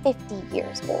be 50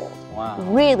 years old. Wow.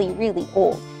 Really, really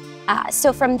old.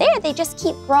 So from there, they just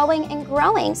keep growing and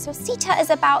growing. So Sita is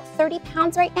about 30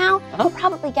 pounds right now. He'll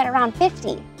probably get around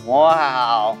 50.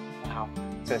 Wow. Wow.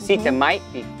 So Sita might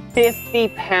be 50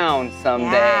 pounds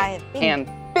someday. Yeah, and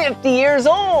 50 years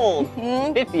old.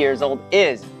 50 years old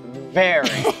is very,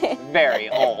 very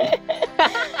old.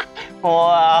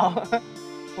 Wow.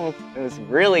 Well, it was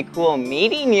really cool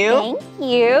meeting you. Thank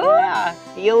you. Yeah.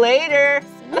 See you later.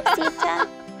 See you, Sita.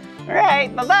 All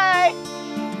right. Bye-bye.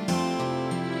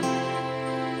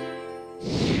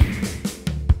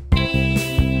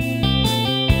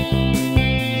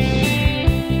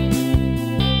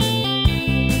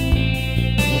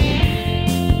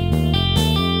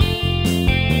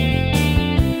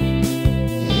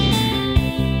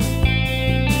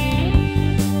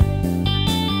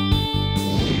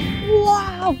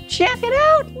 Wow, check it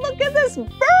out. Look at this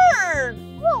bird.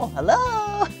 Oh,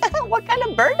 hello. What kind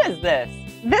of bird is this?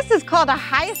 This is called a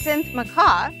hyacinth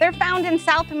macaw. They're found in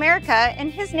South America,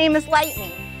 and his name is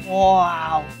Lightning.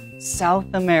 Wow, South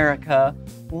America.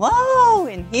 Whoa,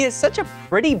 and he is such a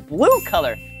pretty blue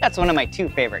color. That's one of my 2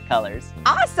 favorite colors.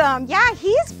 Awesome. Yeah,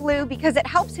 he's blue because it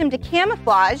helps him to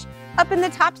camouflage up in the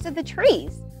tops of the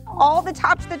trees. All the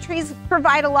tops of the trees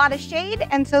provide a lot of shade,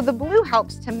 and so the blue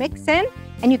helps to mix in,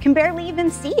 and you can barely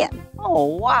even see him. Oh,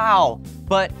 wow.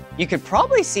 But you could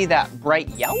probably see that bright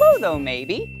yellow though,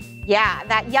 maybe. Yeah,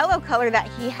 that yellow color that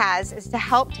he has is to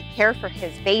help to care for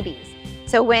his babies.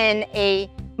 So when a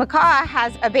macaw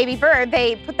has a baby bird,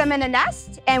 they put them in a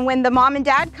nest, and when the mom and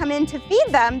dad come in to feed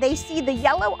them, they see the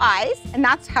yellow eyes, and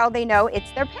that's how they know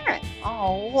it's their parents.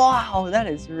 Oh, wow, that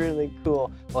is really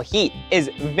cool. Well, he is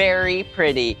very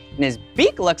pretty, and his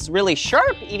beak looks really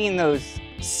sharp eating those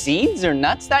seeds or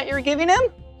nuts that you're giving him.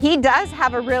 He does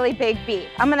have a really big beak.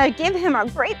 I'm gonna give him a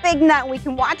great big nut, and we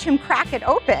can watch him crack it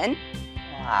open.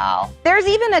 Wow. There's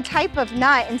even a type of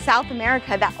nut in South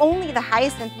America that only the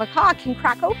hyacinth macaw can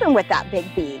crack open with that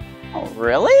big beak. Oh,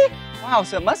 really? Wow,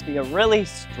 so it must be a really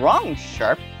strong,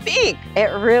 sharp beak.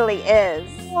 It really is.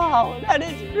 Wow, that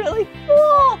is really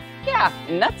cool. Yeah,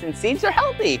 and nuts and seeds are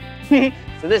healthy.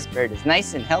 So this bird is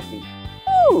nice and healthy.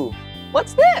 Ooh,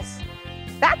 what's this?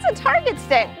 That's a target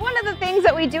stick. One of the things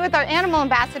that we do with our animal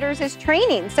ambassadors is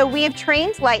training. So we have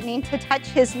trained Lightning to touch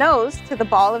his nose to the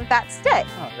ball of that stick.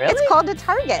 Oh, really? It's called a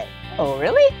target. Oh,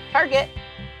 really? Target.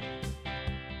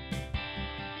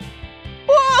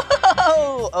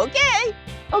 Whoa, okay,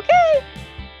 okay.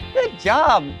 Good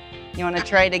job. You want to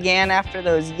try it again after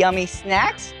those yummy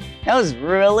snacks? That was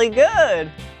really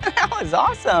good. That was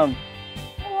awesome.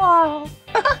 Wow.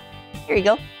 Here you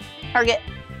go, target.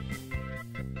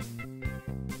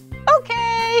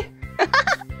 Okay.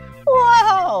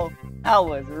 Wow, that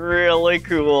was really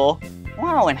cool.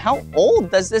 Wow, and how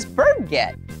old does this bird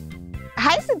get?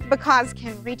 Hyacinth macaws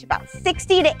can reach about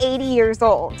 60 to 80 years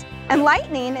old. And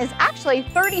Lightning is actually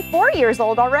 34 years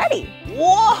old already.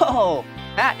 Whoa,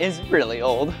 that is really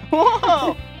old.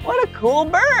 Whoa, what a cool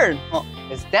bird. Well,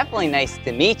 it's definitely nice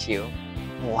to meet you.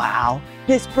 Wow,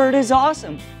 this bird is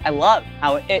awesome. I love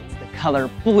how it's the color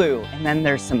blue, and then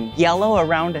there's some yellow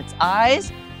around its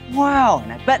eyes. Wow,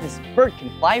 and I bet this bird can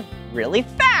fly really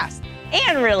fast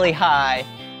and really high.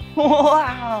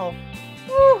 Wow.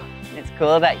 Whew. And it's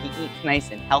cool that he eats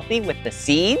nice and healthy with the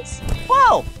seeds.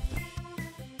 Whoa.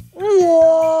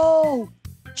 Whoa.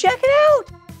 Check it out.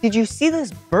 Did you see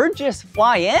this bird just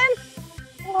fly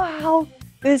in? Wow,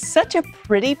 this is such a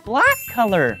pretty black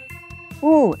color.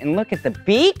 Ooh, and look at the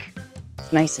beak.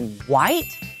 It's nice and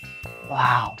white.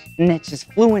 Wow, and it just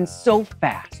flew in so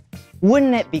fast.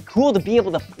 Wouldn't it be cool to be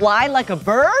able to fly like a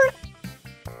bird?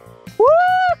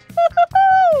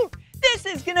 Woo! This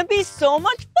is gonna be so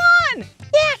much fun.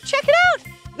 Yeah, check it out.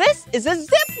 This is a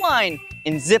zip line.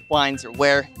 And zip lines are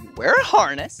where you wear a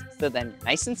harness, so then you're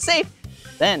nice and safe.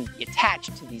 Then you attach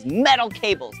to these metal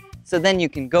cables, so then you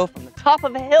can go from the top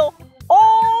of a hill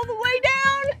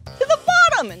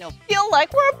rhythm and it'll feel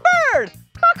like we're a bird.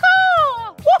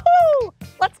 Caw-caw! Woohoo!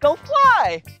 Let's go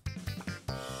fly.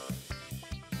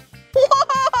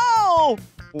 Whoa!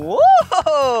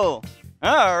 Whoa!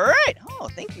 All right. Oh,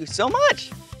 thank you so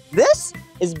much. This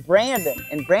is Brandon,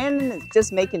 and Brandon is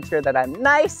just making sure that I'm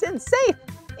nice and safe.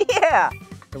 Yeah.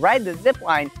 To ride the zip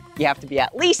line, you have to be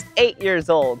at least 8 years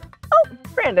old. Oh,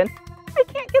 Brandon, I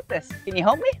can't get this. Can you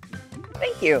help me?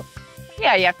 Thank you.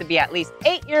 Yeah, you have to be at least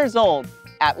 8 years old,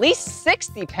 at least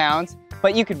 60 pounds,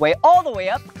 but you could weigh all the way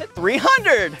up to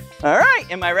 300. All right,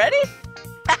 am I ready?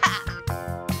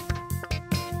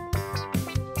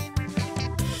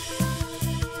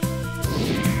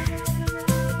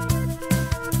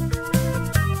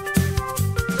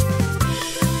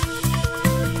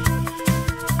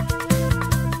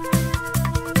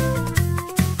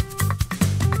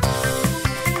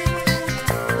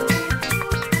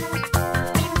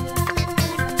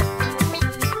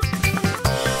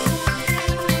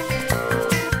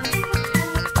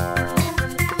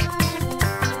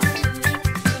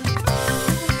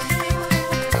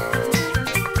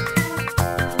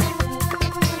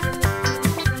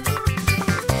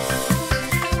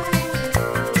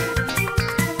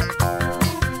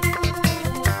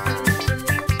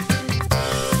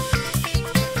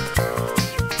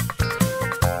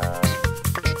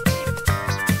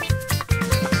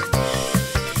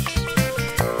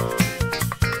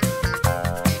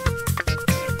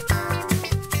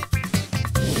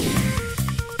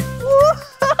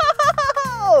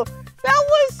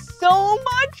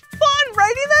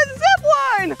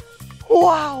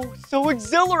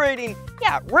 Exhilarating.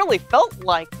 Yeah, it really felt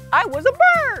like I was a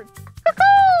bird.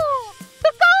 Caw-caw!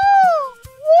 Caw-caw!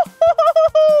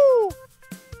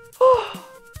 Woohoo!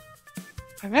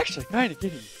 I'm actually kind of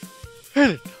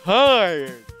getting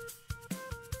tired.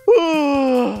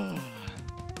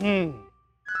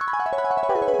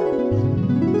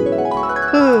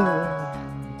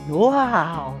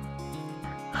 Wow.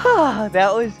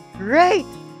 That was great.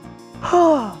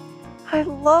 I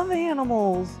love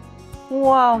animals.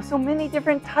 Wow, so many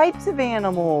different types of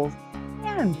animals.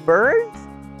 And birds.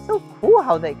 So cool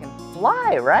how they can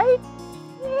fly, right?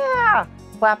 Yeah,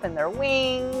 flapping their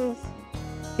wings,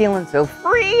 feeling so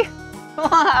free.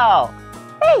 Wow.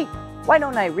 Hey, why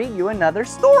don't I read you another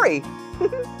story?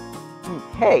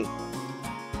 Okay.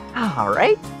 All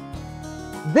right.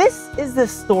 This is the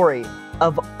story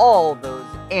of all those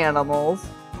animals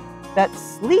that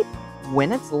sleep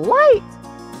when it's light,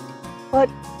 but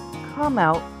come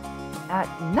out at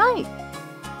night.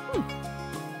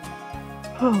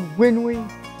 When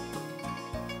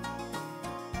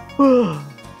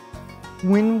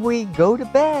we go to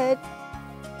bed,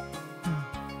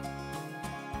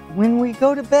 when we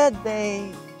go to bed,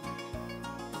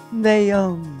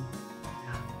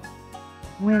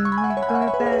 when we go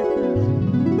to bed.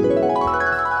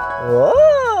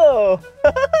 Whoa!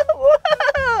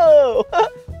 Whoa!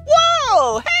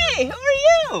 Whoa! Hey, who are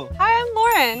you? Hi, I'm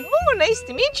Lauren. Oh, nice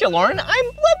to meet you, Lauren. I'm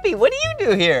Blippi. What do you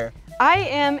do here? I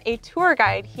am a tour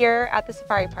guide here at the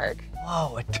safari park.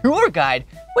 Whoa, a tour guide?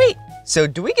 Wait, so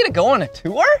do we get to go on a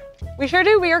tour? We sure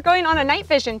do. We are going on a night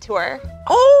vision tour.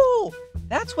 Oh,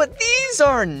 that's what these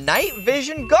are, night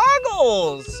vision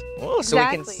goggles. Oh, so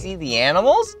exactly. We can see the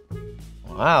animals?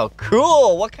 Wow,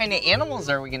 cool. What kind of animals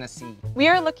are we gonna see? We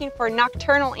are looking for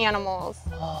nocturnal animals.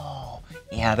 Oh,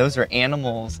 yeah, those are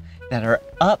animals that are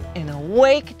up and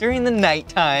awake during the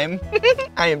nighttime.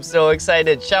 I am so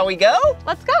excited. Shall we go?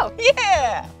 Let's go.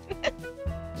 Yeah.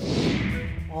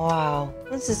 Wow,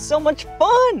 this is so much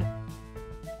fun.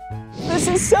 This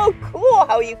is so cool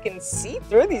how you can see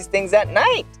through these things at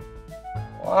night.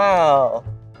 Wow.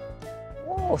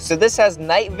 Whoa, so this has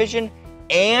night vision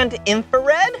and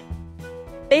infrared?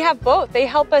 They have both. They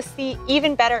help us see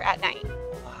even better at night.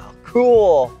 Wow,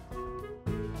 cool.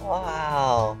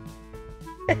 Wow.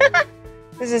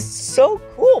 This is so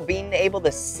cool being able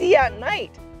to see at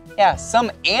night. Yeah,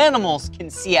 some animals can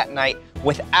see at night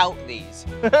without these.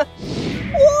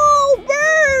 Whoa,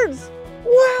 birds!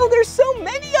 Wow, there's so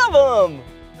many of them.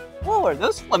 Whoa, are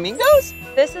those flamingos?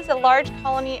 This is a large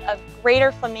colony of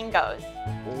greater flamingos.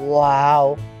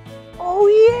 Wow. Oh,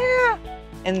 yeah.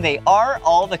 And they are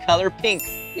all the color pink.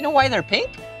 You know why they're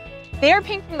pink? They are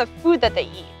pink from the food that they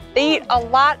eat. They eat a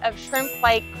lot of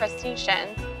shrimp-like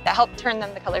crustaceans that help turn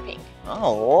them the color pink.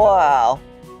 Oh, wow.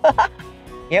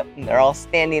 Yep, and they're all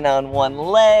standing on one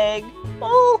leg.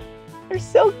 Oh, they're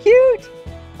so cute.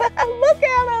 Look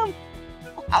at them.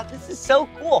 Wow, this is so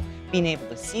cool, being able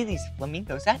to see these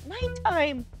flamingos at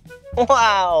nighttime.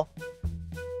 Wow.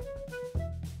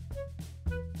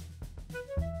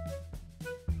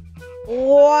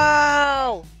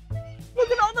 Wow. Look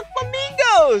at all the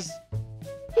flamingos.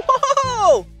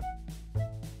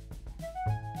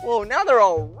 Whoa, now they're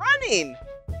all running.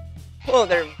 Whoa,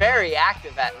 they're very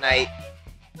active at night.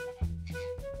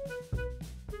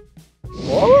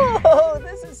 Whoa,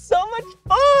 this is so much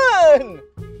fun.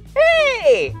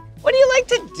 Hey, what do you like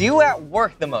to do at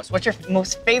work the most? What's your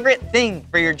most favorite thing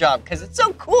for your job? Because it's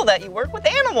so cool that you work with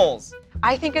animals.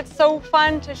 I think it's so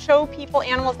fun to show people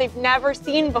animals they've never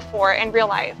seen before in real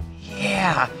life.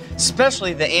 Yeah,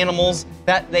 especially the animals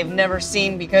that they've never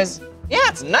seen because, yeah,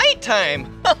 it's nighttime.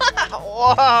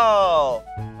 Whoa.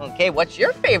 Okay, what's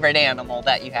your favorite animal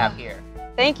that you have here?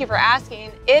 Thank you for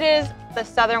asking. It is the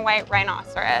southern white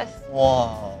rhinoceros.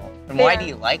 Whoa. And why do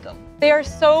you like them? They are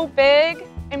so big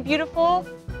and beautiful,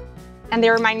 and they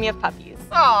remind me of puppies.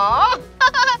 Aw,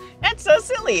 that's so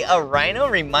silly. A rhino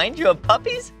reminds you of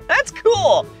puppies? That's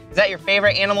cool. Is that your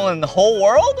favorite animal in the whole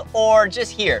world or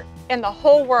just here? In the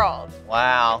whole world.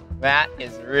 Wow, that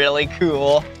is really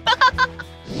cool.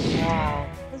 Wow,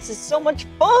 this is so much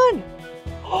fun.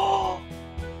 Oh,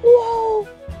 whoa,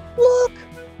 look.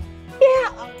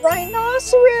 Yeah, a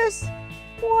rhinoceros.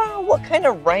 Wow, what kind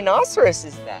of rhinoceros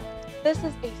is that? This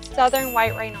is a southern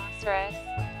white rhinoceros,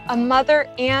 a mother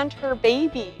and her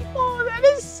baby. Oh, that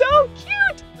is so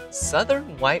cute.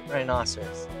 Southern white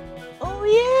rhinoceros. Oh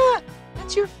yeah,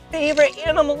 that's your favorite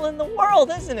animal in the world,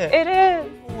 isn't it? It is.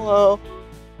 Whoa,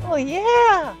 oh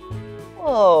yeah.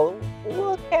 Whoa,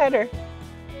 look at her.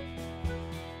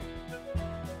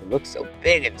 She looks so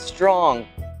big and strong.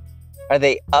 Are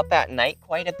they up at night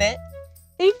quite a bit?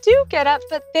 They do get up,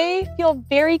 but they feel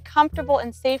very comfortable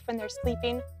and safe when they're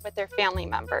sleeping with their family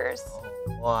members.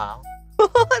 Oh, wow.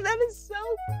 That is so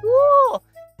cool.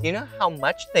 Do you know how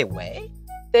much they weigh?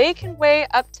 They can weigh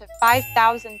up to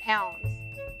 5,000 pounds.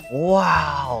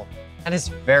 Wow, that is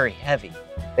very heavy.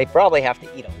 They probably have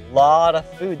to eat a lot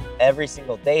of food every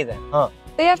single day then, huh?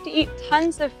 They have to eat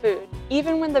tons of food.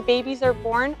 Even when the babies are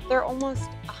born, they're almost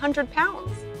 100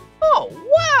 pounds. Oh,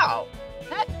 wow.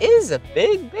 That is a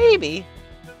big baby.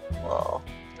 Whoa.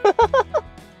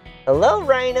 Hello,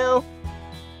 Rhino.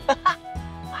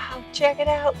 Wow, check it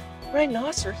out.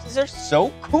 Rhinoceroses are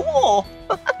so cool.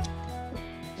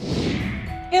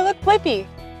 Hey, look, Blippi.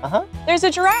 Uh-huh. There's a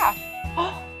giraffe.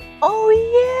 Oh,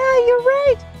 yeah, you're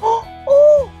right.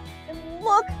 Oh, and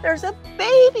look, there's a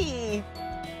baby.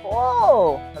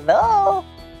 Whoa, hello.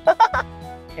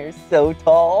 You're so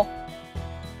tall.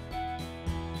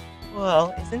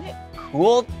 Well, isn't it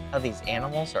cool how these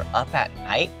animals are up at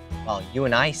night while you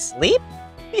and I sleep?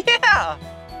 Yeah.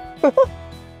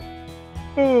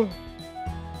 I'm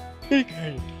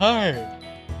kind of tired.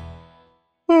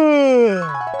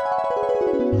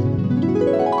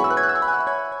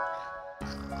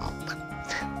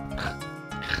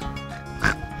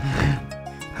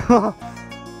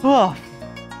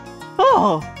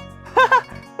 Oh,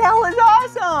 that was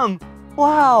awesome!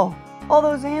 Wow, all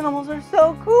those animals are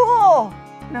so cool.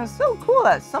 And it was so cool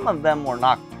that some of them were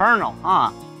nocturnal,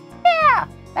 huh? Yeah,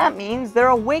 that means they're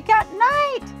awake at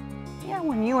night. Yeah,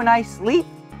 when you and I sleep,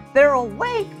 they're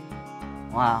awake.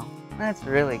 Wow, that's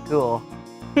really cool.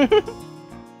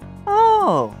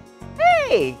 Oh,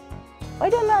 hey, why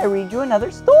didn't I read you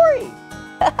another story?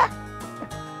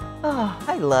 Oh,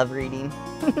 I love reading.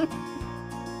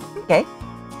 Okay.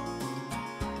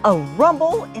 A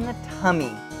rumble in the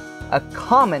tummy, a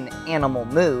common animal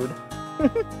mood.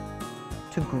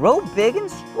 To grow big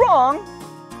and strong,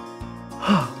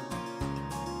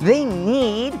 they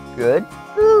need good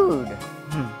food.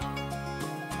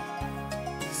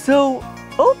 So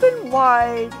open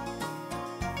wide.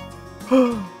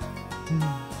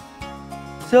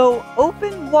 So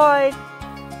open wide.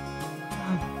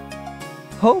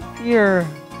 Hope you're.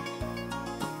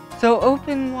 So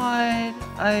open wide.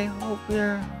 I hope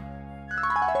you're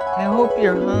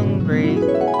hungry.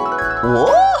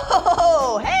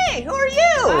 Whoa! Hey, who are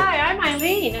you? Hi, I'm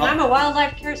Eileen, and I'm a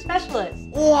wildlife care specialist.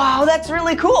 Wow, that's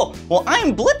really cool. Well,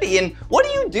 I'm Blippi, and what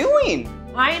are you doing?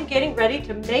 I am getting ready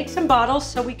to make some bottles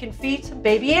so we can feed some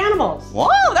baby animals.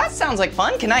 Whoa, that sounds like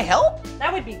fun. Can I help?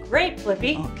 That would be great,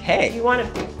 Blippi. Okay. You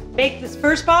want to make this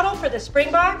first bottle for the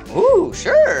springbok? Ooh,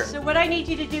 sure. So what I need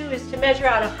you to do is to measure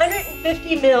out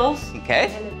 150 mils. Okay.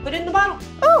 And then put it in the bottle.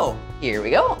 Oh, here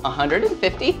we go.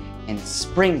 150 and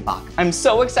springbok. I'm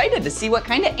so excited to see what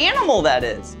kind of animal that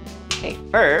is. Okay,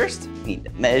 first, we need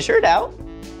to measure it out.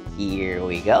 Here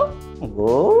we go.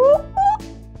 Whoa.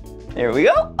 There we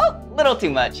go. Oh, a little too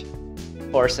much.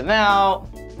 Pour some out.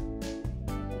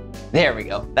 There we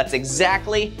go. That's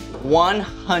exactly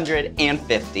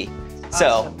 150. Awesome.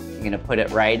 So I'm gonna put it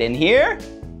right in here.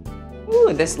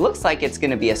 Ooh, this looks like it's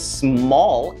gonna be a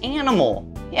small animal.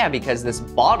 Yeah, because this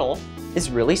bottle is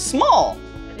really small.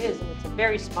 It is, and it's a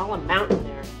very small amount in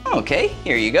there. Okay,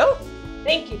 here you go.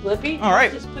 Thank you, Blippi. All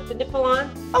right. Just put the nipple on.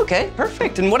 Okay,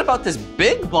 perfect. And what about this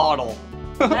big bottle?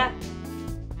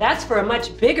 That's for a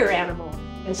much bigger animal.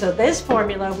 And so this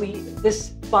formula, this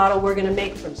bottle we're gonna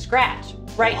make from scratch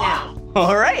right now.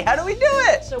 All right, how do we do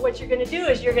it? So what you're gonna do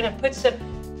is you're gonna put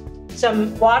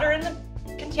some water in the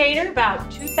container,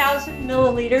 about 2,000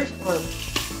 milliliters or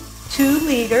 2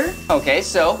 liter. Okay,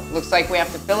 so looks like we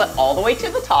have to fill it all the way to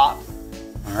the top.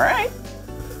 All right.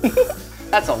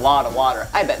 That's a lot of water.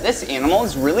 I bet this animal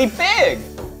is really big.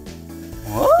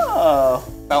 Whoa,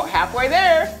 about halfway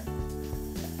there.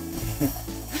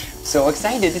 So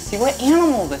excited to see what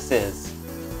animal this is.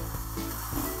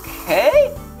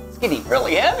 Okay, it's getting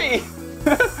really heavy.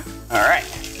 All right,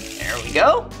 there we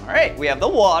go. All right, we have the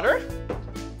water.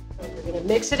 We're gonna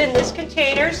mix it in this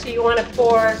container. So you wanna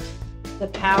pour the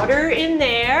powder in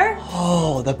there.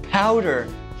 Oh, the powder.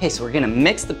 Okay, so we're gonna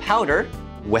mix the powder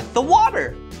with the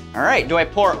water. All right, do I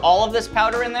pour all of this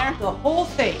powder in there? The whole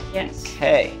thing, yes.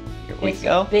 Okay, here we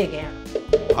go. It's a big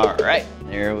animal. All right,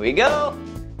 there we go.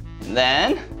 And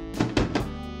then,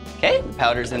 okay, the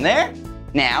powder's in there.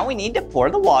 Now we need to pour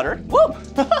the water. Whoa,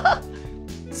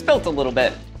 spilt a little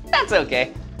bit. That's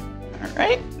okay. All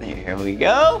right, there we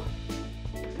go.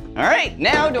 All right,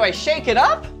 now do I shake it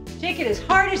up? Shake it as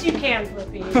hard as you can,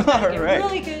 Blippi. All Get right. a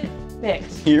really good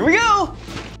mix. Here we go.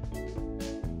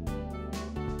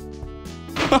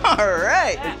 All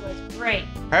right. That was great.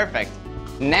 Perfect.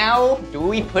 Now, do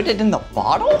we put it in the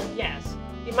bottle? Yes.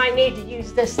 You might need to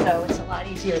use this though. It's a lot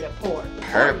easier to pour.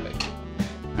 Perfect.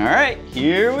 All right,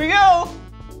 here we go.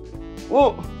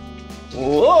 Whoa.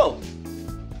 Whoa.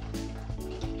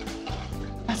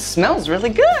 That smells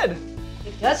really good.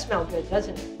 It does smell good,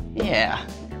 doesn't it? Yeah,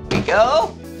 here we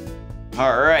go.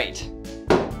 All right.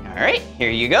 All right,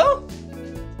 here you go.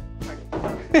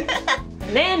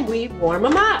 And then we warm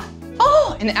them up.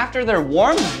 Oh, and after they're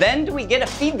warm, then do we get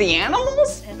to feed the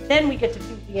animals? And then we get to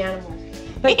feed the animals.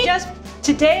 But just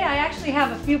today, I actually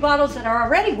have a few bottles that are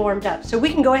already warmed up, so we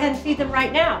can go ahead and feed them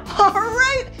right now. All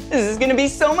right, this is gonna be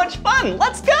so much fun.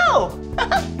 Let's go.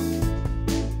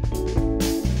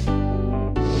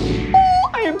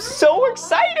 Oh, I am so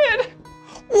excited.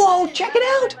 Whoa, check it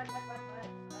out.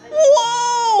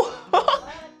 Whoa.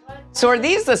 So are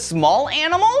these the small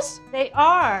animals? They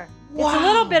are. Wow. It's a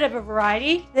little bit of a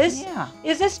variety. This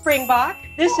is a springbok.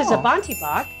 This is a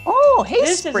bontebok. Oh, hey,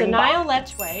 This springbok. is a Nile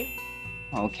lechwe.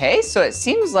 Okay, so it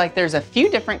seems like there's a few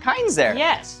different kinds there.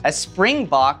 Yes. A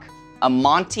springbok, a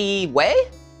Monty Way?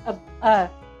 A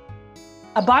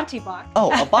bontebok.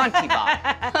 Oh, a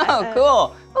bontebok. Oh,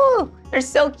 cool. Oh, they're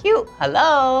so cute.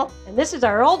 Hello. And this is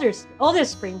our oldest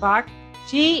springbok.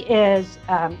 She is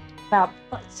about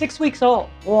 6 weeks old.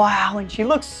 Wow, and she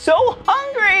looks so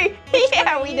hungry.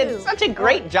 Yeah, we did such a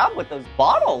great job with those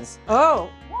bottles. Oh.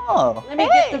 Whoa. Let me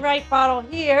get the right bottle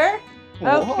here.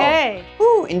 Whoa. Okay.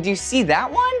 Ooh, and do you see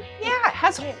that one? Yeah, it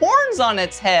has horns on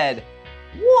its head.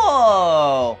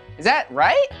 Whoa. Is that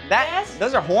right? Yes.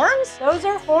 Those are horns? Those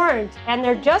are horns, and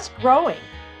they're just growing.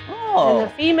 Oh. And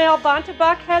the female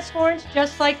bontebok has horns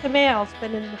just like the males,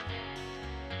 but in the...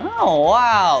 Oh,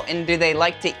 wow. And do they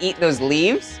like to eat those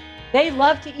leaves? They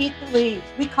love to eat the leaves.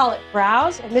 We call it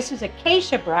browse, and this is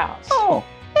acacia browse. Oh,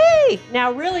 hey.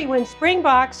 Now, really, when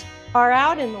springboks are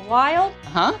out in the wild,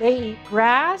 they eat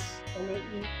grass and they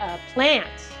eat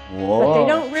plants. Whoa. But they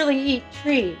don't really eat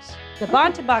trees. The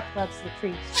bontebok loves the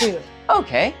trees, too.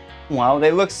 Okay. Wow,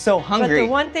 they look so hungry. But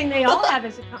the one thing they all have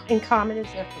in common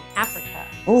is they're from Africa.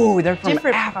 Ooh, they're from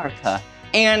Different Africa. parts.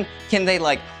 And can they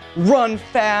like run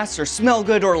fast or smell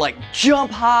good or like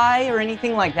jump high or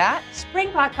anything like that?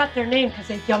 Springbok got their name because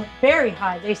they jump very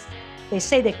high. They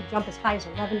say they can jump as high as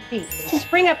 11 feet. They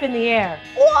spring up in the air.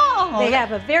 Whoa! They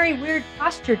have a very weird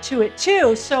posture to it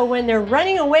too. So when they're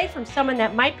running away from someone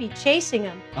that might be chasing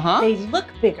them, they look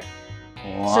bigger.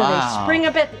 Wow. So they spring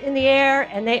up in the air,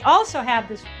 and they also have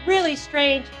this really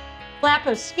strange flap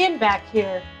of skin back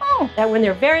here that when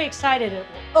they're very excited, it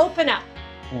will open up.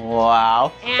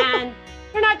 Wow. And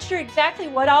we're not sure exactly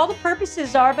what all the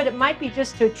purposes are, but it might be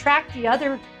just to attract the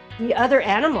other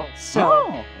animals.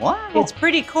 So wow. It's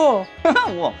pretty cool.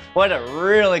 Well, what a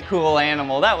really cool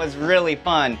animal. That was really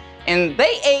fun. And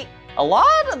they ate a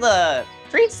lot of the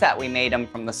treats that we made them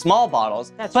from the small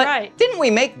bottles. That's but right. Didn't we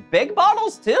make big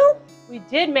bottles too? We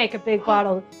did make a big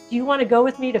bottle. Do you want to go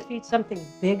with me to feed something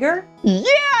bigger? Yeah,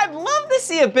 I'd love to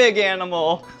see a big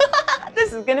animal.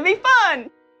 This is gonna be fun.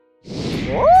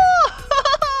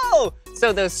 Whoa!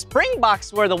 So those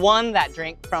Springboks were the one that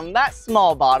drank from that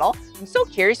small bottle. I'm so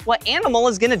curious what animal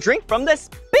is gonna drink from this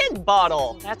big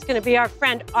bottle. That's gonna be our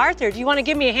friend Arthur. Do you wanna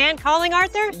give me a hand calling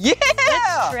Arthur? Yeah!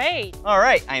 That's great. All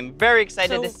right, I'm very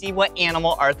excited to see what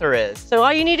animal Arthur is. So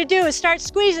all you need to do is start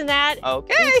squeezing that.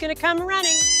 Okay. He's gonna come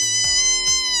running.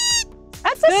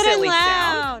 That's a Good silly and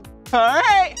loud. sound. All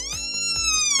right.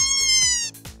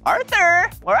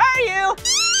 Arthur, where are you?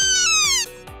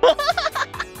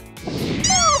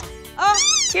 Oh,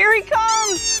 here he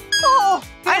comes. Oh,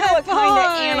 I know what kind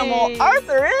of animal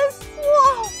Arthur is.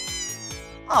 Whoa.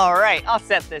 All right, I'll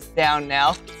set this down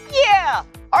now. Yeah,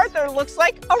 Arthur looks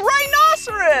like a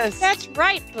rhinoceros. That's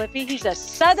right, Blippi. He's a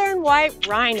southern white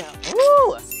rhino.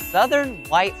 Ooh, a southern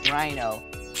white rhino.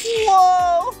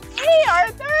 Whoa, hey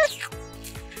Arthur.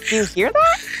 Do you hear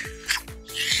that?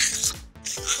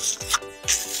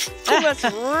 He must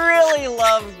really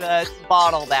love the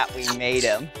bottle that we made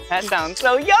him. That sounds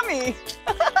so yummy.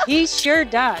 He sure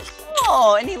does.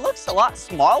 Oh, and he looks a lot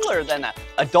smaller than an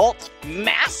adult,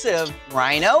 massive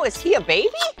rhino. Is he a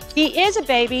baby? He is a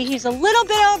baby. He's a little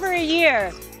bit over a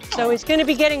year. So he's gonna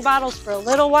be getting bottles for a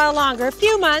little while longer, a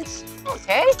few months.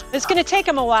 Okay. It's gonna take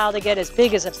him a while to get as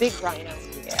big as a big rhino.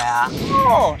 Yeah.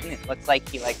 Oh, and it looks like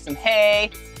he likes some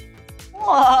hay.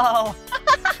 Whoa.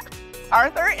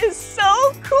 Arthur is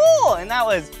so cool. And that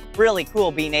was really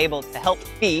cool being able to help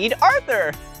feed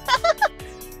Arthur.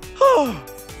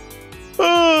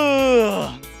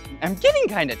 I'm getting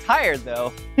kind of tired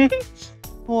though.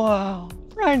 Wow,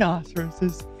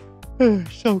 rhinoceroses are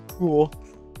so cool.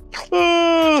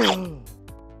 Whoa!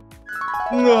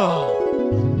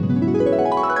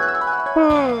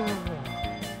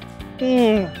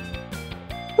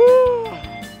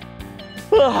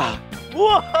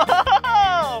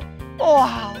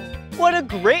 Wow, what a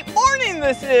great morning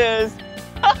this is.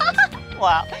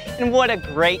 Wow, and what a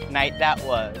great night that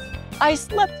was. I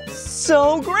slept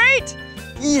so great.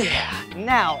 Yeah,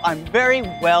 now I'm very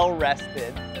well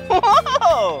rested.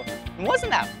 Whoa, and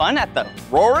wasn't that fun at the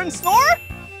Roar and Snore?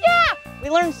 Yeah, we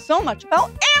learned so much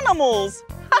about animals.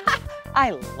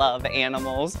 I love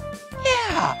animals.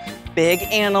 Yeah, big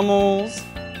animals,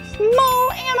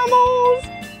 small animals.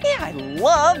 Yeah, I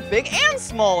love big and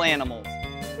small animals.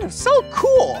 It's so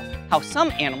cool how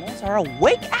some animals are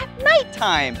awake at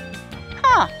nighttime.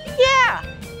 Huh, yeah,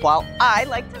 while I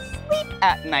like to sleep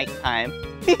at nighttime.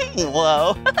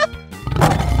 Whoa.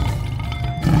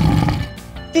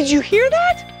 Did you hear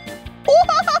that?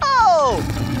 Whoa!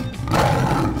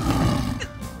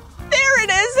 There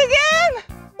it is again!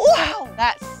 Wow,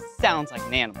 that sounds like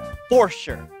an animal, for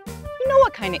sure. You know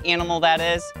what kind of animal that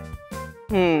is?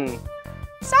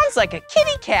 Sounds like a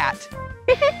kitty cat.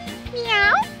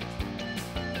 Meow.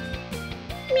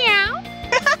 Meow.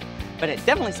 But it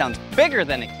definitely sounds bigger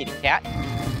than a kitty cat.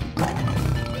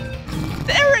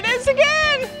 There it is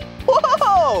again!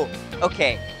 Whoa!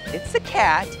 Okay, it's a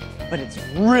cat, but it's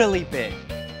really big.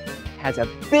 It has a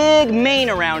big mane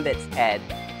around its head.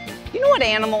 You know what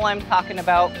animal I'm talking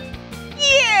about?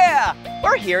 Yeah!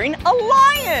 We're hearing a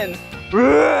lion! Do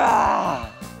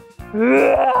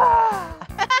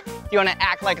you want to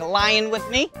act like a lion with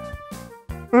me?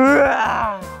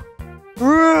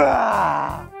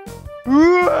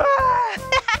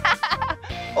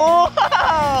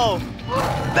 Whoa!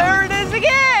 There it is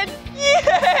again!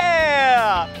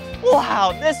 Yeah!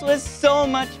 Wow, this was so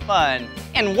much fun.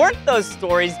 And weren't those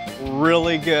stories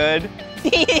really good?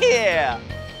 Yeah!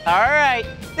 All right,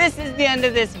 this is the end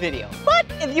of this video. But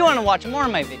if you want to watch more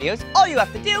of my videos, all you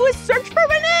have to do is search for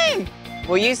my name.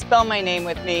 Will you spell my name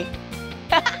with me?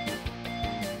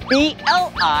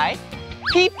 B-L-I-P-P-I,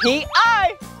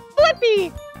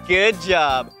 Blippi. Good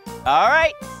job. All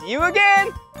right, see you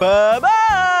again.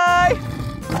 Bye-bye.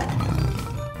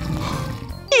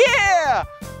 Yeah!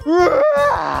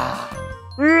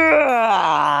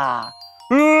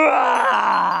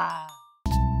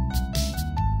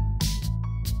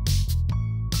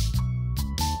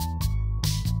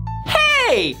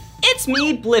 Hey! It's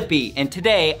me, Blippi, and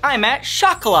today I'm at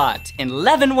Chocolat in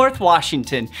Leavenworth,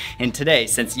 Washington. And today,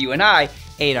 since you and I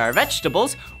ate our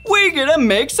vegetables, we're gonna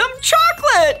make some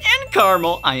chocolate and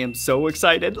caramel. I am so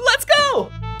excited. Let's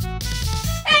go!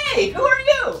 Hey, who are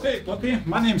you? Hey, Blippi,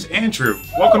 my name's Andrew.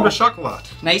 Welcome to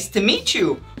Chocolat. Nice to meet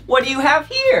you. What do you have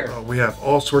here? We have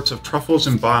all sorts of truffles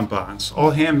and bonbons,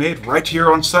 all handmade right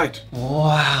here on site.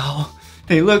 Wow,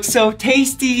 they look so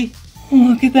tasty.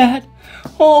 Look at that.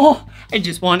 Oh, I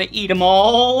just want to eat them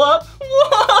all up.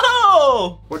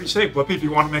 Whoa! What do you say, Blippi? Do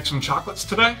you want to make some chocolates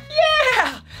today?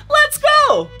 Yeah! Let's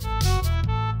go!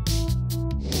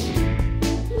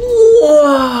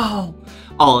 Whoa!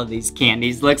 All of these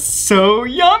candies look so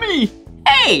yummy.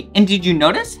 Hey, and did you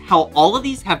notice how all of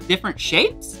these have different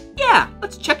shapes? Yeah,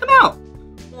 let's check them out.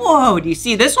 Whoa, do you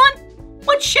see this one?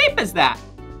 What shape is that?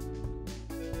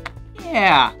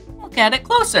 Yeah, look at it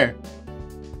closer.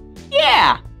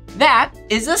 Yeah, that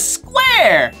is a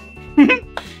square.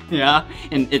 Yeah,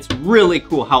 and it's really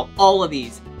cool how all of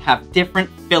these have different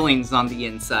fillings on the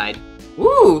inside.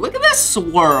 Ooh, look at this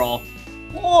swirl.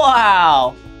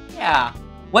 Wow. Yeah,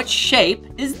 what shape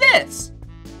is this?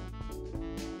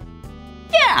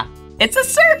 Yeah, it's a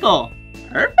circle.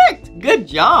 Perfect, good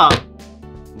job.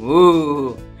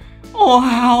 Ooh,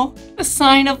 wow, a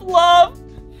sign of love.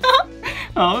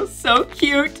 Oh, so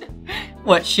cute.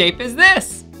 What shape is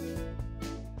this?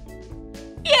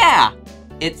 Yeah,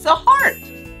 it's a heart.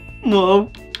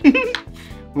 Whoa.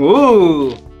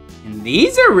 Ooh, and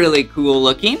these are really cool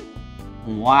looking.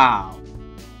 Wow.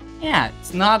 Yeah,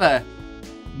 it's not a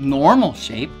normal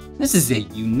shape. This is a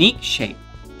unique shape.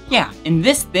 Yeah, and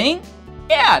this thing?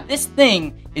 Yeah, this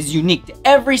thing is unique to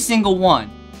every single one.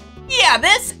 Yeah,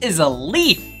 this is a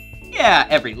leaf. Yeah,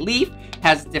 every leaf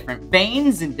has different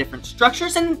veins and different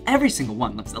structures, and every single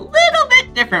one looks a little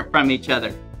bit different from each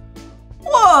other.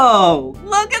 Whoa,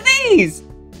 look at these.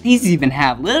 These even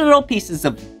have little pieces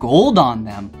of gold on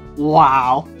them.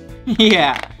 Wow.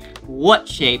 Yeah, what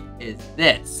shape is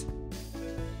this?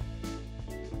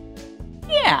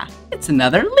 Yeah, it's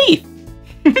another leaf.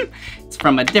 It's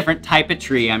from a different type of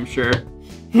tree, I'm sure.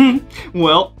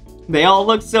 Well, they all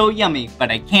look so yummy, but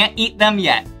I can't eat them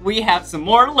yet. We have some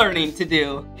more learning to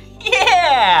do.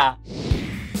 Yeah!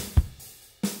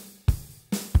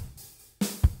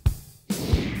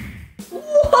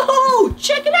 Whoa,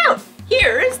 check it out.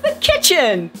 Here is the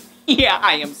kitchen. Yeah,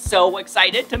 I am so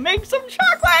excited to make some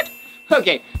chocolate.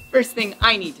 Okay, first thing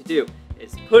I need to do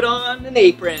is put on an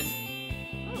apron.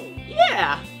 Oh,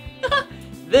 yeah.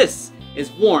 This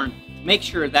is worn to make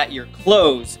sure that your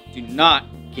clothes do not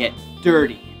get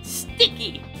dirty and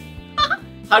sticky.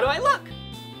 How do I look?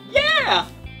 Yeah,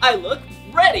 I look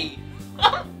ready.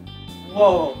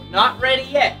 Whoa, not ready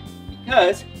yet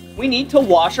because we need to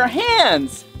wash our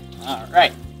hands. All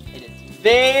right, it is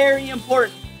very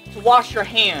important to wash your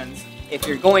hands if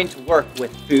you're going to work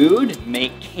with food and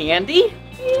make candy.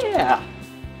 Yeah,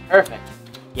 perfect.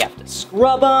 You have to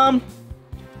scrub them,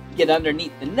 get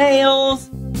underneath the nails.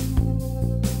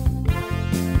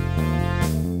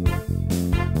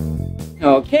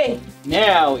 Okay,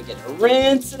 now we gotta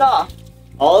rinse it off.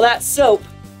 All that soap.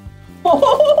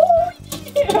 Oh,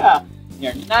 yeah!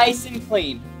 You're nice and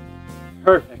clean.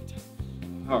 Perfect.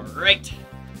 All right,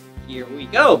 here we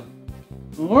go.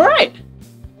 All right.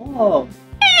 Oh,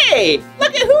 hey,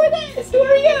 look at who it is. Who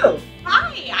are you?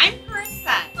 Hi, I'm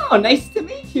Carissa. Oh, nice to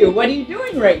meet you. What are you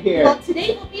doing right here? Well,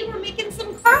 today we're making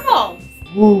some caramels.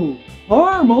 Ooh,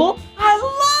 caramel?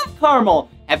 I love caramel.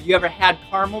 Have you ever had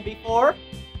caramel before?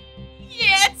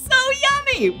 Yeah, it's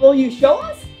so yummy. Will you show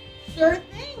us? Sure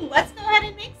thing. Let's go ahead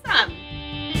and make some.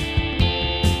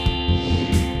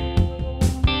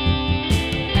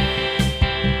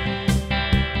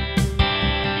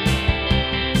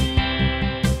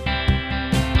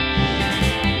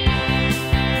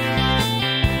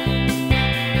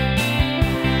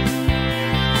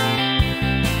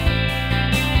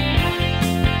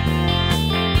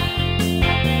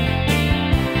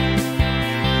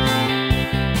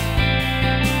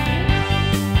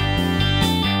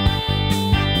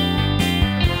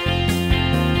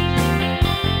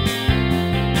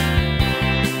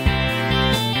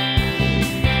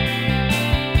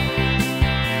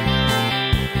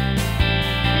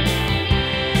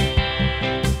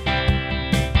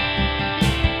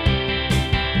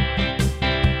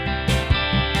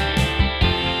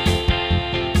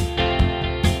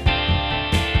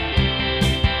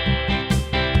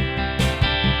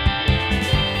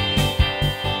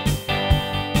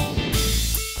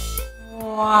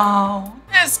 Wow,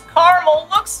 this caramel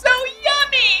looks so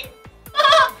yummy!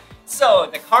 So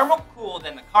the caramel cooled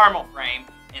in the caramel frame,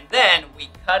 and then we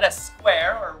cut a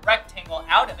square or a rectangle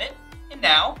out of it, and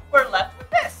now we're left with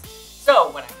this. So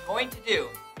what I'm going to do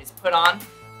is put on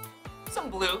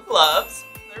some blue gloves.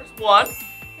 There's one.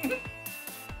 And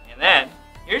then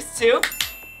here's two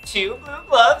blue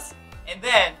gloves, and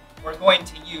then we're going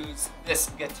to use this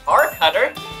guitar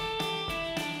cutter.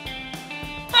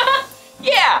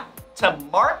 Yeah! To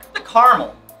mark the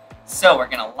caramel. So we're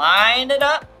gonna line it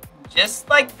up just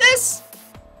like this.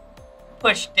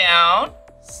 Push down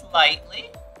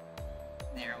slightly.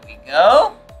 There we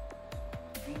go.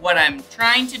 And what I'm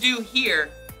trying to do here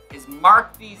is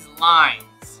mark these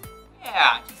lines.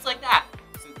 Yeah, just like that.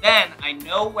 So then I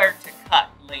know where to cut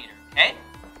later, okay?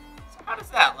 So how does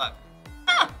that look?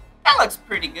 That looks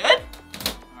pretty good.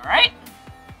 All right,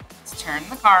 let's turn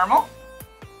the caramel.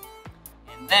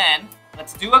 And then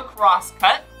let's do a cross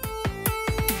cut.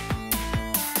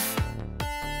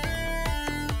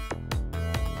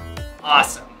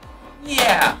 Awesome.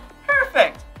 Yeah,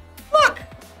 perfect. Look.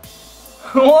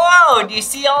 Whoa, do you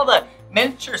see all the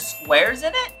miniature squares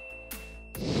in it?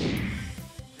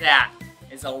 That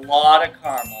is a lot of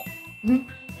caramel.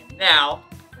 And now,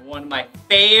 for one of my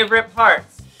favorite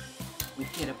parts. We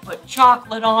get to put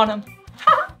chocolate on them.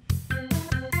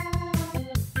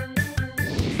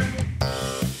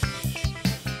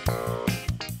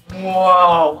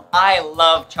 Whoa, I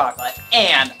love chocolate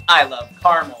and I love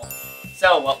caramel.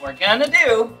 So what we're gonna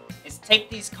do is take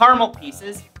these caramel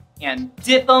pieces and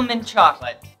dip them in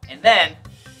chocolate and then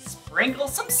sprinkle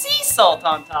some sea salt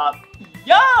on top.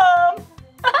 Yum!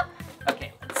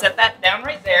 Okay, let's set that down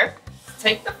right there. Let's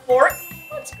take the fork,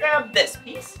 let's grab this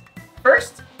piece.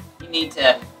 First, you need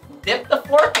to dip the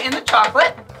fork in the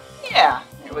chocolate. Yeah,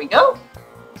 there we go.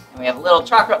 And we have a little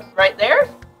chocolate right there.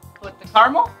 Put the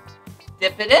caramel,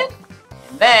 dip it in,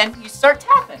 and then you start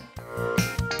tapping.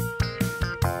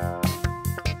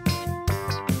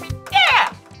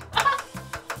 Yeah!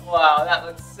 Wow, that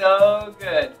looks so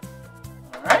good.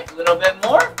 All right, a little bit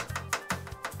more.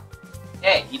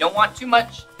 Okay, you don't want too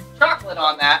much chocolate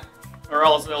on that, or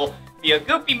else it'll be a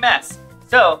goopy mess.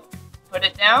 So, put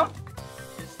it down,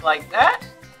 just like that.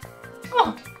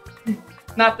 Oh,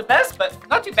 not the best, but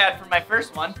not too bad for my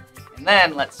first one. And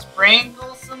then let's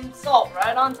sprinkle some salt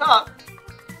right on top.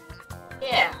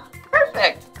 Yeah,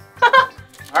 perfect. All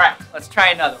right, let's try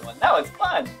another one. That was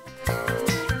fun.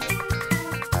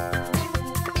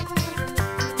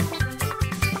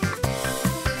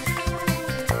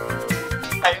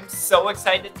 I am so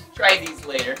excited to try these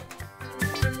later.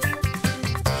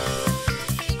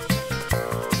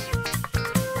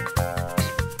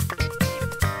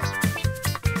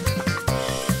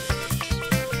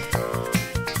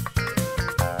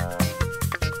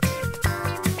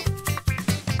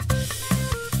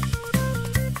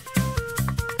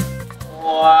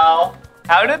 Wow,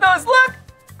 how do those look?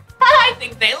 I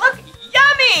think they look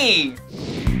yummy!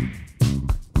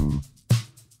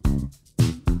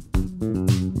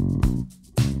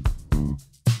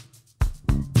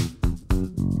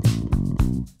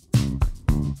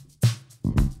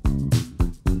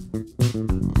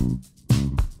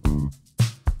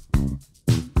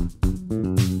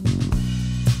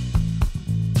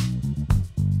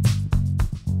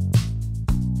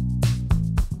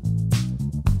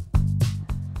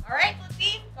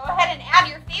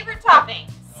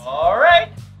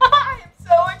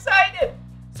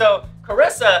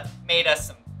 Made us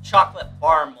some chocolate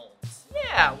bar molds.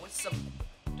 Yeah, with some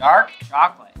dark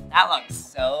chocolate. That looks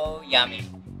so yummy.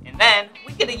 And then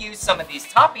we get to use some of these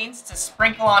toppings to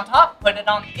sprinkle on top, put it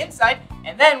on the inside,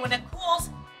 and then when it cools,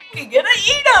 we get to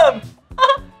eat them.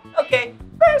 Okay,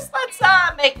 first let's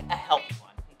make a healthy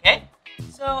one, okay?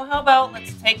 So how about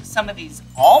let's take some of these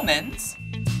almonds.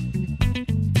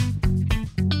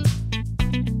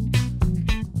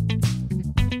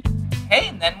 Okay,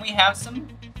 and then we have some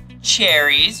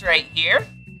cherries right here.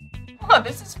 Oh,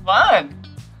 this is fun.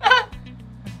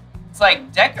 It's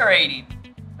like decorating,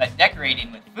 but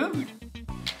decorating with food.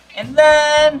 And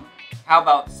then, how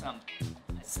about some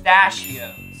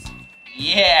pistachios?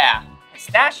 Yeah,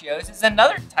 pistachios is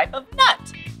another type of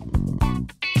nut.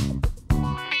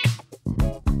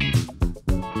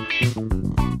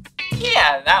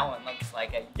 Yeah, that one looks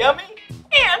like a yummy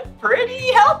and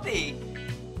pretty healthy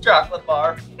chocolate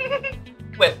bar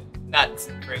with nuts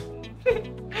and fruit.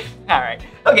 All right,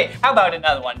 okay, how about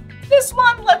another one? This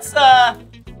one, let's,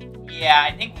 yeah,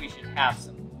 I think we should have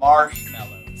some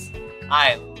marshmallows.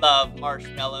 I love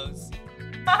marshmallows.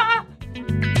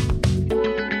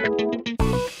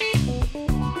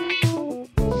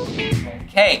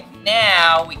 Okay,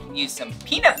 now we can use some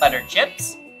peanut butter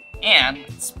chips and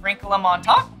sprinkle them on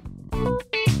top.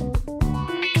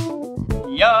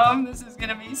 Yum, this is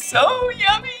gonna be so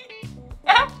yummy.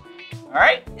 All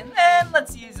right, and then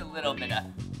let's use a little bit of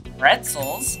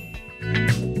pretzels.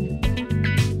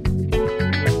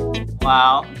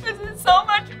 Wow, this is so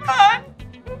much fun.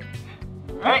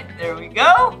 All right, there we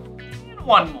go. And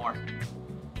one more.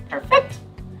 Perfect.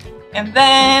 And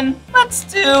then let's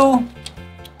do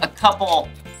a couple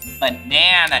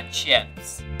banana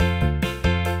chips.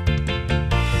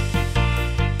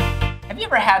 Have you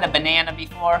ever had a banana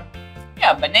before?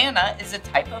 Yeah, banana is a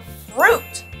type of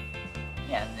fruit.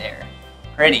 Yeah, they're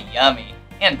pretty yummy.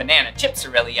 And banana chips are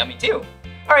really yummy too.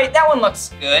 All right, that one looks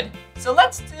good. So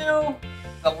let's do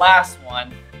the last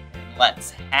one. And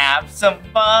let's have some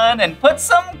fun and put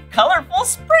some colorful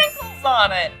sprinkles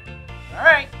on it. All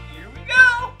right, here we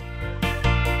go.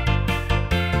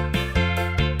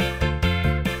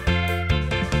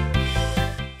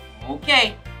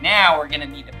 now we're gonna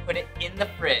need to put it in the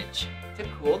fridge to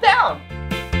cool down.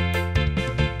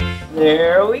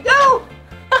 There we go.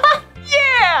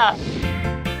 Yeah!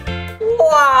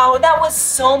 Wow, that was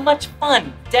so much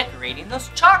fun decorating those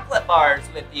chocolate bars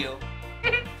with you.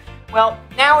 Well,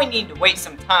 now we need to wait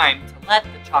some time to let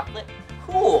the chocolate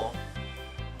cool.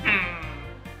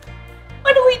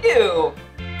 What do we do?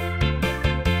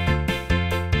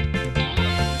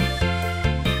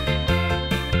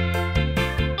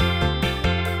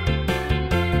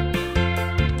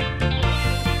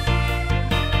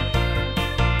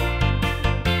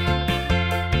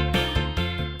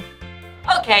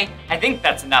 Okay, I think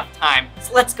that's enough time.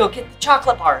 So let's go get the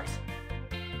chocolate bars.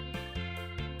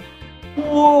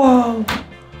 Whoa!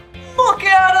 Look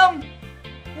at them!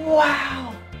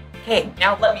 Wow! Okay,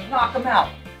 now let me knock them out.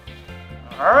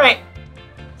 All right.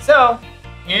 So,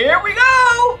 here we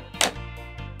go!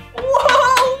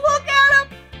 Whoa! Look at them!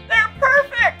 They're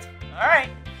perfect! All right.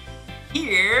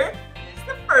 Here is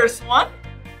the first one.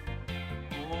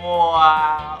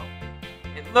 Wow!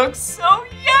 It looks so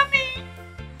yummy!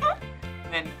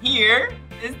 Then here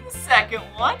is the second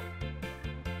one.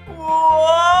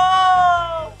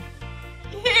 Whoa!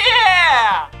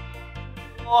 Yeah!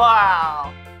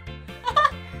 Wow!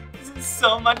 This is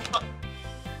so much fun.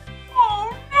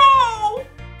 Oh no!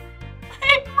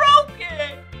 I broke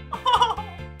it! Oh,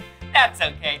 that's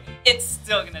okay. It's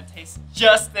still gonna taste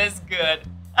just as good.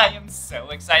 I am so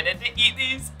excited to eat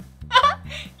these.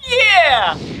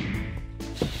 Yeah!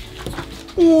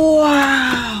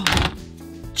 Wow!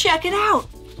 Check it out.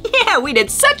 Yeah, we did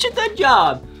such a good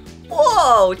job.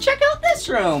 Whoa, check out this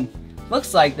room.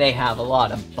 Looks like they have a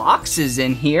lot of boxes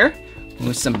in here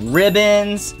with some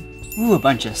ribbons. Ooh, a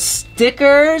bunch of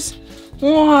stickers.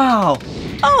 Wow.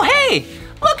 Oh, hey,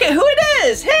 look at who it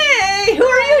is. Hey, who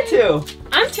are you two?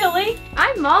 I'm Tilly.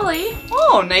 I'm Molly.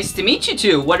 Oh, nice to meet you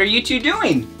two. What are you two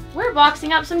doing? We're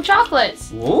boxing up some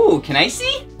chocolates. Ooh, can I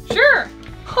see? Sure.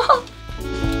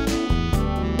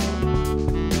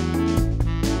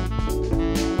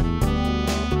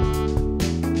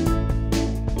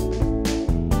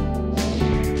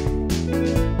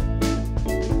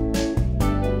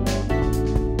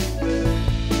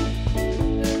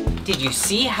 Did you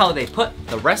see how they put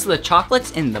the rest of the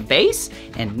chocolates in the base?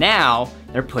 And now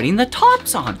they're putting the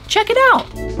tops on. Check it out.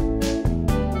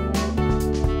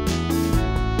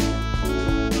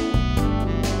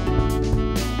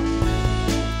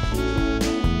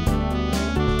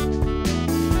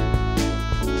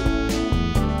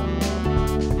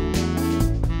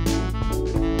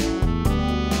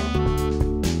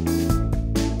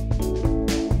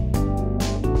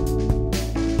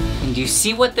 And do you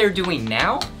see what they're doing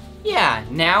now? Yeah,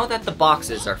 now that the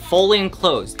boxes are fully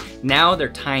enclosed, now they're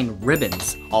tying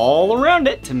ribbons all around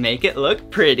it to make it look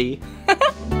pretty.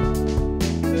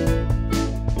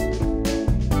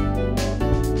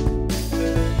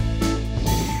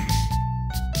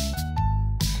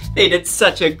 They did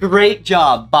such a great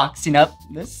job boxing up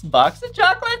this box of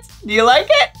chocolates. Do you like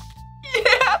it?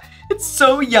 Yeah, it's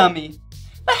so yummy.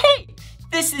 But hey,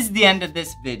 this is the end of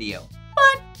this video.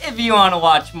 But if you want to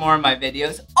watch more of my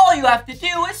videos, all you have to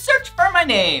do is search for my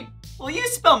name. Will you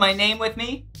spell my name with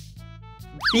me?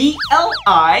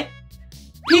 B-L-I-P-P-I.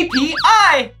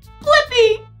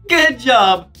 Blippi. Good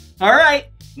job. All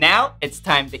right, now it's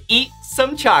time to eat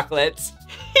some chocolates.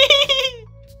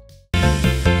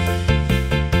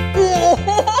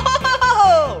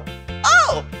 Whoa!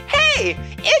 Oh, hey,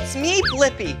 it's me,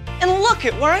 Blippi, and look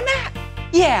at where I'm at.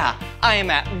 Yeah, I am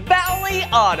at Valley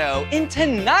Auto in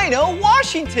Tenino,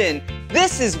 Washington.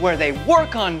 This is where they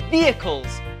work on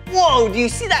vehicles. Whoa, do you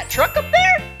see that truck up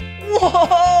there?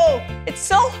 Whoa, it's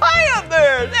so high up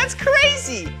there. That's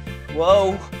crazy.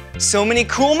 Whoa, so many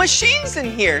cool machines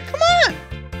in here. Come on.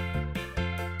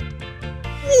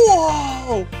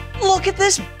 Whoa, look at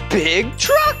this big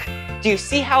truck. Do you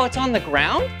see how it's on the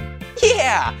ground?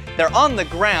 Yeah, they're on the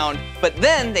ground, but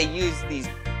then they use these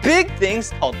big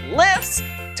things called lifts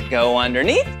to go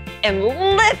underneath and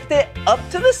lift it up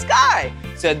to the sky.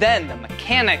 So then the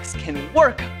mechanics can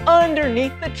work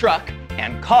underneath the truck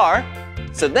and car,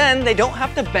 so then they don't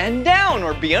have to bend down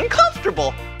or be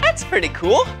uncomfortable. That's pretty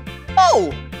cool.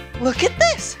 Oh, look at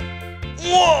this.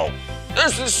 Whoa,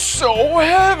 this is so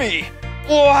heavy.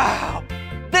 Wow,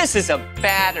 this is a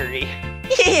battery.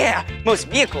 Yeah, most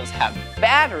vehicles have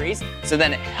batteries, so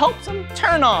then it helps them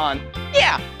turn on.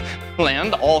 Yeah,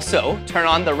 and also turn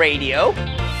on the radio.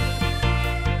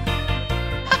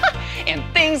 And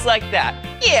things like that.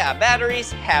 Yeah,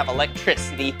 batteries have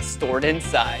electricity stored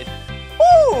inside.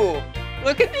 Ooh,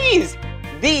 look at these.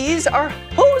 These are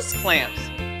hose clamps.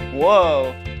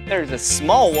 Whoa, there's a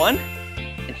small one,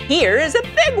 and here is a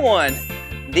big one.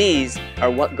 These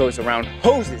are what goes around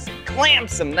hoses and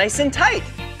clamps them nice and tight.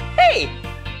 Hey,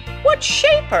 what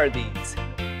shape are these?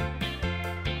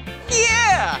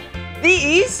 Yeah,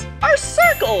 these are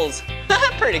circles.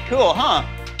 Pretty cool, huh?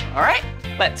 All right,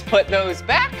 let's put those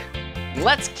back.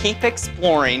 Let's keep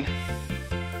exploring.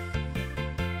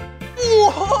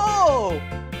 Whoa!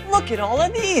 Look at all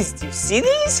of these. Do you see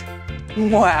these?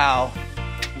 Wow.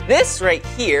 This right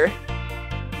here,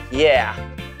 yeah,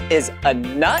 is a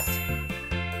nut,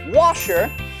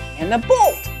 washer, and a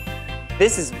bolt.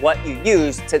 This is what you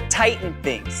use to tighten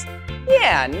things.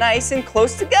 Yeah, nice and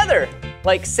close together.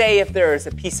 Like say if there's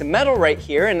a piece of metal right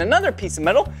here and another piece of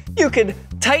metal, you could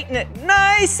tighten it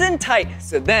nice and tight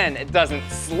so then it doesn't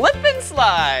slip and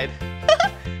slide.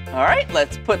 All right,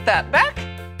 let's put that back.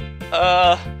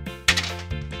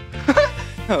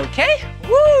 Okay,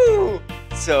 woo,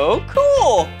 so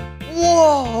cool.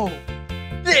 Whoa,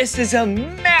 this is a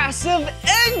massive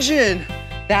engine.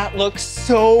 That looks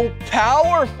so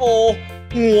powerful.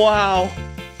 Wow,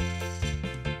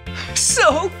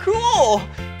 so cool.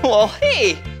 Well,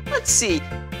 hey, let's see.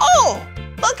 Oh,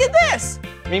 look at this.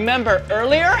 Remember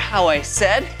earlier how I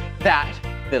said that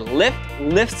the lift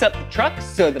lifts up the truck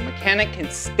so the mechanic can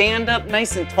stand up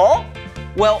nice and tall?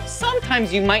 Well,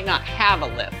 sometimes you might not have a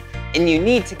lift and you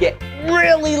need to get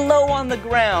really low on the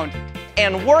ground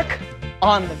and work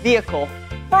on the vehicle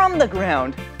from the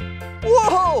ground.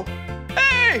 Whoa,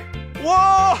 hey,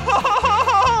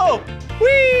 whoa,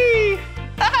 whee,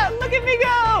 look at me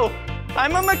go.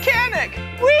 I'm a mechanic.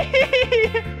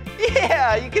 Whee!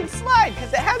 Yeah, you can slide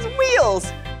because it has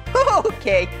wheels.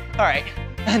 Okay, all right,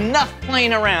 enough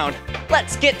playing around.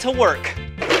 Let's get to work.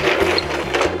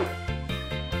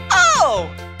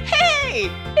 Oh, hey,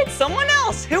 it's someone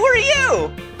else. Who are you?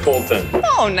 Colton.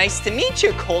 Oh, nice to meet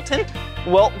you, Colton.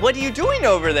 Well, what are you doing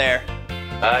over there?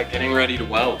 Getting ready to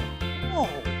weld. Oh,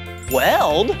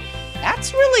 weld?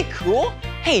 That's really cool.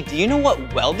 Hey, do you know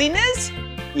what welding is?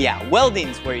 Yeah,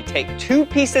 welding's where you take two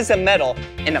pieces of metal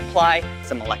and apply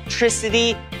some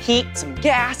electricity, heat, some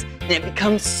gas, and it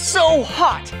becomes so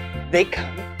hot, they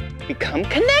become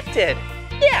connected.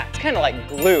 Yeah, it's kind of like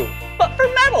glue, but for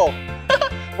metal.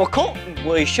 Well, Colton,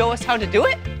 will you show us how to do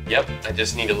it? Yep, I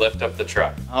just need to lift up the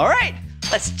truck. All right,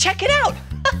 let's check it out.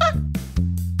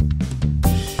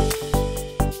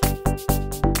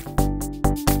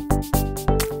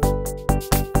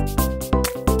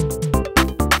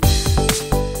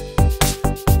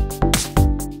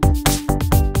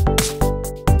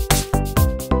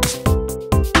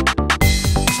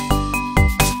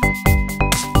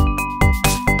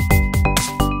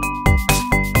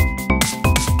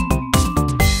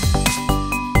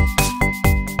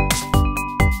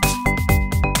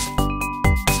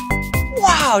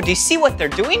 Wow, do you see what they're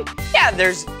doing? Yeah,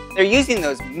 they're using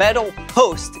those metal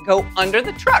posts to go under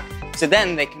the truck. So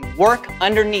then they can work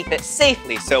underneath it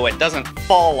safely so it doesn't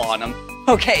fall on them.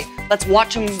 Okay, let's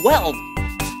watch them weld.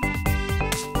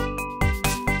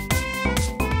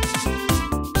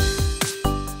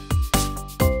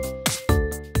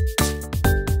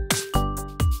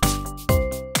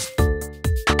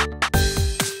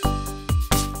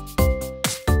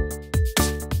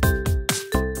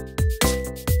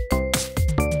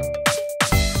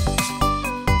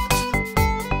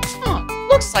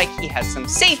 Looks like he has some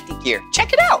safety gear.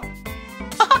 Check it out.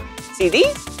 See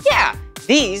these? Yeah,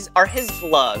 these are his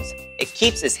gloves. It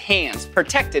keeps his hands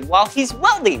protected while he's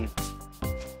welding.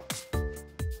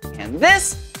 And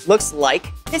this looks like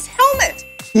his helmet.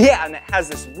 Yeah, and it has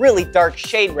this really dark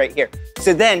shade right here.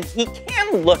 So then he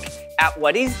can look at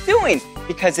what he's doing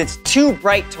because it's too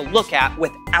bright to look at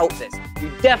without this.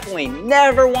 You definitely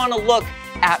never want to look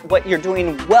at what you're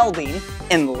doing welding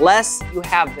unless you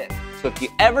have this. So if you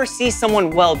ever see someone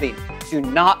welding, do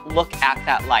not look at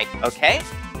that light, okay?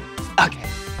 Okay.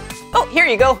 Oh, here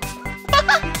you go.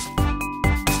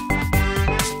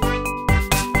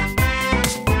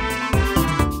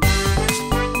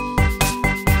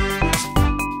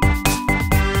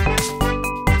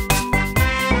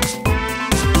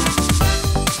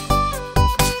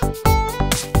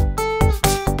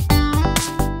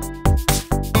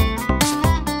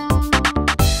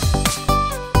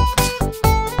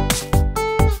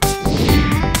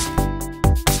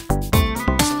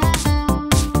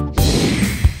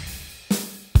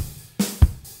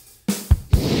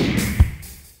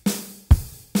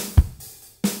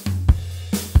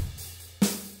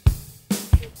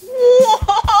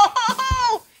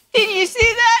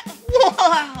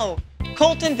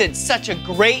 Colton did such a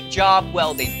great job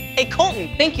welding. Hey,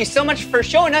 Colton, thank you so much for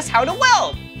showing us how to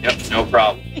weld. Yep, no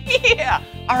problem. Yeah.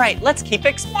 All right, let's keep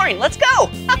exploring. Let's go.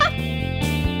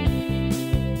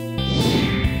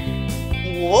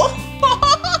 Whoa!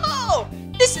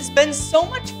 been so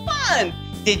much fun.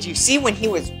 Did you see when he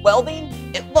was welding?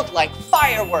 It looked like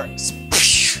fireworks.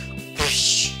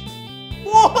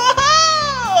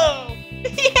 Whoa!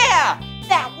 Yeah,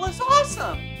 that was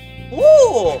awesome.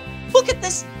 Ooh, look at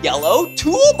this yellow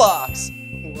toolbox.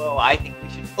 Whoa, I think we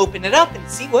should open it up and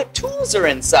see what tools are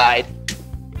inside.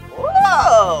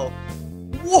 Whoa!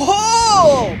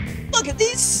 Whoa! Look at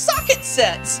these socket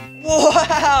sets.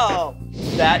 Wow!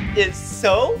 That is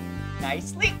so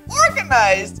nicely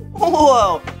organized.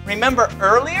 Whoa! Remember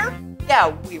earlier?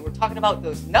 Yeah, we were talking about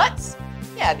those nuts.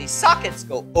 Yeah, these sockets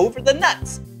go over the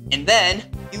nuts. And then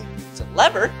you use a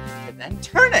lever to then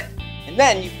turn it. And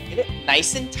then you can get it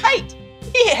nice and tight.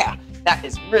 Yeah, that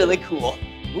is really cool.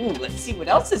 Ooh, let's see what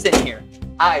else is in here.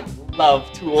 I love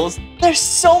tools. They're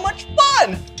so much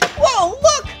fun. Whoa,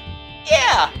 look.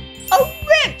 Yeah, a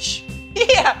wrench.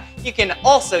 Yeah, you can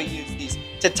also use these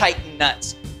to tighten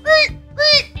nuts.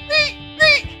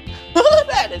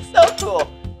 That is so cool.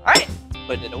 All right,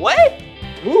 put it away.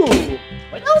 Ooh,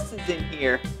 what else is in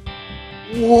here?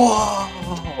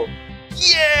 Whoa,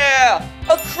 yeah,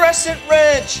 a crescent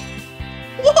wrench.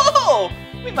 Whoa,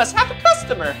 we must have a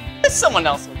customer. Someone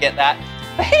else will get that.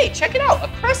 But hey, check it out, a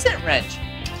crescent wrench.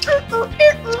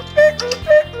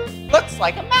 Looks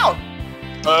like a mouth.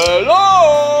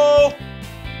 Hello?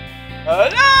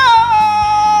 Hello?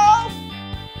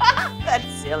 That's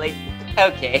silly.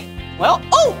 Okay, well,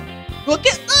 oh, look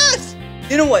at this.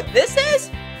 You know what this is?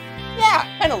 Yeah,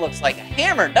 kind of looks like a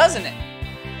hammer, doesn't it?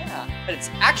 Yeah, but it's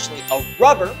actually a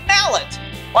rubber mallet.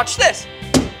 Watch this.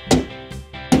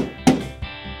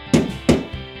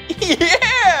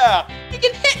 Yeah, you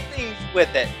can hit things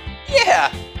with it.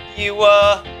 Yeah, you,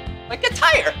 like a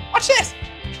tire. Watch this.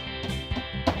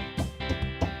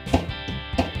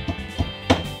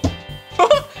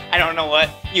 I don't know what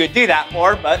you would do that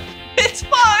for, but it's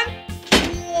fun.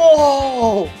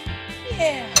 Whoa,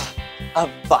 yeah, a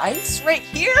vise right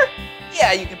here?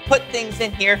 Yeah, you can put things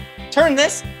in here, turn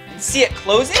this, and see it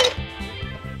closing?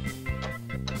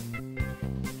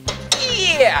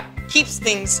 Yeah, keeps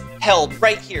things held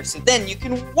right here, so then you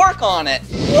can work on it.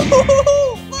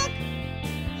 Woo-hoo-hoo, look.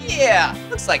 Yeah,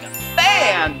 looks like a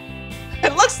fan.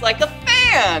 It looks like a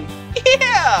fan.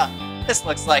 Yeah, this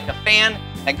looks like a fan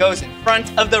that goes in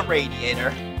front of the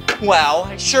radiator. Wow,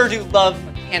 I sure do love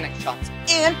mechanic shops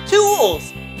and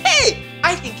tools. Hey,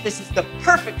 I think this is the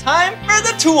perfect time for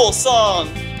the tool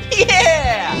song.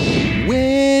 Yeah!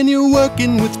 When you're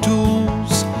working with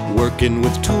tools,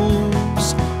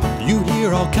 you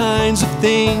hear all kinds of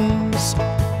things.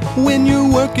 When you're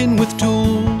working with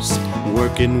tools,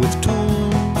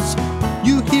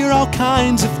 you hear all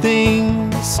kinds of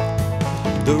things.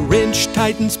 The wrench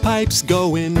tightens pipes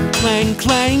going clang,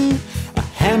 clang. A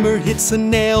hammer hits a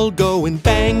nail going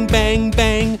bang, bang,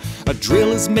 bang. A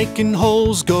drill is making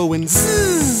holes going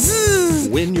zzz, zzz.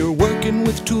 When you're working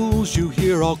with tools, you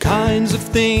hear all kinds of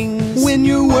things. When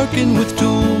you're working with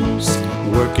tools,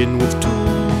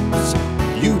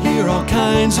 you hear all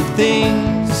kinds of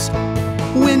things.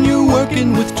 When you're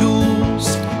working with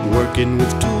tools,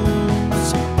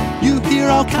 you hear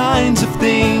all kinds of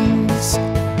things.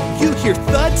 You hear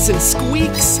thuds and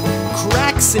squeaks,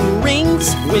 cracks and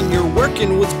rings. When you're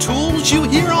working with tools, you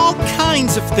hear all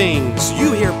kinds of things.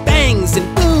 You hear bangs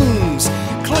and booms,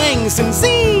 clangs and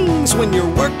zings. When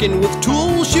you're working with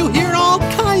tools, you hear all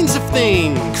kinds of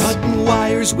things. Cutting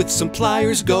wires with some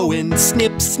pliers going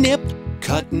snip, snip.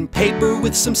 Cutting paper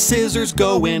with some scissors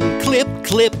going clip,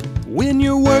 clip. When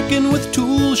you're working with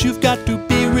tools, you've got to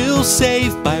be real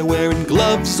safe by wearing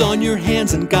gloves on your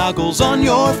hands and goggles on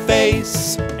your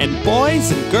face. And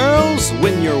boys and girls,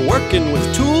 when you're working with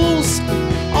tools,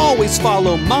 always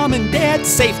follow mom and dad's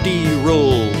safety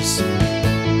rules.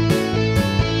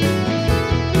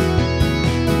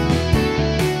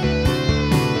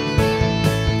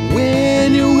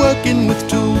 When you're working with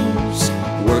tools,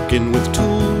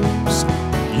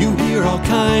 you hear all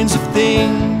kinds of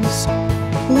things.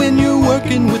 When you're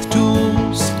working with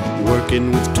tools,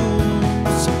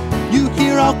 you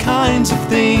hear all kinds of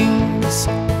things.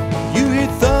 You hear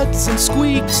thuds and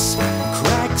squeaks,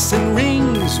 cracks and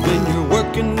rings. When you're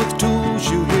working with tools,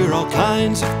 you hear all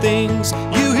kinds of things.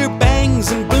 You hear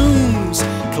bangs and booms,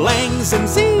 clangs and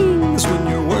zings. When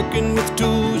you're working with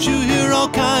tools, you hear all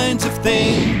kinds of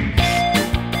things.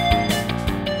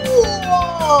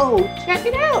 Whoa, check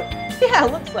it out. Yeah,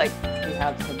 it looks like we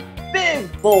have some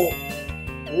big bolts.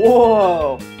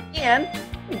 Whoa, and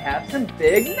we have some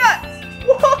big nuts.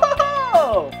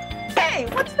 Whoa! Hey,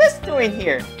 what's this doing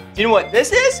here? Do you know what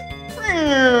this is?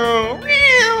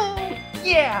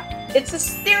 Yeah, it's a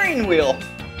steering wheel.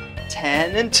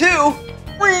 10 and 2.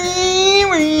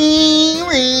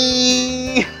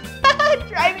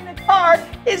 driving a car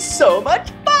is so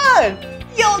much fun.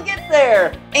 You'll get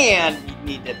there. And you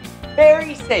need to be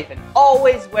very safe and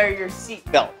always wear your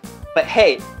seatbelt. But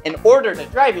hey, in order to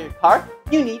drive your car,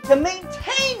 you need to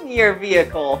maintain your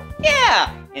vehicle.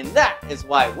 Yeah, and that is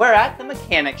why we're at the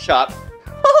mechanic shop.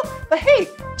 But hey,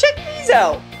 check these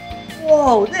out.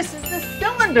 Whoa, this is the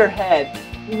cylinder head.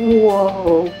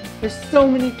 Whoa, there's so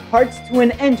many parts to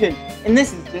an engine, and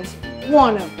this is just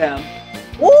one of them.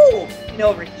 Whoa, and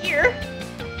over here,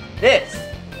 this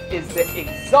is the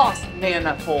exhaust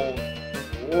manifold.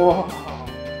 Whoa.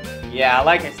 Yeah,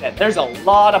 like I said, there's a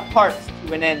lot of parts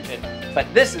to an engine, but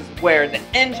this is where the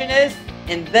engine is,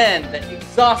 and then the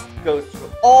exhaust goes through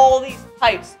all these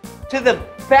pipes to the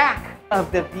back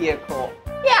of the vehicle.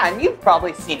 Yeah, and you've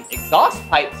probably seen exhaust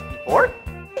pipes before.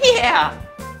 Yeah.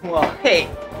 Well, hey,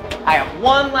 I have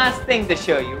one last thing to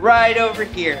show you right over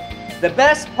here. The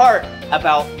best part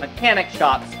about mechanic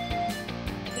shops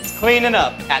is cleaning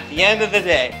up at the end of the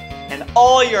day, and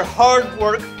all your hard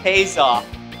work pays off.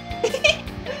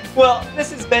 Well,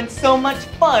 this has been so much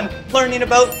fun learning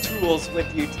about tools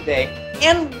with you today,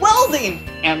 and welding,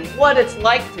 and what it's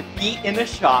like to be in a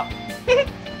shop.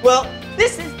 Well,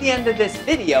 this is the end of this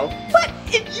video, but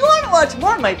if you want to watch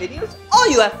more of my videos, all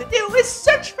you have to do is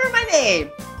search for my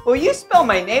name. Will you spell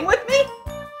my name with me?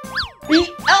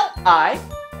 B-L-I-P-P-I,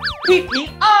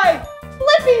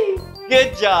 Blippi.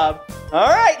 Good job. All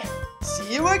right,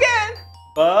 see you again.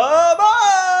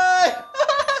 Bye-bye.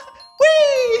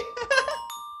 Whee!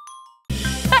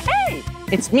 Hey,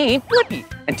 it's me, Blippi,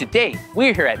 and today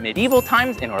we're here at Medieval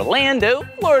Times in Orlando,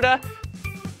 Florida.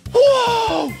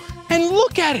 Whoa! And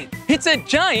look at it, it's a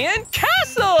giant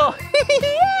castle!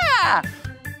 Yeah!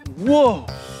 Whoa,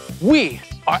 we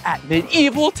are at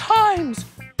Medieval Times.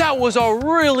 That was a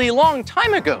really long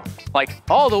time ago, like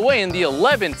all the way in the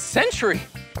 11th century.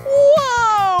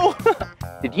 Whoa!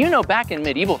 Did you know back in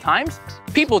Medieval Times,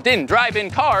 people didn't drive in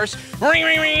cars? Ring,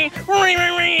 ring, ring, ring,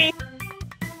 ring, ring.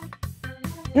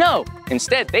 No,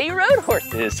 instead they rode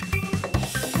horses.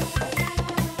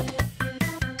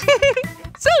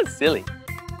 So silly.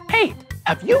 Hey,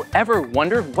 have you ever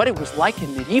wondered what it was like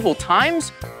in medieval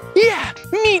times? Yeah,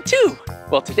 me too.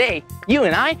 Well, today, you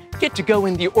and I get to go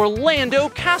in the Orlando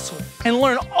Castle and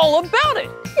learn all about it.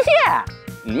 Yeah,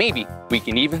 maybe we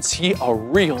can even see a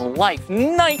real-life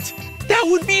knight. That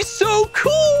would be so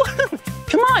cool.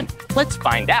 Come on, let's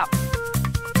find out.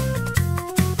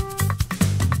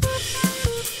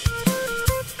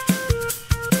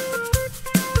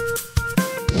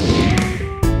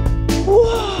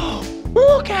 Whoa,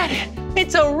 look at it.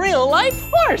 It's a real-life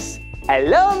horse.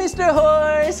 Hello, Mr.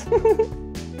 Horse.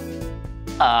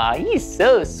 Aw, he's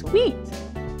so sweet.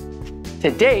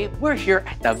 Today, we're here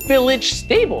at the village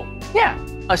stable. Yeah,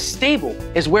 a stable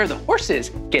is where the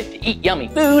horses get to eat yummy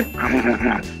food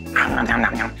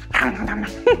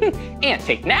and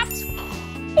take naps.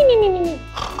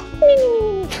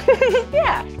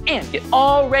 Yeah, and get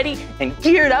all ready and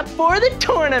geared up for the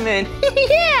tournament.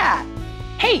 Yeah.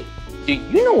 Hey, do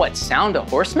you know what sound a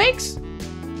horse makes?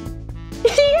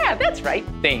 Yeah, that's right,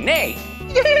 they neigh.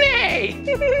 Neigh,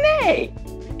 neigh.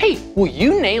 Hey, will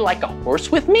you neigh like a horse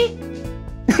with me?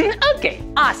 Okay,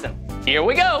 awesome. Here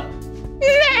we go.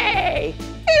 Neigh,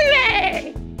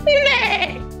 neigh,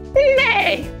 neigh,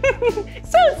 neigh.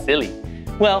 So silly.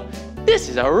 Well, this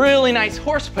is a really nice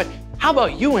horse, but how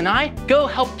about you and I go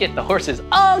help get the horses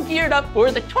all geared up for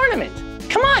the tournament?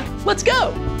 Come on, let's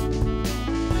go.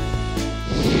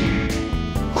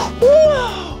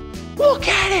 Whoa, look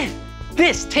at it.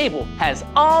 This table has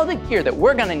all the gear that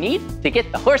we're gonna need to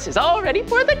get the horses all ready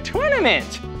for the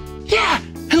tournament. Yeah,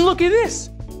 and look at this.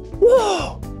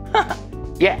 Whoa.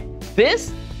 Yeah,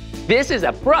 this is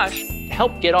a brush to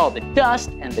help get all the dust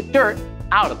and the dirt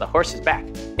out of the horse's back.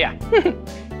 Yeah.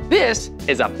 This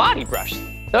is a body brush,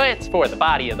 so it's for the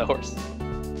body of the horse.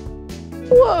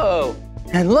 Whoa,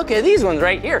 and look at these ones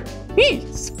right here.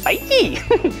 Spiky.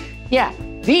 Yeah,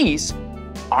 these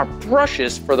are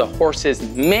brushes for the horse's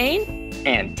mane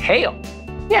and tail.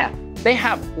 Yeah, they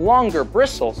have longer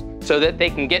bristles so that they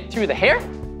can get through the hair,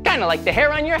 kind of like the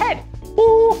hair on your head.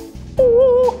 Ooh,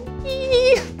 ooh,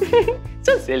 ee.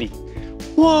 So silly.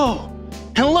 Whoa,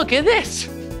 and look at this.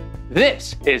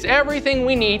 This is everything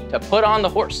we need to put on the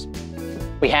horse.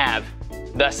 We have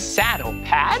the saddle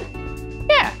pad.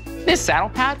 Yeah, this saddle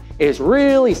pad is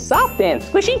really soft and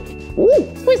squishy.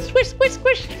 Ooh, squish, squish, squish,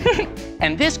 squish.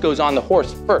 And this goes on the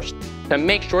horse first to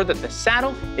make sure that the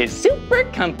saddle is super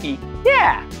comfy.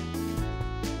 Yeah.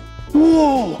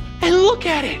 Whoa, and look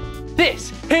at it.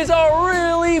 This is a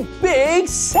really big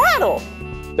saddle.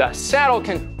 The saddle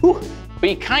can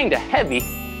be kind of heavy,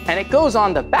 and it goes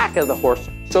on the back of the horse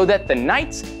so that the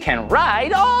knights can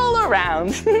ride all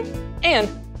around. And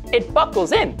it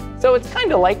buckles in, so it's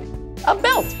kind of like a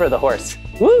belt for the horse.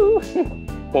 Woo!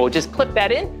 We'll just clip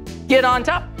that in, get on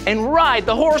top, and ride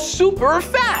the horse super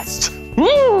fast.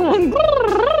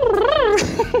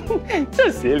 So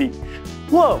silly.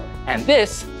 Whoa, and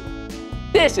this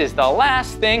is the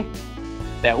last thing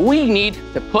that we need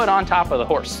to put on top of the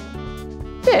horse.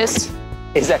 This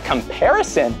is a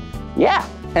comparison. Yeah,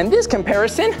 and this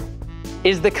comparison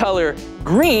is the color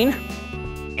green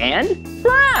and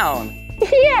brown.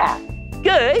 Yeah,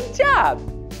 good job.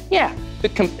 Yeah, the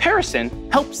comparison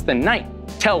helps the knight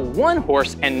tell one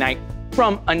horse and knight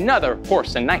from another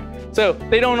horse and knight, so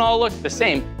they don't all look the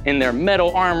same in their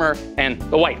metal armor and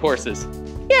the white horses.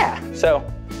 Yeah, so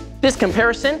this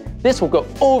comparison, this will go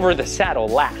over the saddle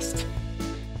last.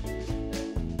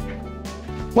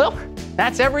 Well,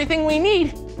 that's everything we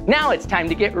need. Now it's time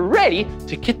to get ready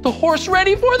to get the horse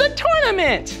ready for the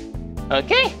tournament.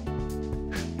 Okay?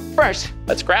 First,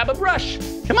 let's grab a brush.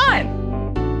 Come on.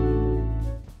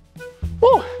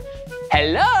 Whoa.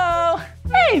 Hello.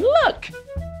 Hey, look.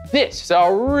 This is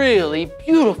a really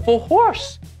beautiful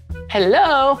horse.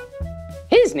 Hello.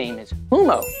 His name is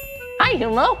Humo. Hi,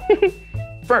 Humo.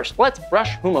 First, let's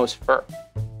brush Humo's fur.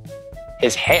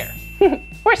 His hair.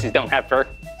 Horses don't have fur.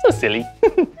 So silly.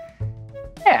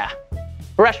 Yeah.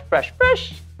 Brush, brush,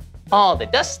 brush. All the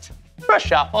dust.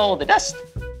 Brush off all the dust.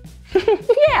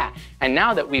 Yeah. And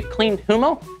now that we've cleaned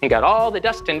Humo and got all the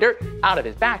dust and dirt out of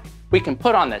his back, we can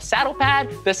put on the saddle pad,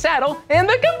 the saddle, and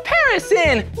the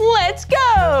comparison. Let's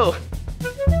go.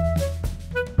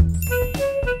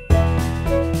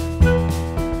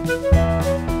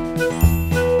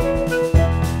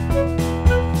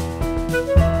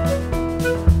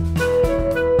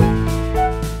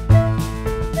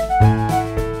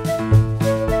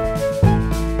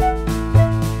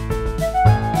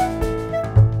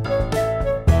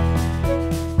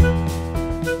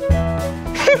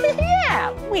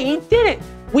 We did it!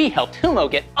 We helped Humo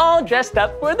get all dressed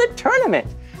up for the tournament.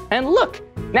 And look,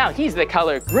 now he's the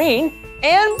color green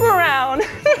and brown.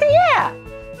 Yeah!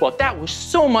 Well, that was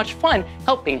so much fun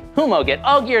helping Humo get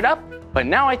all geared up, but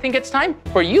now I think it's time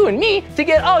for you and me to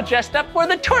get all dressed up for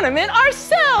the tournament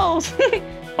ourselves.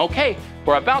 Okay,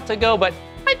 we're about to go, but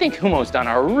I think Humo's done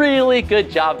a really good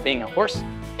job being a horse,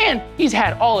 and he's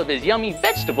had all of his yummy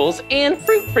vegetables and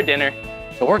fruit for dinner.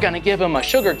 So we're gonna give him a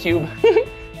sugar cube.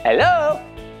 Hello!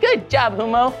 Good job,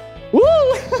 Humo. Woo!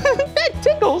 That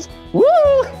tickles. Woo!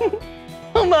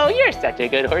 Humo, you're such a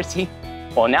good horsey.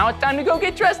 Well, now it's time to go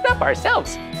get dressed up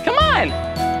ourselves. Come on!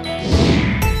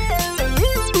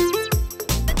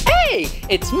 Hey,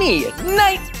 it's me,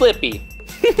 Knight Blippi.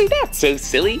 That's so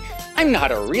silly. I'm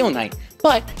not a real knight,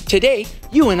 but today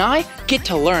you and I get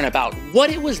to learn about what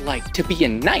it was like to be a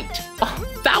knight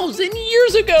 1,000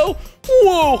 years ago.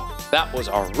 Whoa, that was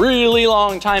a really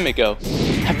long time ago.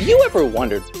 Have you ever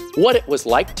wondered what it was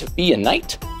like to be a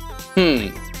knight?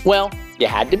 Well, you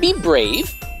had to be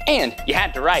brave, and you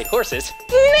had to ride horses.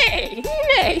 Nay,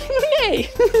 nay, nay.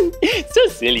 So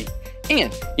silly.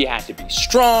 And you had to be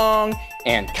strong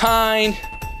and kind.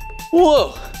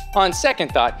 Whoa, on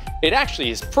second thought, it actually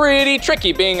is pretty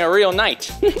tricky being a real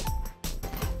knight.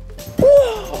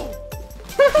 Whoa,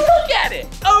 look at it,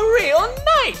 a real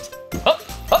knight.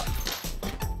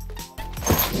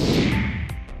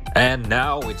 And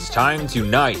now it's time to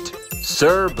knight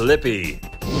Sir Blippi.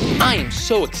 I am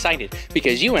so excited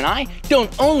because you and I don't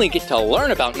only get to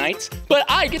learn about knights, but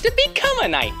I get to become a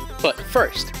knight. But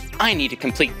first, I need to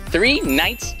complete 3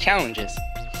 knights challenges.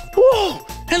 Whoa,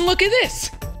 and look at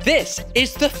this. This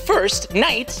is the first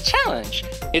Knights Challenge.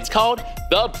 It's called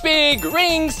the Big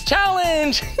Rings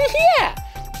Challenge. Yeah.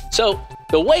 So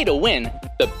the way to win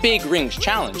the Big Rings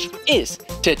Challenge is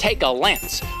to take a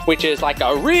lance, which is like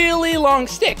a really long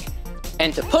stick,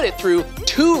 and to put it through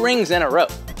 2 rings in a row.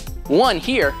 One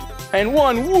here and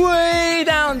one way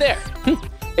down there.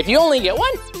 If you only get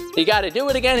one, you gotta do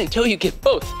it again until you get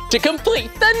both to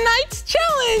complete the Knights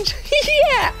Challenge.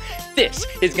 Yeah, this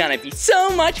is gonna be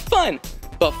so much fun.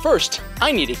 But first,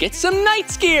 I need to get some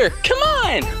Knights gear. Come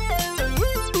on.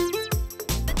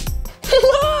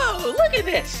 Whoa, look at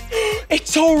this.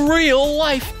 It's a real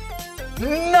life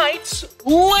Knight's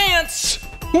lance.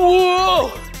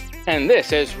 Whoa. And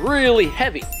this is really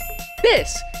heavy.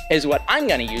 This is what I'm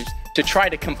gonna use to try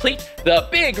to complete the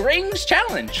Big Rings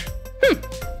Challenge.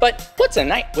 But what's a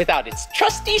knight without its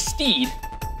trusty steed?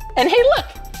 And hey, look,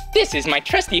 this is my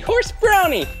trusty horse,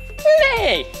 Brownie.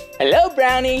 Hey, hello,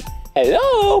 Brownie.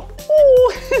 Hello.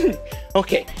 Ooh.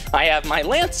 Okay, I have my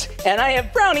lance and I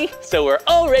have Brownie, so we're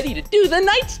all ready to do the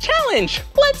Knights Challenge.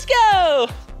 Let's go.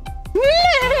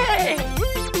 Yay!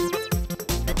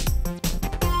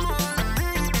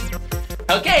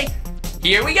 Okay,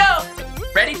 here we go.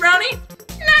 Ready, Brownie?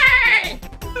 Nay!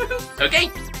 Okay,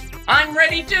 I'm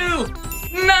ready to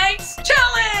Nights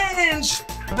Challenge!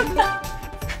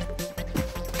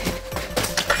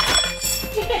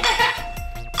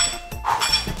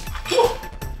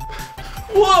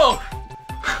 Whoa!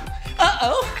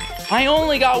 Uh-oh, I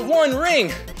only got one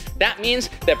ring. That means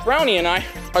that Brownie and I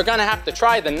are gonna have to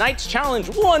try the Nights Challenge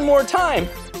one more time.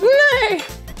 Nay!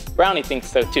 Brownie thinks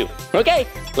so too. Okay,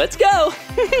 let's go.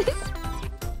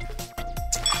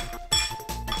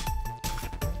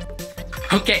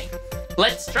 Okay,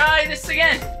 let's try this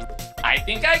again. I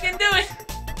think I can do it.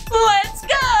 Let's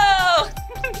go!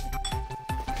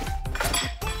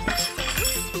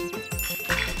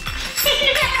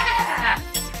 Yeah!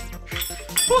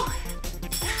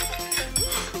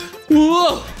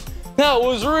 Whoa, that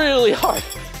was really hard.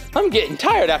 I'm getting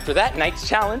tired after that Nights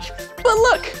Challenge. But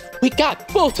look, we got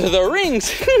both of the rings.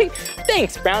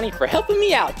 Thanks, Brownie, for helping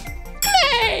me out.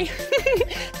 Hey!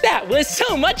 That was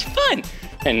so much fun.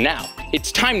 And now,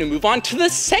 it's time to move on to the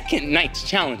second Nights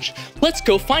Challenge. Let's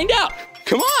go find out.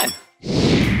 Come on.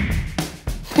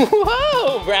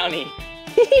 Whoa, Brownie.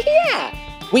 Yeah,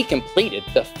 we completed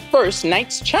the first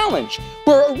Nights Challenge.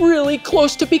 We're really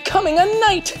close to becoming a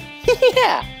knight.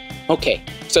 Yeah. Okay,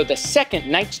 so the second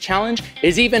Nights Challenge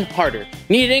is even harder,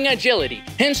 needing agility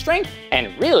and strength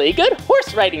and really good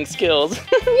horse riding skills.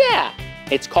 Yeah,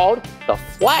 it's called the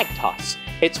flag toss.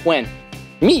 It's when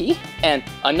me and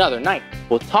another knight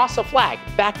will toss a flag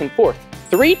back and forth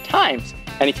 3 times.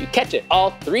 And if you catch it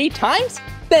all 3 times,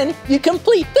 then you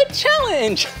complete the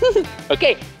challenge.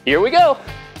 Okay, here we go.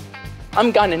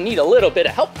 I'm gonna need a little bit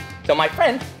of help. So my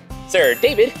friend, Sir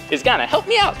David, is gonna help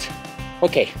me out.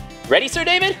 Okay, ready, Sir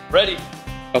David? Ready.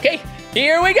 Okay,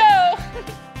 here we go.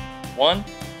 1,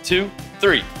 2,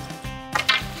 3.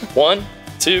 1,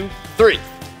 2, 3.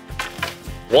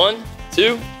 1,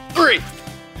 2, 3.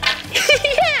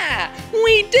 Yeah,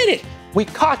 we did it. We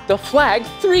caught the flag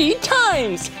 3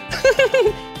 times.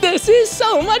 This is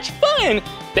so much fun.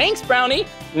 Thanks, Brownie.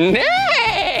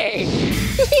 Nay!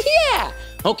 Yeah.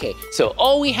 Okay, so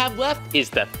all we have left is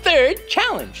the third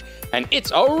challenge. And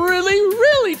it's a really,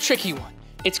 really tricky one.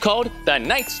 It's called the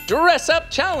Knights Dress Up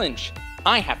Challenge.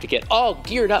 I have to get all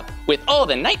geared up with all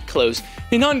the night clothes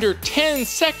in under 10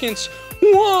 seconds.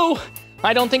 Whoa!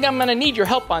 I don't think I'm gonna need your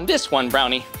help on this one,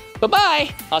 Brownie. Bye-bye.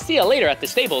 I'll see you later at the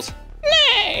stables.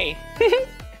 Nay!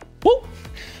 Whoa.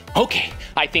 Okay,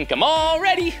 I think I'm all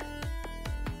ready.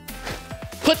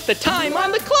 Put the time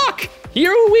on the clock.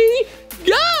 Here we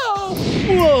go.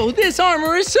 Whoa, this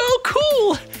armor is so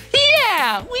cool.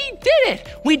 Yeah, we did it.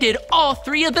 We did all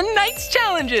 3 of the Knights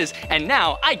Challenges. And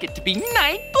now I get to be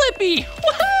Knight Blippi.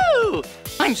 Woohoo!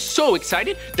 I'm so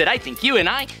excited that I think you and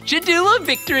I should do a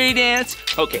victory dance.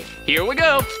 Okay, here we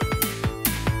go.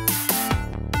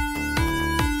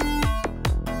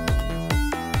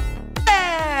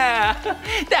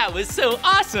 That was so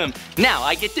awesome. Now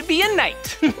I get to be a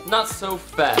knight. Not so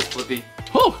fast, Blippi.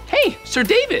 Oh, hey, Sir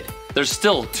David. There's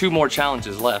still 2 more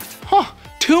challenges left. Huh,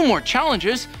 2 more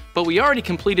challenges, but we already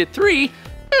completed 3.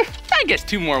 I guess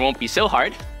 2 more won't be so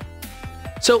hard.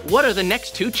 So what are the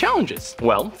next 2 challenges?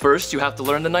 Well, first you have to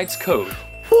learn the Knight's Code.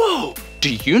 Whoa,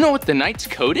 do you know what the Knight's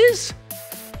Code is?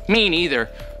 Me neither.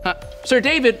 Sir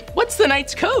David, what's the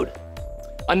Knight's Code?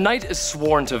 A knight is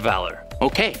sworn to valor.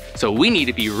 Okay, so we need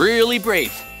to be really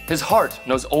brave. His heart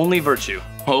knows only virtue.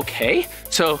 Okay,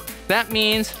 so that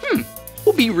means,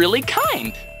 we'll be really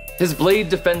kind. His blade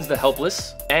defends the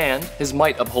helpless, and his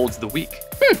might upholds the weak.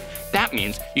 That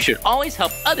means you should always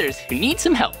help others who need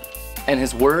some help. And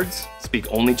his words speak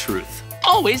only truth.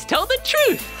 Always tell the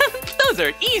truth. Those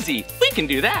are easy. We can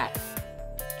do that.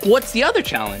 What's the other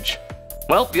challenge?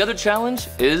 Well, the other challenge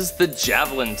is the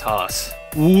javelin toss.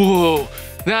 Whoa,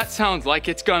 that sounds like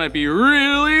it's gonna be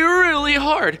really, really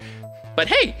hard. But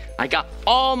hey, I got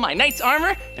all my knight's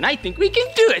armor, and I think we can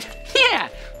do it. Yeah,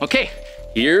 okay,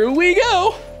 here we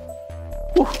go.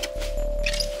 Whew.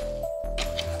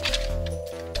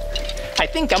 I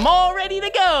think I'm all ready to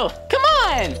go. Come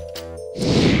on.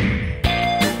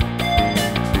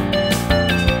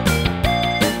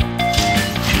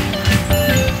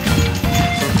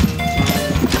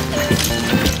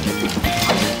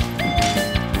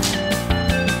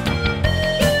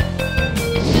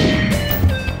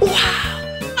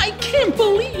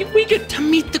 We get to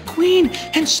meet the queen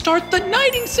and start the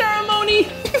knighting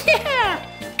ceremony. Yeah.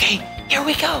 Okay, here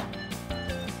we go.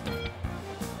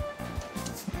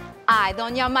 I,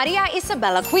 Doña Maria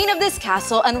Isabella, queen of this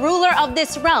castle and ruler of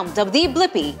this realm of the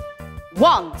Blippi,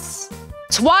 once,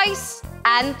 twice,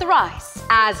 and thrice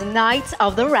as knight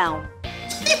of the realm.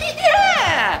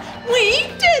 Yeah! We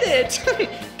did it!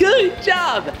 Good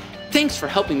job! Thanks for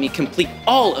helping me complete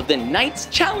all of the Knights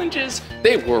challenges.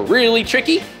 They were really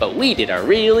tricky, but we did a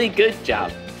really good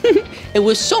job. It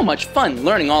was so much fun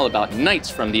learning all about knights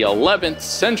from the 11th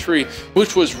century,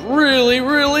 which was really,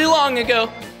 really long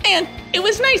ago. And it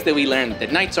was nice that we learned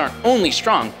that knights aren't only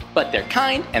strong, but they're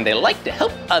kind and they like to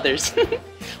help others.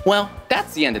 Well,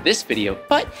 that's the end of this video,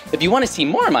 but if you want to see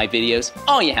more of my videos,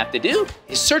 all you have to do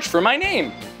is search for my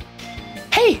name.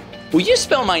 Hey, will you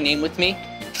spell my name with me?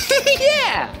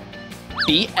 Yeah!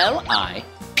 B-L-I-P-P-I,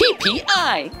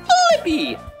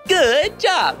 Blippi! Good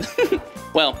job!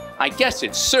 Well, I guess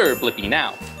it's Sir Blippi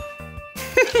now.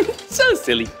 So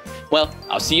silly. Well,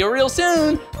 I'll see you real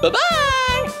soon.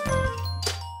 Bye-bye!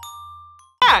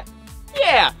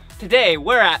 Yeah, today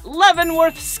we're at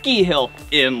Leavenworth Ski Hill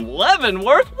in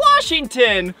Leavenworth,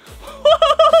 Washington.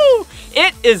 Woo-hoo-hoo!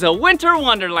 It is a winter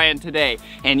wonderland today,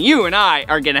 and you and I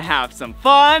are gonna have some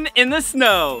fun in the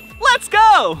snow. Let's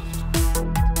go!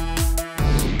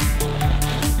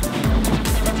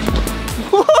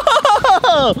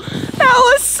 Whoa! That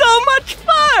was so much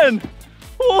fun!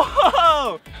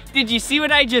 Whoa! Did you see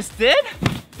what I just did?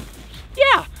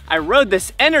 Yeah, I rode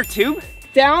this inner tube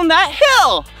down that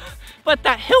hill. But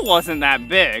that hill wasn't that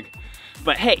big.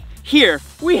 But hey, here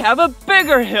we have a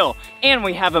bigger hill and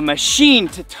we have a machine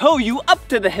to tow you up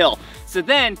to the hill. So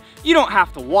then you don't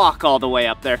have to walk all the way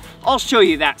up there. I'll show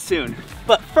you that soon.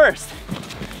 But first,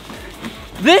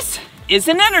 this is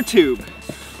an inner tube.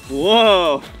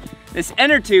 Whoa, this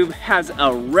inner tube has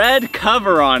a red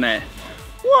cover on it.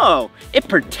 Whoa, it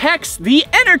protects the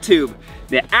inner tube.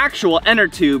 The actual inner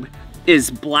tube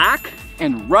is black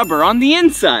and rubber on the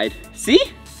inside. See?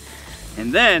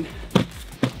 And then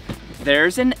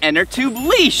there's an inner tube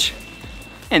leash.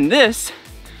 And this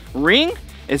ring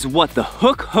is what the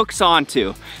hook hooks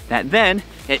onto. That then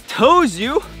it tows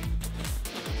you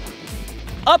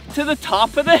up to the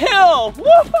top of the hill.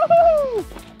 Woo-hoo-hoo!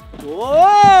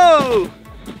 Whoa!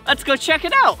 Let's go check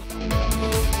it out.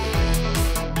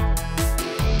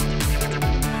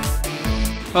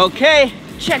 Okay,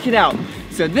 check it out.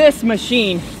 So this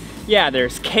machine, yeah,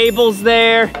 there's cables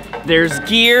there, there's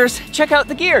gears. Check out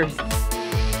the gears.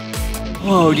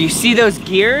 Whoa, do you see those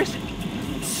gears?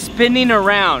 Spinning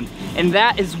around. And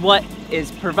that is what is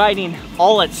providing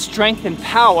all its strength and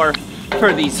power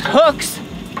for these hooks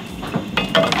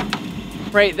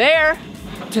right there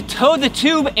to tow the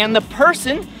tube and the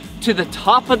person to the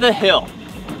top of the hill.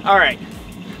 All right,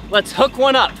 let's hook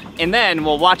one up and then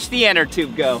we'll watch the inner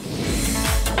tube go.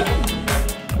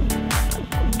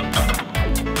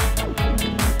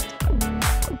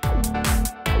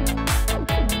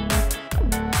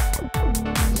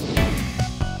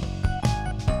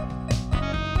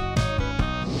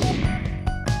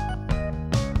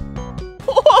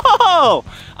 Whoa!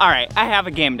 All right, I have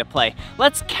a game to play.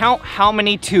 Let's count how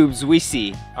many tubes we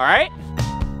see, all right?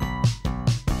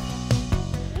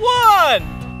 1,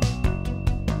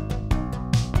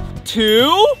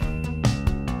 2,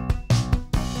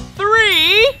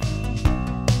 3,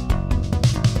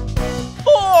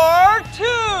 4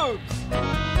 tubes.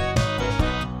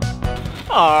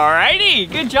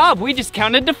 Alrighty, good job. We just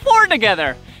counted to 4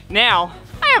 together. Now,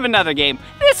 I have another game.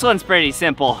 This one's pretty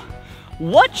simple.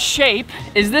 What shape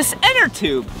is this inner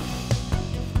tube?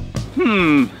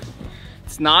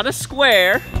 It's not a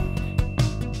square.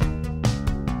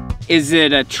 Is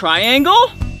it a triangle?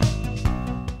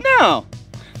 No,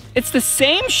 it's the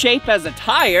same shape as a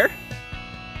tire.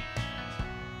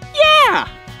 Yeah,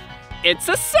 it's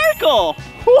a circle.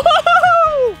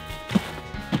 Woohoo!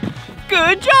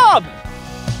 Good job.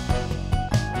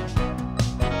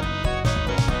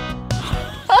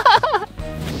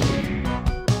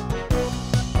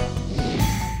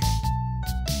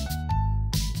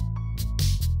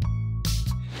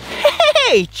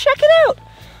 Hey, check it out.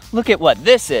 Look at what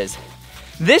this is.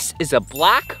 This is a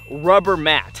black rubber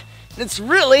mat. It's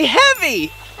really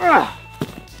heavy.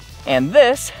 And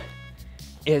this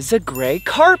is a gray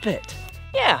carpet.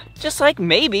 Yeah, just like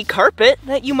maybe carpet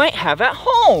that you might have at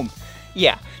home.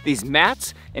 Yeah, these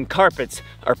mats and carpets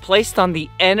are placed on the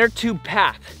inner tube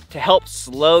path to help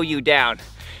slow you down.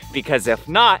 Because if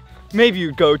not, maybe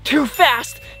you'd go too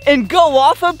fast and go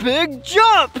off a big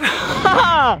jump.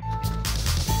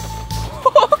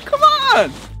 Oh, come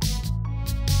on!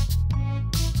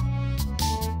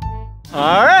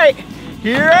 All right,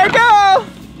 here I go!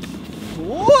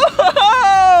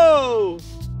 Whoa!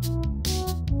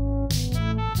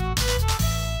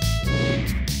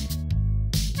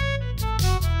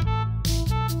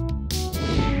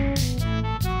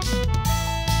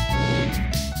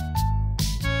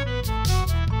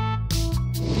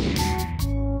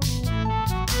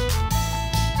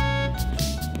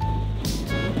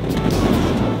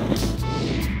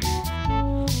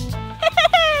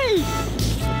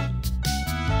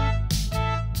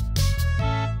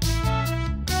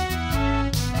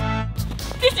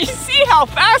 you see how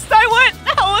fast I went?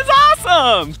 That was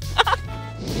awesome!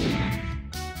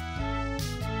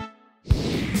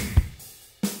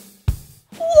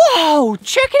 Whoa,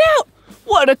 check it out!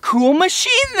 What a cool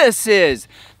machine this is!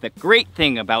 The great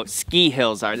thing about ski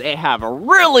hills are they have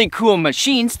really cool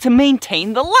machines to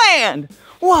maintain the land.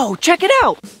 Whoa, check it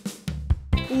out!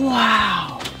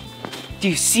 Wow! Do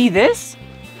you see this?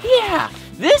 Yeah,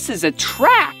 this is a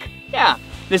track. Yeah,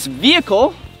 this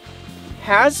vehicle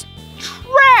has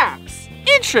tracks.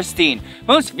 Interesting.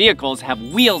 Most vehicles have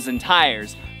wheels and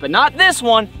tires, but not this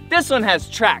one. This one has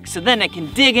tracks, so then it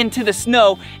can dig into the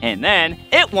snow and then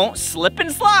it won't slip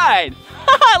and slide.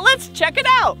 Let's check it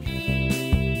out.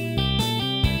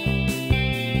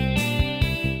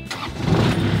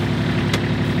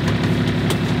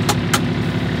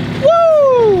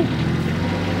 Woo!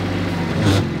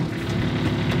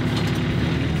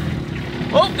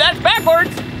 Oh, that's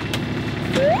backwards.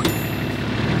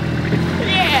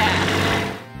 Yeah.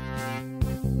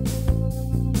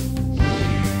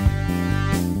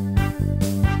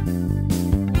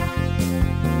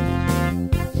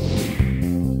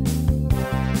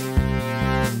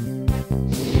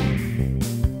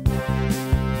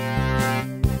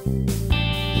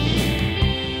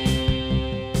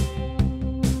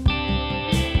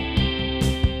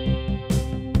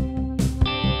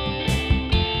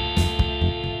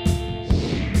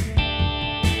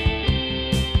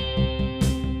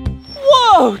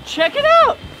 Whoa, check it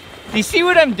out! Do you see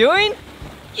what I'm doing?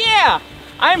 Yeah,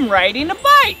 I'm riding a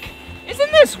bike.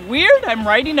 Isn't this weird? I'm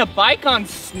riding a bike on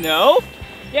snow?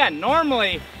 Yeah,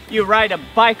 normally you ride a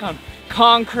bike on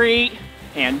concrete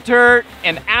and dirt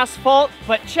and asphalt,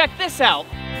 but check this out.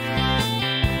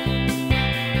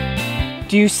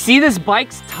 Do you see this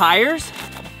bike's tires?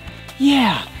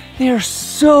 Yeah, they're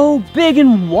so big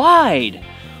and wide.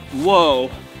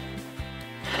 Whoa.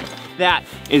 That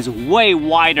is way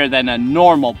wider than a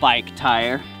normal bike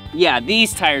tire. Yeah,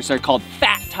 these tires are called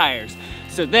fat tires.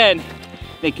 So then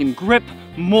they can grip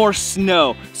more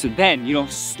snow. So then you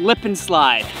don't slip and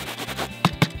slide.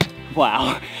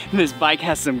 Wow, this bike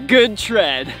has some good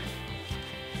tread.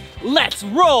 Let's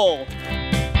roll!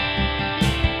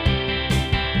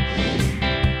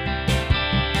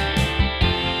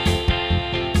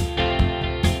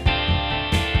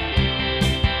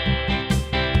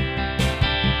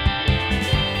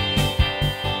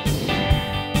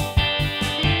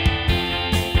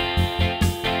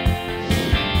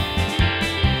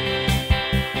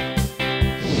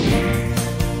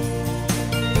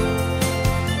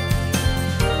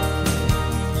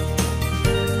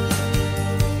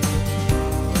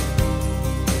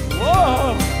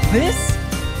 This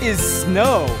is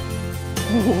snow.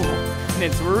 And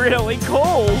it's really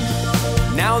cold.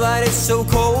 Now that it's so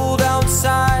cold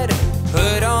outside,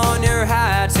 put on your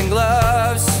hats and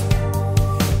gloves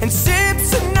and sip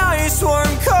some nice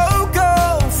warm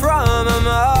cocoa from a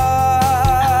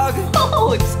mug.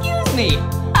 Oh, excuse me.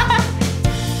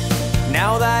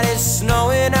 Now that it's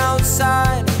snowing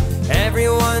outside,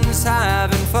 everyone's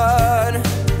having fun.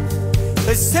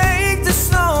 Let's take the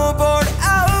snowboard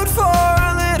out for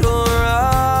a little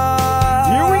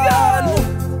run. Here we go.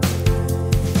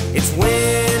 It's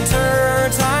winter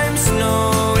time,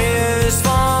 snow is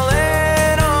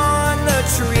falling on the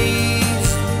trees.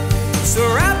 So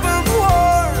wrap up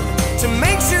warm to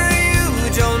make sure you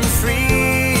don't freeze.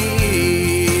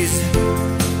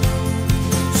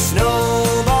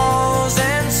 Snowballs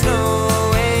and snow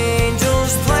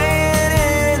angels playing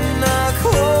in the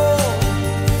cold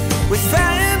with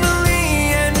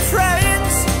family and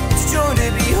friends. It's joy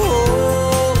to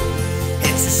behold.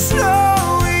 It's a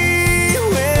snowy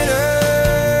winter.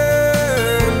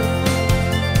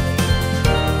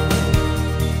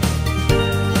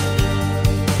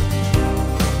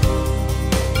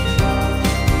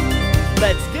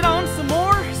 Let's get on some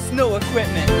more snow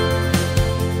equipment.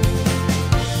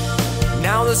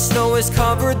 Now the snow has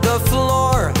covered the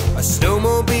floor. A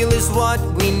snowmobile is what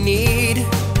we need,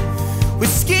 with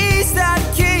skis that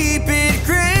keep it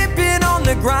gripping on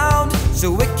the ground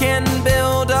so it can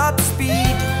build up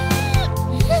speed.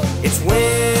 It's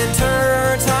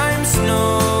winter time,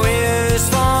 snow is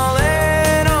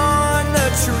falling on the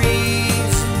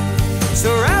trees.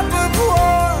 So wrap up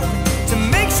warm to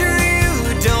make sure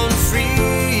you don't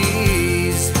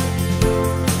freeze.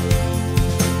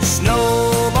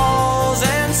 Snowballs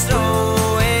and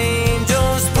snow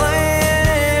angels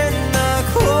playing in the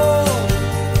cold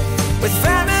with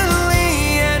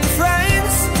family and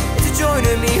friends. It's a joy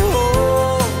to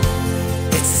behold.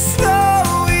 It's a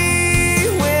snowy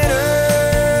winter.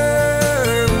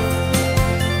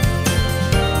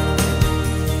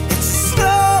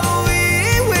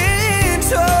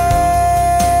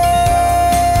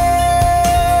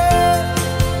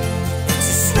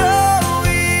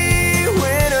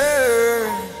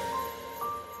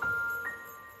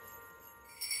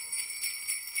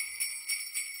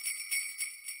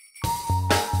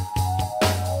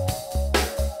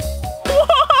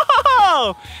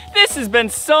 Whoa! This has been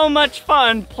so much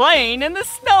fun playing in the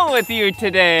snow with you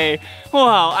today.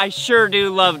 Wow, I sure do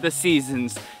love the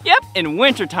seasons. Yep, and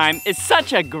wintertime is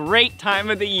such a great time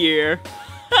of the year.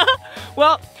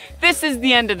 Well, this is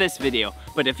the end of this video,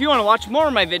 but if you want to watch more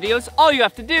of my videos, all you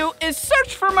have to do is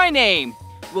search for my name.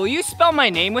 Will you spell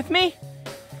my name with me?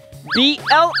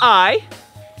 B-L-I-P-P-I.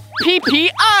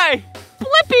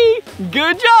 Blippi.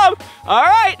 Good job. All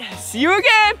right, see you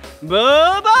again.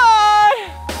 Bye-bye.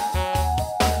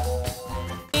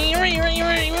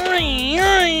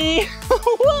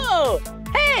 Whoa!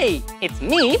 Hey, it's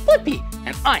me, Blippi,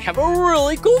 and I have a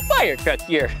really cool fire truck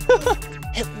here.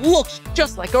 It looks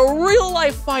just like a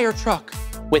real-life fire truck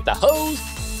with a hose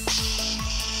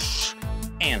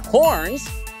and horns,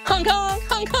 honk honk,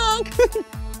 honk honk,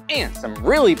 and some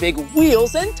really big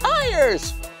wheels and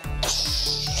tires.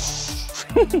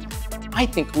 I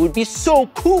think it would be so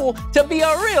cool to be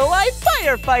a real-life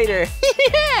firefighter.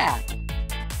 Yeah!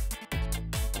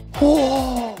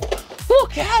 Whoa,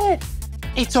 look at it.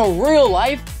 It's a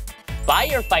real-life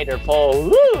firefighter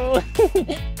pole. Woo.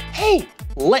 Hey,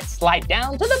 let's slide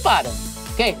down to the bottom.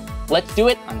 Okay, let's do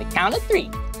it on the count of 3.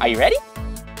 Are you ready?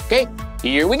 Okay,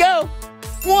 here we go.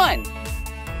 1,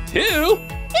 2,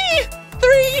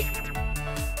 3.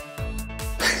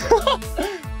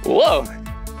 Whoa,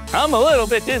 I'm a little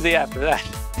bit dizzy after that.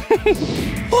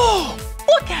 Whoa,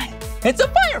 look at it. It's a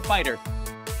firefighter.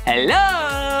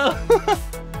 Hello.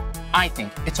 I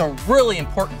think it's a really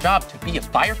important job to be a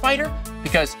firefighter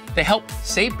because they help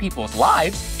save people's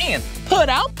lives and put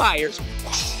out fires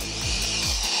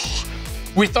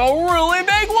with a really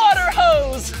big water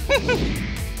hose.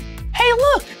 Hey,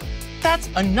 look, that's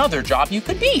another job you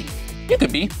could be. You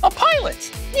could be a pilot,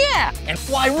 yeah, and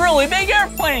fly really big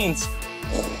airplanes.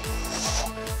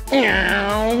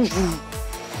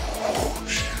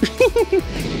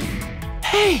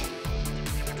 Hey,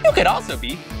 you could also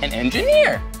be an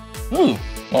engineer. Ooh,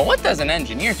 well, what does an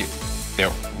engineer do?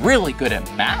 They're really good at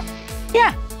math.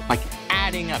 Yeah, like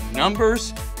adding up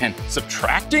numbers and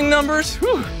subtracting numbers.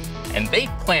 Whew. And they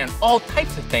plan all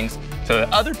types of things so that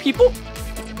other people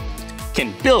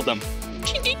can build them.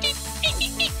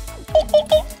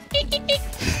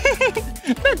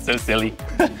 That's so silly.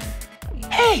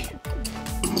 Hey,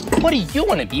 what do you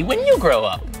want to be when you grow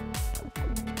up?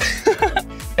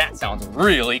 That sounds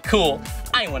really cool.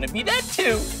 I want to be that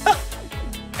too.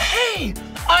 Hey,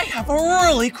 I have a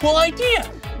really cool idea.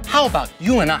 How about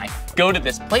you and I go to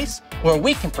this place where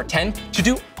we can pretend to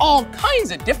do all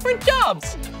kinds of different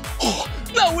jobs? Oh,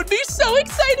 that would be so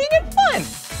exciting and fun.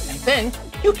 And then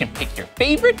you can pick your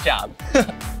favorite job.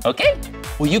 Okay,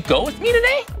 will you go with me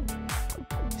today?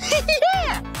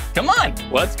 Yeah, come on,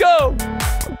 let's go.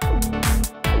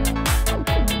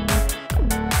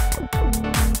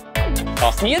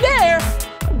 I'll see you there.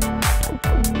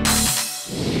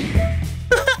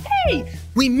 Hey,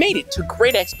 we made it to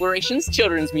Great Explorations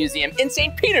Children's Museum in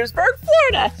St. Petersburg,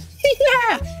 Florida.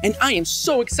 Yeah, and I am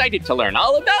so excited to learn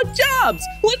all about jobs.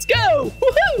 Let's go,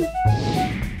 woohoo!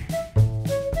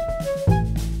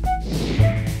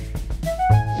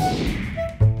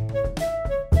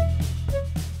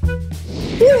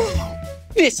 Whoa,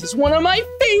 this is one of my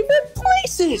favorite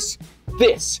places.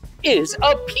 This is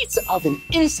a pizza oven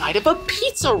inside of a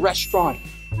pizza restaurant.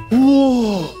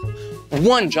 Whoa.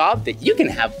 One job that you can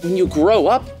have when you grow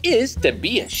up is to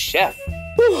be a chef.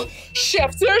 Whew,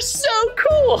 chefs are so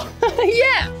cool.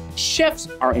 Yeah, chefs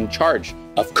are in charge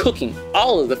of cooking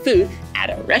all of the food at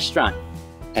a restaurant.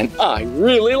 And I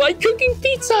really like cooking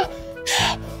pizza.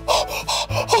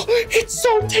 Oh, it's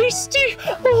so tasty.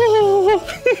 Oh.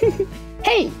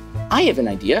 Hey, I have an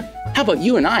idea. How about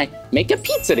you and I make a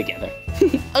pizza together?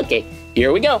 Okay,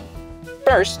 here we go.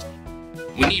 First,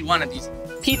 we need one of these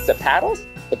pizza paddles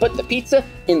to put the pizza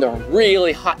in the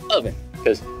really hot oven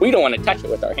because we don't want to touch it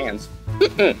with our hands.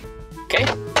 Okay,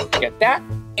 get that,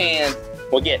 and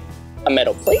we'll get a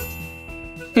metal plate.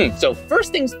 So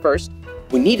first things first,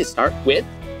 we need to start with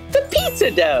the pizza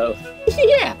dough.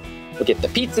 Yeah, we'll get the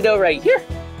pizza dough right here.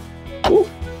 Ooh.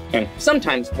 And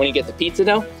sometimes when you get the pizza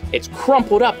dough, it's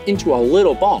crumpled up into a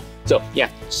little ball. So you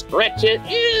have to stretch it,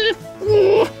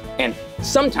 and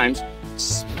sometimes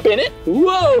spin it,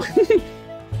 whoa,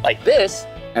 like this,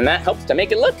 and that helps to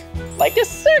make it look like a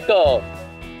circle.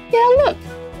 Yeah, look,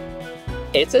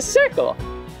 it's a circle.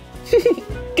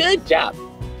 Good job.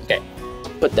 Okay,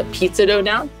 put the pizza dough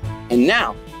down, and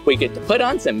now we get to put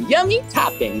on some yummy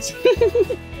toppings.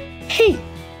 Hey,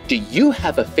 do you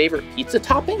have a favorite pizza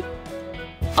topping?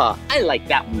 I like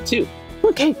that one too.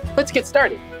 Okay, let's get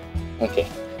started. Okay,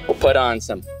 we'll put on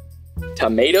some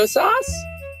tomato sauce.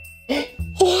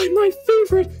 Oh, my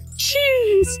favorite,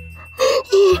 cheese.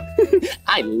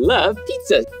 I love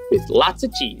pizza with lots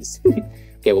of cheese.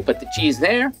 Okay, we'll put the cheese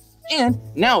there. And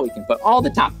now we can put all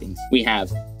the toppings. We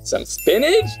have some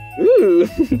spinach. Ooh,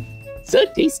 so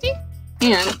tasty.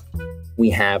 And we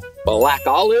have black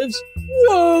olives.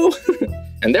 Whoa.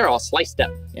 And they're all sliced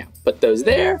up. Yeah, put those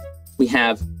there. We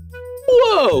have,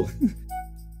 whoa.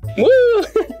 Woo.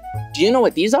 Do you know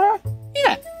what these are?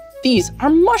 Yeah, these are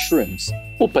mushrooms.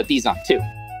 We'll put these on too.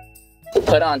 We'll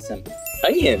put on some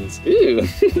onions. Ooh.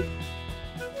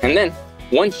 And then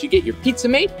once you get your pizza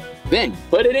made, then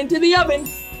put it into the oven.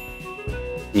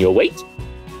 You'll wait.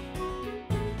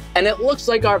 And it looks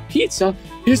like our pizza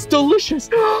is delicious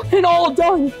and all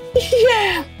done.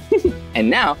 Yeah. And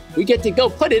now we get to go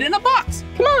put it in a box.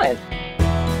 Come on.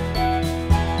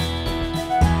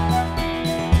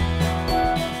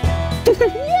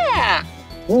 Yeah.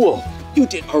 Whoa, you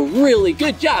did a really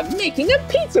good job making a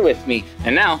pizza with me.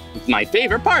 And now it's my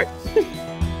favorite part.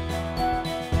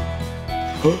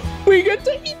 We get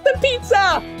to eat the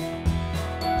pizza.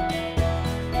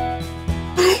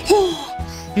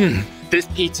 This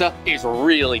pizza is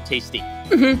really tasty.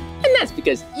 And that's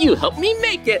because you helped me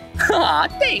make it. Aw,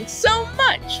 thanks so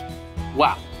much.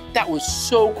 Wow, that was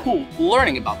so cool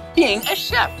learning about being a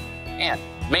chef and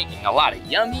making a lot of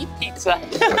yummy pizza.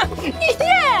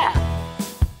 Yeah!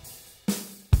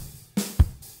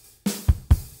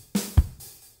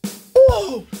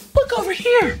 Whoa, look over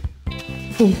here.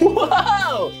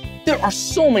 Whoa, there are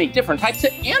so many different types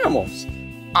of animals.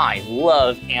 I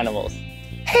love animals.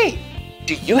 Hey,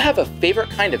 do you have a favorite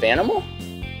kind of animal?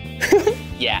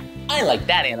 Yeah, I like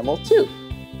that animal too.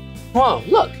 Whoa,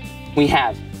 look, we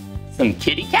have some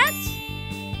kitty cats,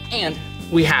 and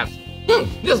we have,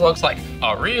 this looks like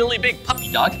a really big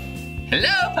puppy dog.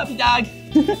 Hello, puppy dog.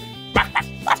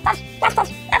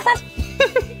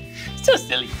 So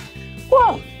silly.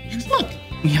 Whoa, and look,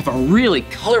 we have a really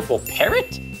colorful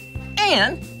parrot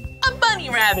and a bunny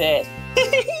rabbit.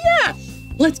 Yeah,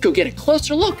 let's go get a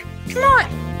closer look. Come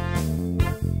on.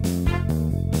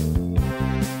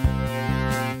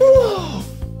 Whoa,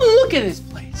 look at this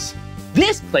place.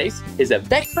 This place is a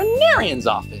veterinarian's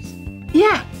office.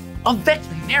 Yeah, a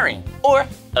veterinarian or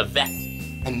a vet.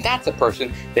 And that's a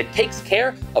person that takes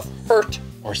care of hurt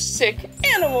or sick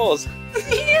animals.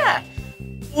 Yeah.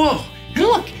 Whoa, and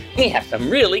look, we have some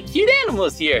really cute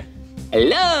animals here.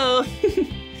 Hello.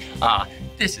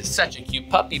 This is such a cute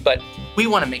puppy, but we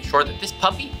want to make sure that this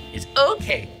puppy is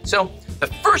okay. So the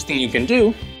first thing you can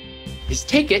do is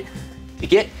take it to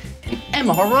get an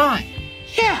MRI.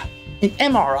 Yeah, an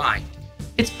MRI.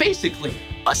 It's basically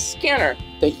a scanner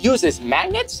that uses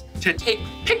magnets to take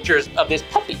pictures of this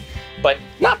puppy, but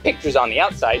not pictures on the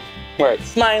outside where it's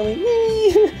smiling.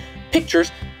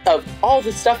 Pictures of all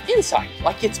the stuff inside,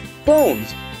 like its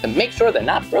bones, to make sure they're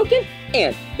not broken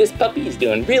and this puppy is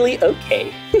doing really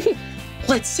okay.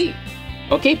 Let's see.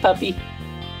 Okay, puppy.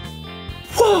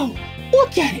 Whoa,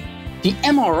 look at it. The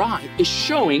MRI is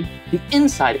showing the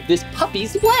inside of this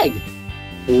puppy's leg.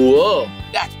 Whoa,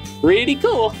 that's pretty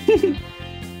cool.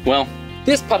 Well,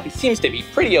 this puppy seems to be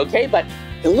pretty okay, but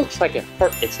it looks like it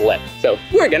hurt its leg. So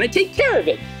we're gonna take care of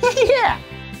it. Yeah.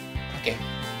 Okay,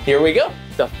 here we go.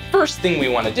 The first thing we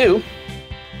wanna do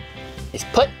is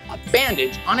put a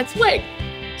bandage on its leg.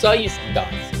 So I'll use some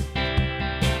dots.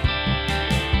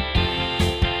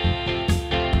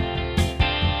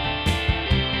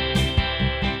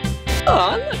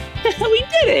 Oh, look, we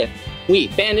did it. We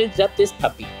bandaged up this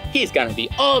puppy. He's gonna be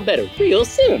all better real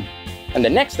soon. And the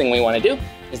next thing we wanna do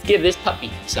is give this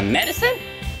puppy some medicine.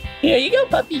 Here you go,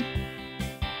 puppy.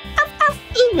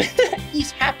 Ooh,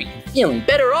 he's happy and feeling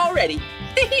better already.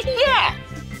 Yeah.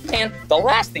 And the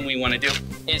last thing we wanna do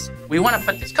is we wanna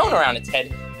put this cone around its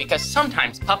head because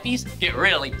sometimes puppies get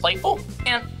really playful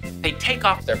and they take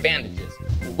off their bandages.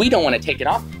 We don't wanna take it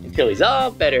off until he's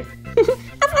all better.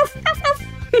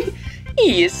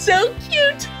 He is so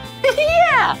cute.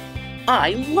 Yeah.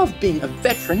 I love being a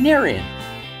veterinarian.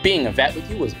 Being a vet with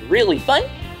you was really fun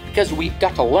because we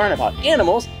got to learn about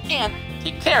animals and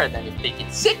take care of them if they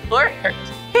get sick or hurt.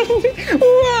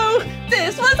 Whoa,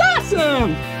 this was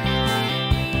awesome.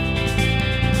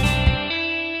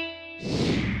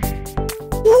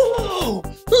 Whoa,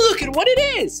 look at what it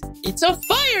is. It's a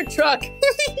fire truck.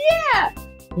 Yeah.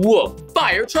 Whoa,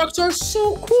 fire trucks are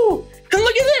so cool. And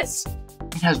look at this.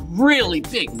 It has really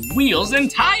big wheels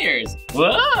and tires.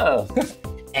 Whoa.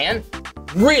 And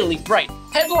really bright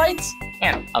headlights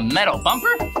and a metal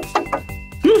bumper.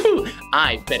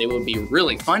 I bet it would be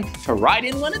really fun to ride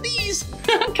in one of these.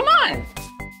 Come on.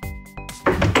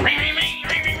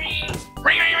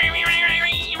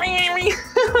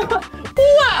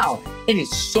 Wow, it is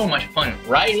so much fun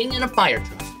riding in a fire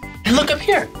truck. And look up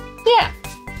here, Yeah,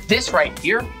 this right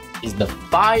here is the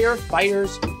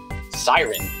firefighter's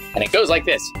siren, and it goes like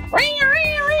this.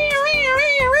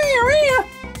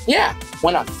 Yeah,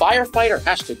 when a firefighter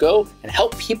has to go and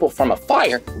help people from a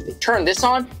fire, they turn this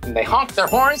on and they honk their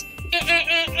horns.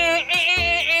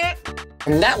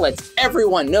 And that lets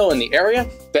everyone know in the area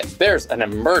that there's an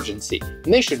emergency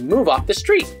and they should move off the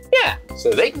street. Yeah,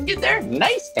 so they can get there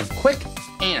nice and quick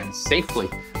and safely.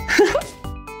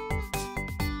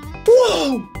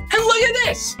 Whoa, and look at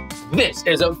this. This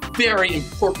is a very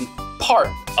important part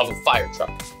of a fire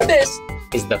truck. This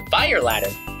is the fire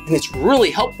ladder, and it's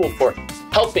really helpful for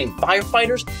helping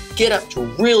firefighters get up to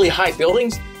really high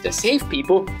buildings to save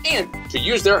people and to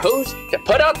use their hose to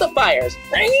put out the fires.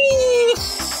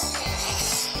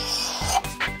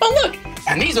 Oh look,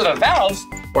 and these are the valves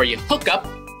where you hook up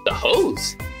the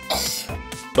hose.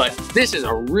 But this is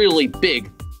a really big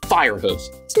fire hose.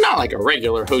 It's not like a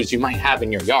regular hose you might have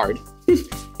in your yard.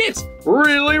 It's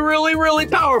really, really, really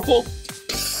powerful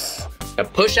to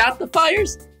push out the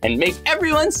fires and make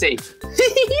everyone safe.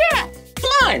 Yeah,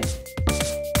 come on.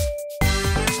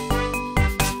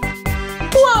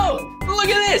 Whoa, look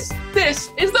at this. This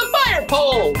is the fire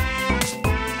pole.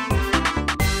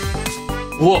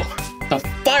 Whoa, the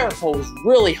fire pole is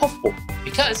really helpful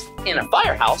because in a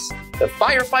firehouse, the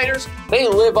firefighters, they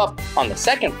live up on the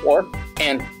second floor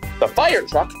and the fire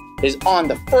truck is on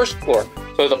the first floor.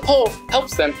 So the pole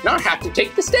helps them not have to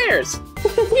take the stairs.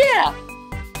 Yeah.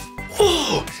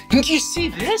 Whoa, did you see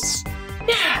this?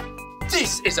 Yeah,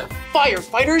 this is a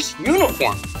firefighter's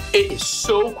uniform. It is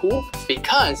so cool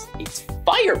because it's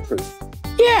fireproof.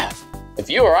 Yeah, if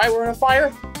you or I were in a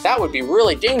fire, that would be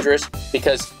really dangerous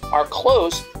because our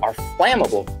clothes are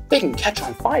flammable. They can catch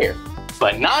on fire,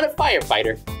 but not a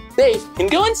firefighter. They can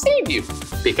go and save you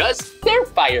because they're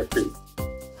fireproof.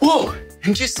 Whoa,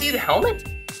 did you see the helmet?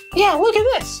 Yeah, look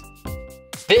at this.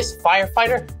 This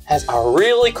firefighter has a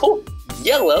really cool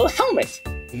yellow helmet.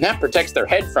 And that protects their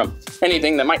head from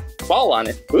anything that might fall on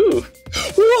it. Ooh.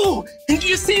 Whoa, did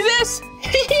you see this?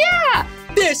 Yeah,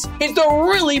 this is the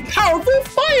really powerful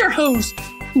fire hose.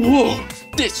 Whoa,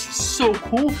 this is so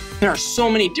cool. There are so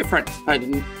many different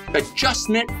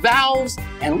adjustment valves.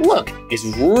 And look, it's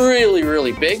really,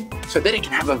 really big so that it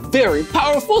can have a very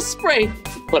powerful spray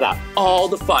to put out all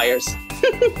the fires.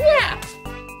 Yeah.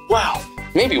 Wow,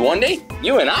 maybe one day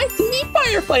you and I can be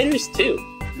firefighters too.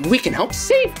 We can help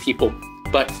save people.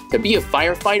 But to be a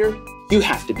firefighter, you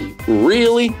have to be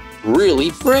really,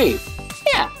 really brave.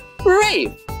 Yeah,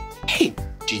 brave. Hey,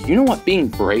 do you know what being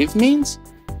brave means?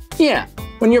 Yeah,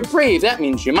 when you're brave, that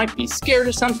means you might be scared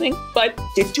of something, but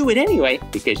you do it anyway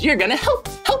because you're gonna help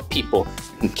people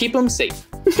and keep them safe.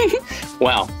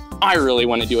 Wow, I really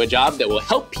want to do a job that will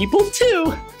help people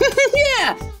too.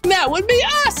 Yeah, that would be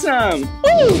awesome.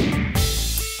 Woo!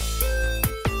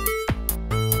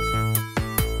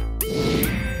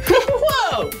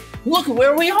 Whoa, look at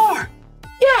where we are.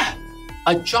 Yeah,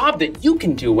 a job that you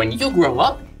can do when you grow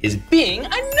up is being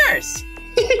a nurse.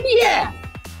 Yeah,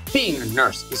 being a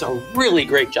nurse is a really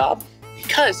great job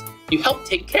because you help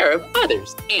take care of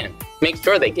others and make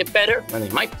sure they get better when they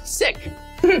might be sick.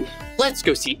 Let's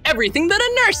go see everything that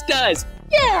a nurse does.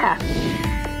 Yeah.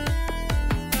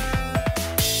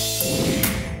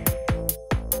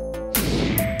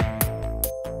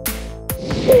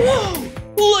 Whoa,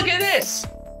 look at this.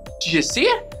 Did you see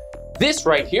it? This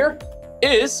right here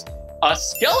is a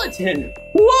skeleton.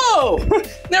 Whoa,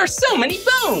 there are so many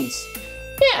bones.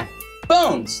 Yeah,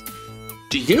 bones.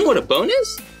 Do you know what a bone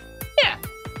is? Yeah,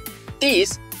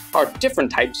 these are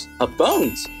different types of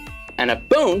bones. And a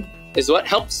bone is what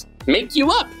helps make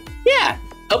you up. Yeah,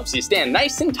 helps you stand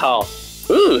nice and tall.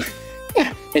 Ooh,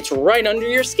 yeah, it's right under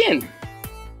your skin.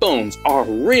 Bones are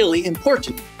really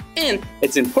important, and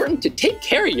it's important to take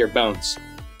care of your bones.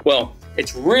 Well,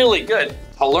 it's really good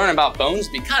to learn about bones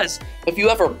because if you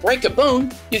ever break a bone,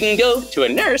 you can go to a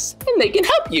nurse and they can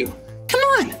help you. Come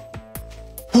on.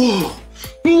 Whoa,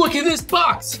 look at this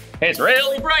box. It's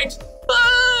really bright.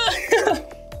 Ah!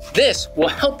 This will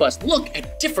help us look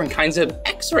at different kinds of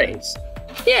x-rays.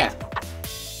 Yeah.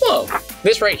 Whoa,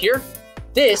 this right here,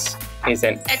 this is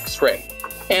an x-ray.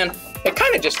 And it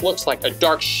kind of just looks like a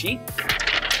dark sheet.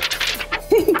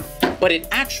 But it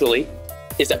actually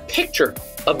is a picture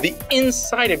of the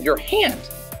inside of your hand.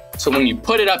 So when you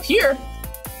put it up here,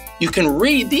 you can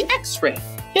read the x-ray.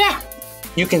 Yeah,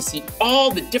 you can see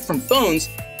all the different bones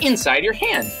inside your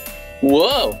hand.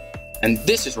 Whoa, and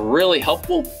this is really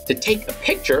helpful to take a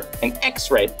picture, an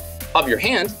x-ray of your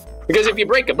hand, because if you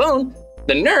break a bone,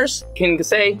 the nurse can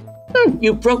say,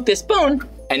 you broke this bone,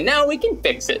 and now we can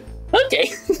fix it.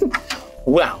 Okay.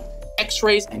 Wow,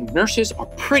 x-rays and nurses are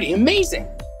pretty amazing.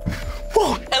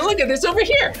 Whoa, and look at this over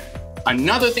here.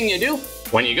 Another thing you do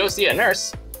when you go see a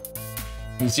nurse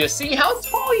is just see how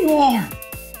tall you are.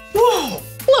 Whoa,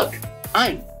 look,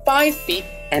 I'm 5 feet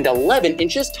and 11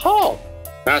 inches tall.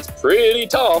 That's pretty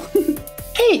tall.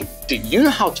 Hey, do you know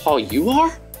how tall you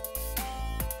are?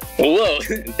 Whoa,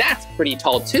 that's pretty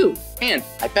tall too. And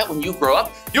I bet when you grow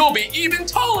up, you'll be even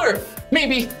taller.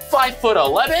 Maybe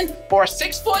 5'11", or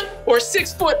 6 foot, or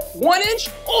 6 foot 1 inch,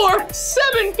 or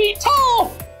 7 feet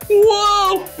tall.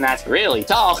 Whoa, that's really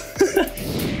tall.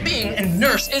 Being a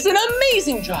nurse is an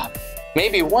amazing job.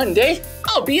 Maybe one day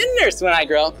I'll be a nurse when I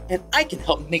grow up and I can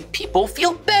help make people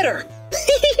feel better.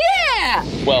 Yeah!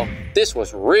 Well, this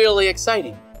was really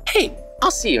exciting. Hey,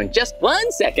 I'll see you in just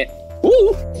 1 second.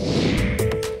 Woo!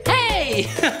 Hey!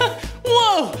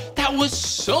 Whoa, that was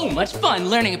so much fun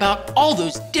learning about all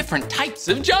those different types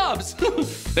of jobs.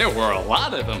 There were a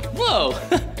lot of them. Whoa.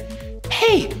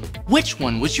 Hey, which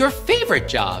one was your favorite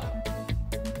job?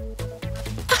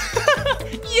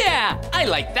 Yeah, I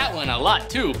like that one a lot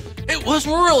too. It was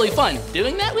really fun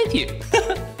doing that with you.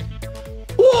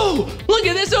 Whoa, look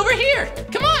at this over here.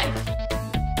 Come on.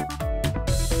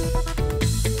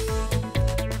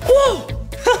 Whoa,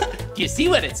 do you see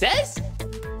what it says?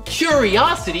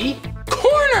 Curiosity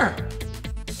Corner.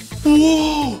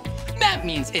 Whoa, that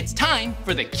means it's time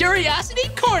for the Curiosity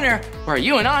Corner, where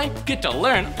you and I get to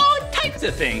learn all types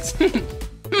of things.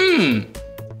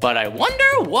 But I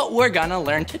wonder what we're gonna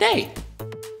learn today.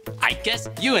 I guess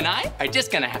you and I are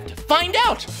just gonna have to find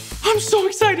out. I'm so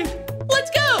excited. Let's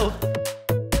go.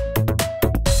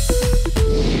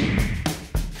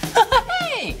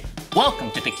 Hey, welcome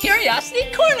to the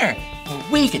Curiosity Corner, where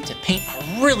we get to paint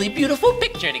a really beautiful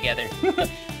picture together.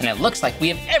 And it looks like we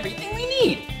have everything we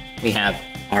need. We have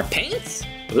our paints.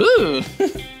 Ooh,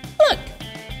 look,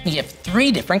 we have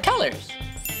 3 different colors.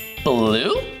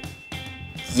 Blue,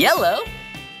 yellow,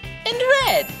 and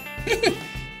red.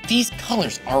 These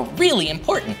colors are really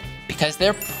important because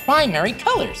they're primary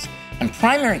colors. And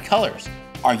primary colors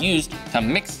are used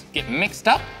to get mixed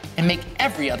up and make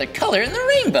every other color in the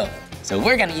rainbow. So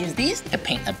we're gonna use these to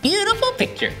paint a beautiful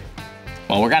picture.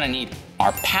 Well, we're gonna need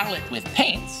our palette with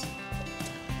paints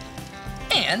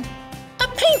and a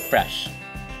paintbrush.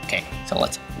 Okay, so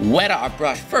let's wet our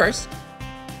brush first.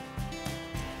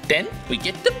 Then we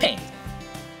get the paint.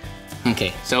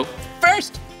 Okay, so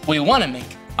first we wanna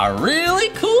make a really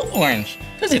cool orange,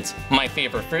 because it's my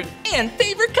favorite fruit and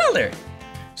favorite color.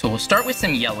 So we'll start with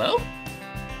some yellow.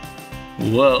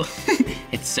 Whoa,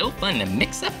 it's so fun to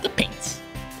mix up the paints.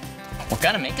 We're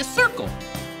gonna make a circle.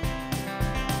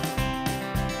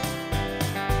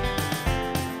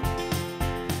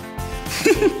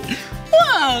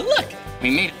 Whoa, look,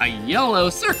 we made a yellow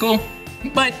circle,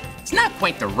 but it's not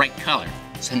quite the right color.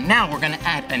 So now we're gonna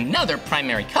add another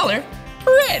primary color,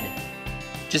 red.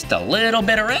 Just a little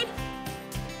bit of red,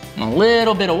 and a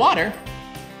little bit of water.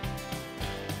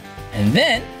 And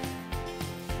then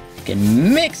you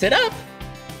can mix it up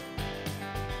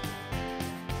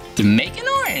to make an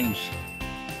orange.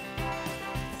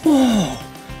 Whoa,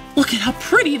 look at how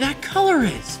pretty that color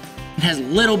is. It has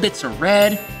little bits of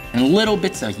red and little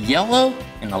bits of yellow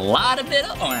and a lot of bit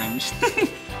of orange.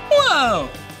 Whoa,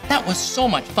 that was so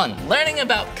much fun learning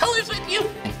about colors with you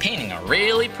and painting a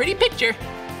really pretty picture.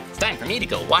 It's time for me to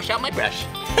go wash out my brush.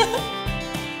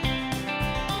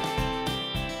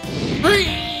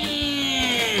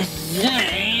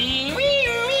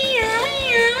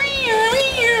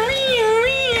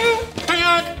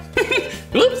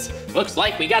 Oops, looks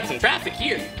like we got some traffic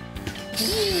here.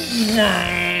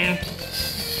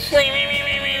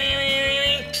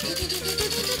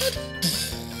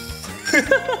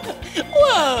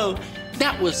 Whoa,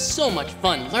 that was so much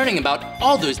fun learning about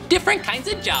all those different kinds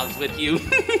of jobs with you.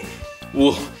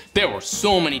 Whoa, there were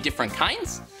so many different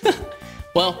kinds.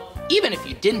 Well, even if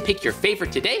you didn't pick your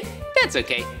favorite today, that's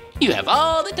okay. You have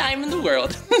all the time in the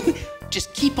world.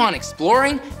 Just keep on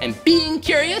exploring and being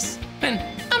curious, and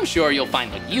I'm sure you'll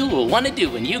find what you will want to do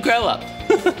when you grow up.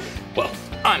 Well,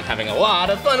 I'm having a lot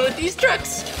of fun with these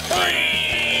trucks.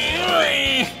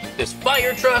 This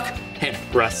fire truck and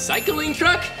recycling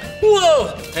truck.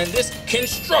 Whoa, and this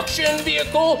construction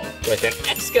vehicle with an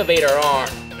excavator arm.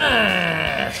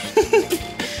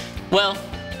 Well,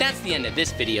 that's the end of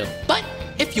this video, but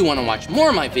if you want to watch more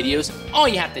of my videos, all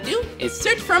you have to do is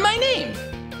search for my name.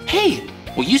 Hey,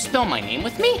 will you spell my name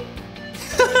with me?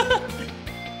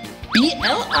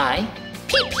 B-L-I-P-P-I,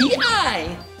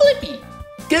 Blippi.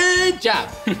 Good job.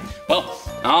 Well,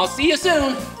 I'll see you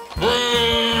soon.